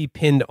could be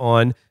pinned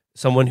on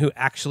someone who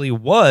actually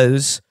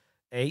was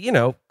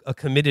a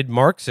committed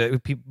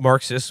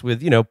Marxist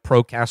with,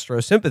 pro-Castro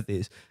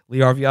sympathies.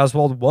 Lee Harvey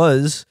Oswald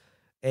was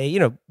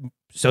a,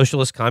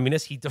 socialist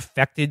communist. He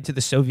defected to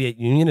the Soviet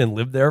Union and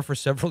lived there for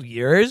several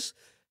years.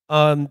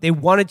 They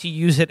wanted to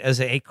use it as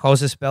a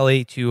casus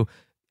belli to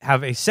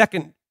have a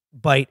second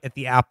bite at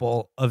the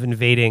apple of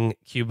invading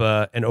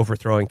Cuba and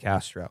overthrowing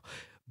Castro.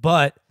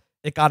 But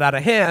it got out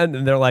of hand,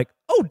 and they're like,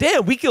 oh,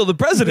 damn, we killed the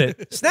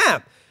president.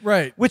 Snap.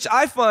 Right. Which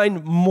I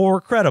find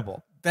more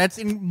credible.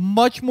 That's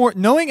much more,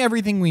 knowing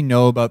everything we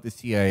know about the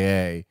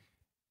CIA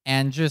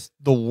and just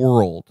the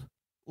world.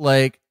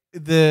 Like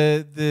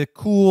the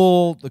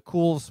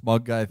cool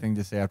smug guy thing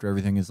to say after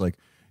everything is like,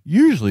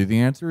 usually the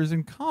answer is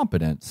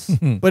incompetence.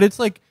 But it's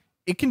like,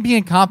 it can be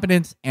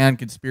incompetence and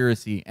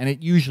conspiracy, and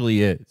it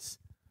usually is.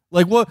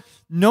 Like,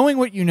 knowing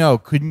what you know,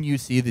 couldn't you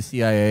see the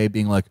CIA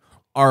being like,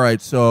 all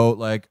right, so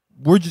like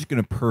we're just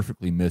gonna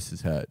perfectly miss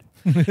his head.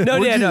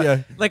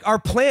 No. Like our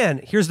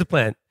plan. Here's the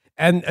plan.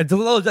 And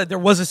there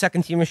was a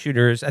second team of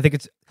shooters. I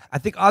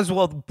think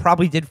Oswald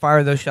probably did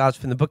fire those shots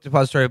from the book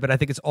depository, but I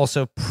think it's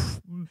also.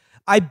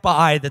 I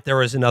buy that there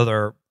was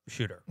another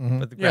shooter.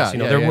 But the grass,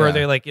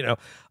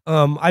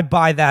 I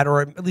buy that,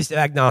 or at least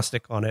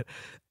agnostic on it.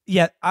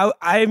 Yet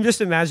I'm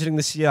just imagining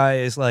the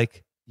CIA is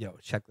like, yo,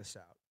 check this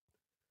out.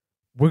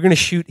 We're gonna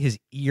shoot his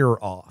ear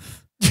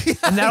off.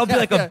 And that'll be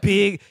like a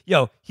big,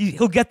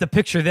 he'll get the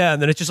picture then.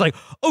 Then it's just like,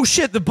 oh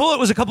shit, the bullet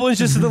was a couple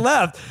inches to the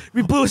left.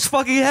 We blew his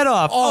fucking head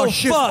off. Oh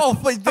shit. Fuck. Oh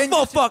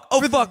fuck.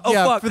 Oh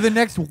fuck. For the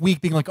next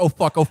week being like, oh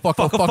fuck. What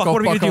are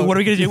we gonna do? What are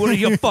we gonna do? What are we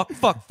gonna do?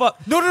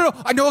 Fuck. No.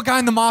 I know a guy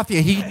in the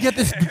mafia. He can get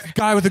this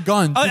guy with a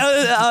gun.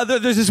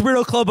 There's this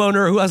weirdo club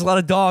owner who has a lot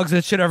of dogs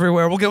and shit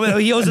everywhere.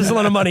 He owes us a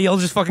lot of money. He'll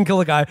just fucking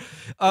kill a guy.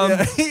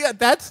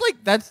 That's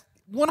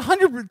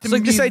 100%. It's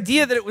like this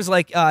idea that it was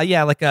like,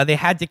 they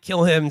had to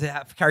kill him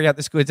to carry out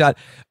this coup d'etat.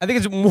 I think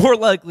it's more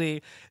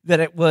likely that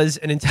it was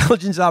an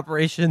intelligence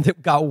operation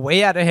that got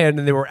way out of hand,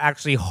 and they were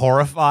actually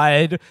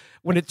horrified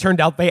when it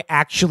turned out they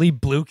actually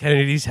blew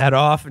Kennedy's head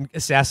off and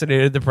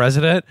assassinated the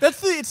president.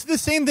 It's the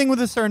same thing with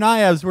the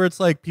Tsarnaevs, where it's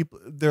like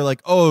they're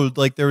like, oh,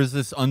 like there was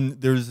this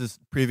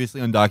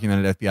previously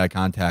undocumented FBI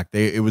contact.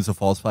 It was a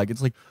false flag.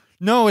 It's like,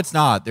 no, it's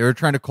not. They were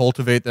trying to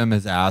cultivate them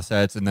as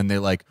assets, and then they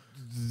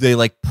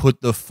put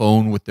the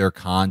phone with their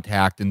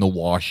contact in the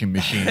washing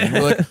machine. And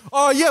we're like,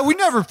 oh yeah, we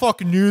never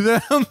fucking knew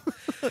them.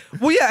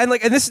 Well, yeah, and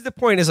this is the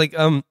point. Is like,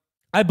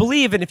 I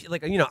believe, and if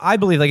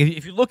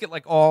if you look at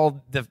like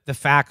all the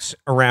facts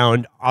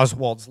around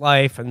Oswald's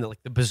life and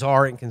the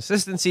bizarre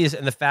inconsistencies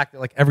and the fact that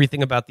like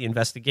everything about the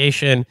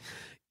investigation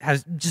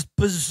has just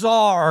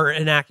bizarre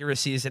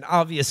inaccuracies and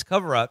obvious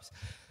cover-ups,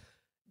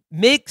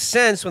 makes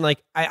sense when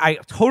like I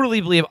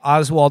totally believe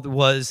Oswald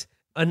was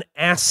an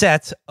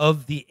asset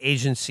of the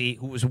agency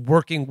who was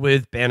working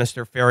with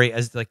Bannister Ferry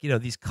as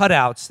these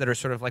cutouts that are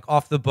sort of like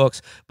off the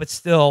books, but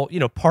still,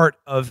 part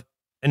of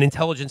an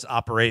intelligence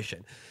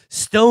operation.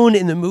 Stone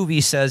in the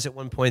movie says at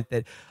one point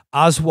that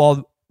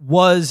Oswald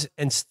was,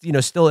 and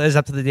still is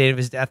up to the date of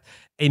his death,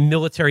 a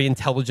military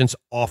intelligence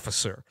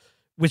officer,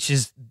 which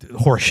is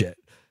horseshit.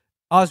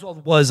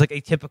 Oswald was like a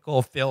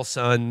typical fail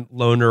son,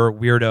 loner,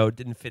 weirdo,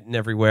 didn't fit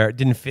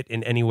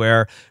in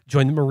anywhere,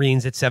 joined the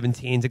Marines at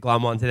 17 to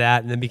glom onto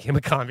that, and then became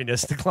a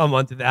communist to glom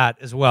onto that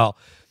as well.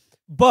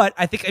 But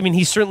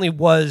he certainly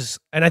was,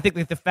 and I think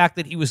like the fact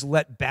that he was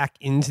let back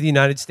into the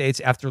United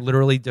States after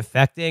literally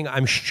defecting,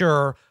 I'm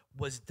sure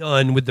was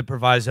done with the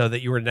proviso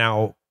that you were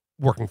now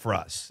working for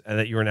us, and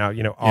that you were now,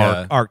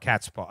 our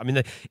cat's paw. I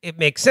mean, it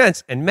makes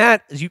sense. And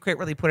Matt, as you quite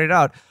rightly pointed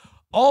out,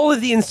 all of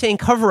the insane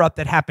cover-up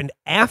that happened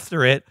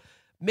after it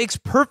makes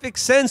perfect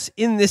sense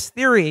in this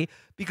theory,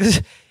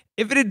 because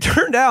if it had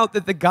turned out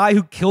that the guy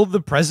who killed the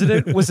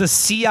president was a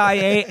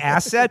CIA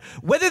asset,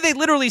 whether they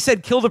literally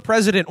said kill the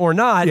president or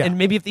not, and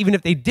maybe even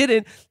if they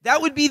didn't,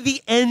 that would be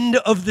the end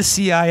of the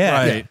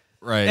CIA.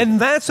 Right. And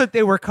that's what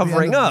they were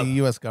covering up. The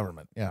U.S.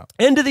 government,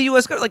 End of the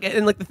U.S. government.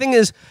 The thing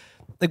is,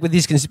 like with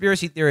these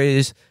conspiracy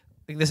theories,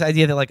 like this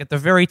idea that like at the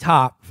very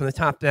top, from the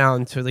top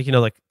down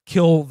to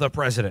kill the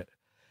president.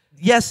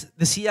 Yes,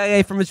 the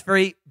CIA from its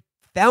very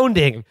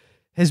founding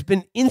has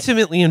been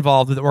intimately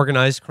involved with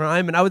organized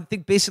crime. And I would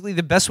think basically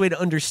the best way to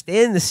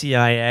understand the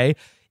CIA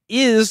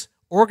is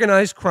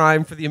organized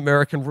crime for the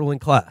American ruling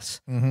class.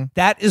 Mm-hmm.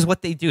 That is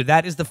what they do.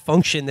 That is the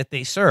function that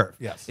they serve.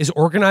 Yes. Is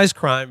organized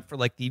crime for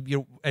like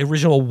the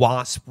original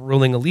WASP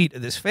ruling elite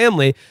of this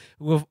family,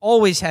 who have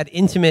always had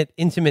intimate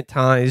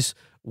ties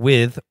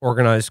with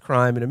organized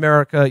crime in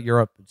America,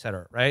 Europe,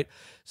 etc. Right?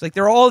 So like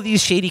there are all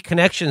these shady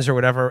connections or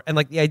whatever. And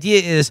like the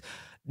idea is,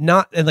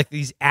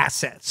 these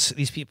assets,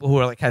 these people who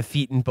are like have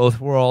feet in both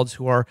worlds,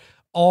 who are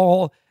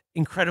all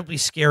incredibly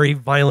scary,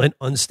 violent,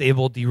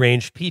 unstable,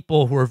 deranged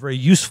people who are very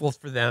useful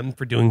for them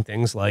for doing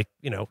things like,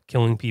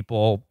 killing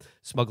people,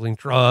 smuggling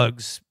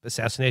drugs,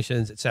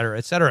 assassinations, et cetera,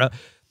 et cetera.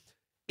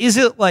 Is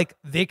it like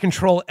they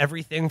control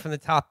everything from the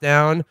top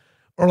down?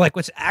 Or like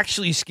what's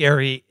actually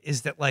scary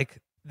is that like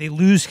they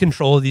lose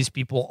control of these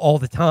people all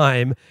the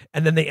time,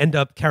 and then they end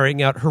up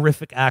carrying out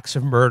horrific acts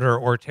of murder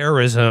or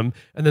terrorism,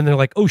 and then they're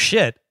like, "Oh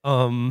shit,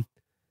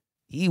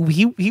 he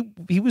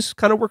was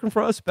kind of working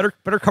for us. Better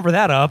cover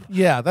that up."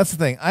 Yeah, that's the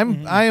thing.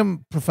 I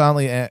am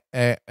profoundly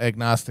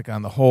agnostic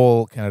on the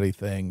whole Kennedy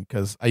thing,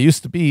 because I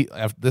used to be.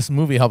 This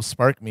movie helped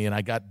spark me, and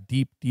I got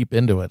deep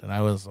into it, and I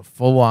was a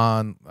full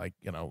on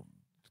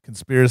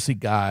conspiracy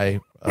guy.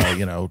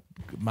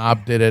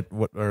 Mob did it,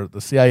 or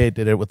the CIA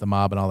did it with the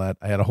mob and all that.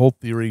 I had a whole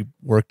theory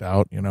worked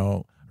out.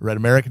 Read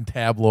American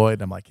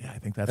Tabloid. I'm like, yeah, I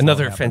think that's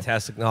another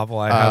fantastic novel.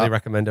 I highly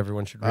recommend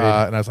everyone should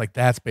read. And I was like,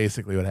 that's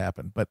basically what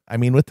happened. But I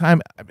mean, with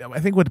time, I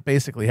think what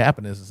basically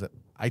happened is that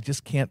I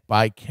just can't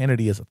buy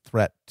Kennedy as a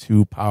threat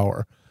to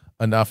power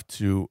enough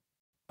to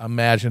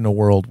imagine a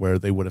world where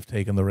they would have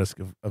taken the risk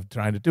of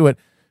trying to do it,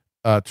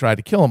 try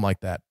to kill him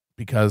like that.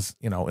 Because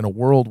in a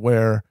world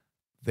where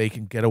they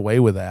can get away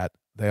with that,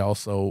 they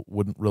also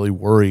wouldn't really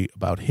worry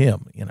about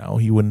him.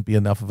 He wouldn't be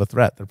enough of a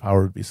threat. Their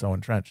power would be so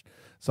entrenched.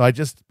 So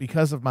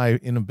because of my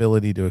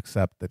inability to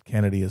accept that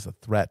Kennedy is a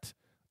threat,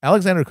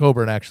 Alexander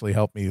Coburn actually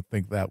helped me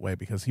think that way,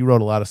 because he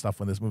wrote a lot of stuff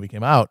when this movie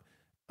came out,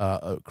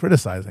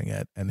 criticizing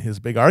it. And his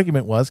big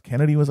argument was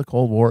Kennedy was a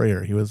Cold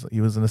Warrior. He was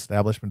an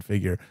establishment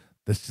figure.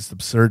 That's just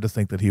absurd to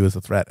think that he was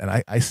a threat.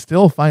 And I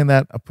still find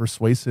that a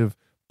persuasive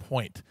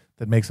point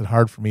that makes it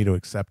hard for me to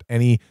accept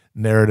any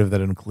narrative that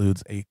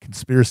includes a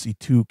conspiracy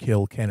to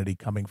kill Kennedy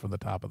coming from the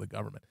top of the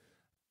government.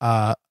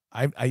 I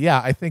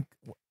think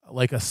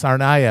like a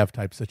Tsarnaev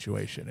type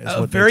situation is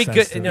what very makes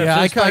sense good. to No, me.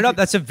 I brought it up.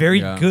 That's a very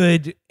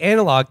good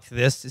analog to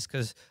this, is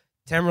because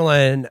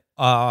Tamerlan,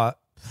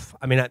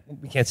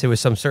 we can't say with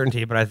some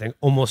certainty, but I think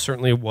almost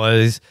certainly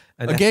was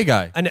a gay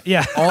guy.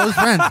 Yeah. All his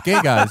friends,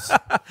 gay guys.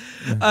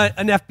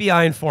 An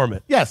FBI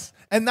informant. Yes.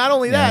 And not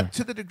only that,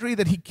 to the degree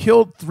that he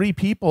killed 3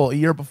 people a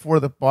year before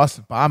the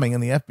Boston bombing,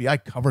 and the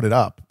FBI covered it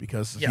up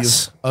because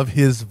of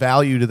his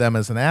value to them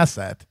as an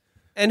asset.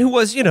 And who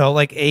was,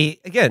 like a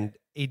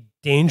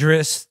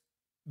dangerous,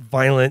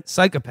 violent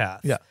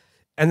psychopath. Yeah.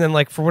 And then,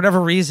 like, for whatever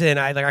reason,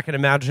 I can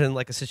imagine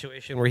like a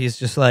situation where he's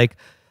just like,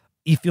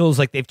 he feels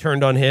like they've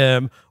turned on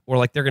him, or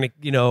like they're gonna,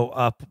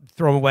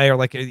 throw him away, or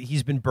like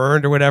he's been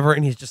burned or whatever,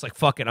 and he's just like,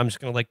 fuck it, I'm just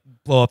gonna like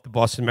blow up the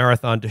Boston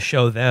Marathon to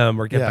show them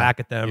or get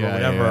back at them or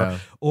whatever,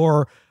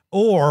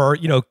 or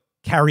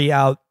carry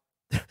out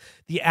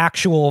the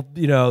actual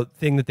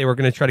thing that they were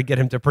gonna try to get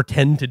him to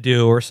pretend to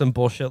do, or some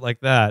bullshit like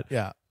that.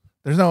 Yeah,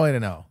 there's no way to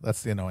know.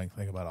 That's the annoying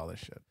thing about all this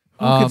shit.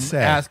 Who could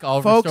say? Ask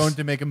Oliver Stone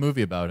to make a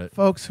movie about it,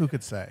 folks. Who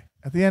could say?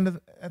 At the end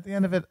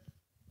of it,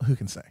 who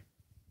can say?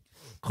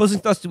 Closing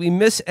thoughts. Do we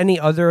miss any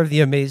other of the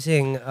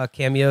amazing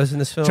cameos in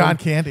this film? John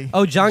Candy.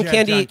 Oh, John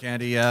Candy. John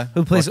Candy, yeah.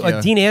 Who plays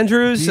Dean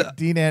Andrews?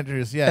 Dean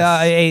Andrews,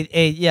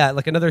 yes.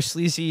 Like another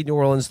sleazy New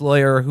Orleans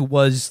lawyer who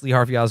was Lee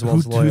Harvey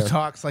Oswald's lawyer. Who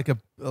talks like a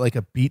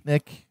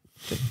beatnik.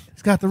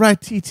 He's got the right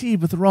TT,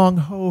 but the wrong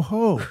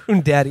ho-ho.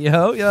 Daddy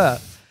ho, yeah.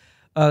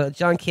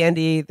 John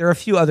Candy. There are a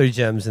few other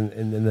gems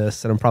in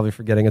this that I'm probably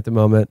forgetting at the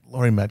moment.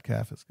 Laurie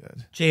Metcalf is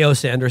good. J.O.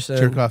 Sanderson.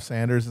 Jerkoff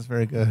Sanders is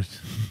very good.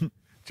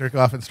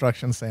 Jerkoff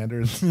Instruction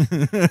Sanders.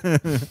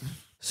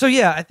 So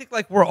yeah, I think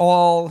like we're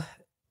all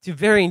to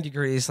varying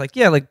degrees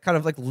kind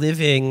of like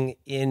living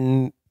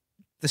in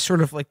the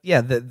sort of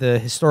the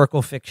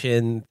historical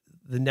fiction,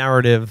 the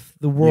narrative,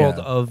 the world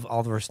of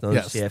Oliver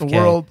Stone's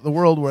JFK. The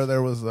world where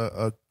there was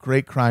a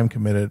great crime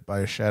committed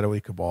by a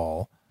shadowy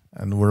cabal,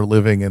 and we're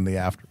living in the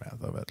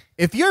aftermath of it.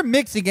 If you're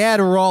mixing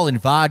Adderall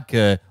and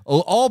vodka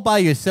all by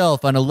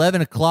yourself on 11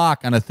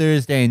 o'clock on a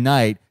Thursday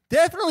night,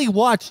 definitely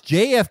watch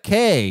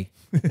JFK.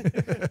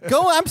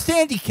 I'm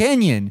Sandy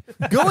Kenyon.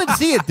 Go and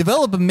see it.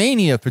 Develop a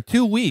mania for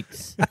 2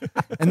 weeks,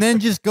 and then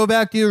just go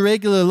back to your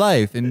regular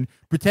life and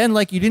pretend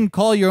like you didn't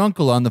call your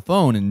uncle on the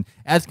phone and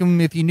ask him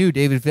if he knew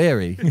David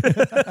Ferry.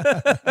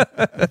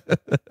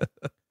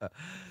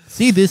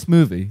 See this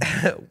movie.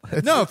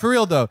 No, for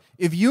real though.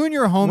 If you and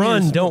your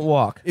homie don't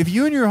walk. If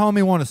you and your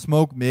homie want to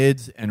smoke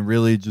mids and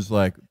really just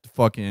like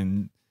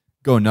fucking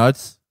go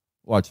nuts,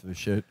 watch this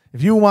shit.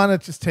 If you want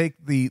to just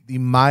take the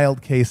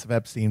mild case of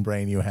Epstein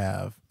brain you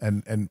have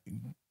and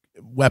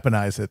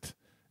weaponize it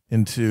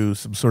into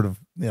some sort of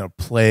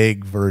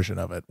plague version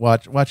of it,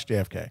 watch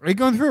JFK. Are you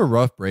going through a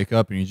rough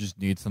breakup and you just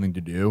need something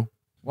to do?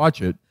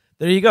 Watch it.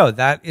 There you go.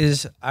 That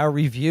is our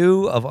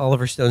review of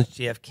Oliver Stone's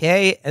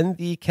JFK and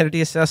the Kennedy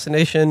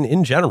assassination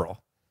in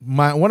general.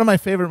 One of my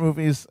favorite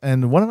movies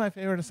and one of my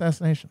favorite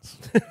assassinations.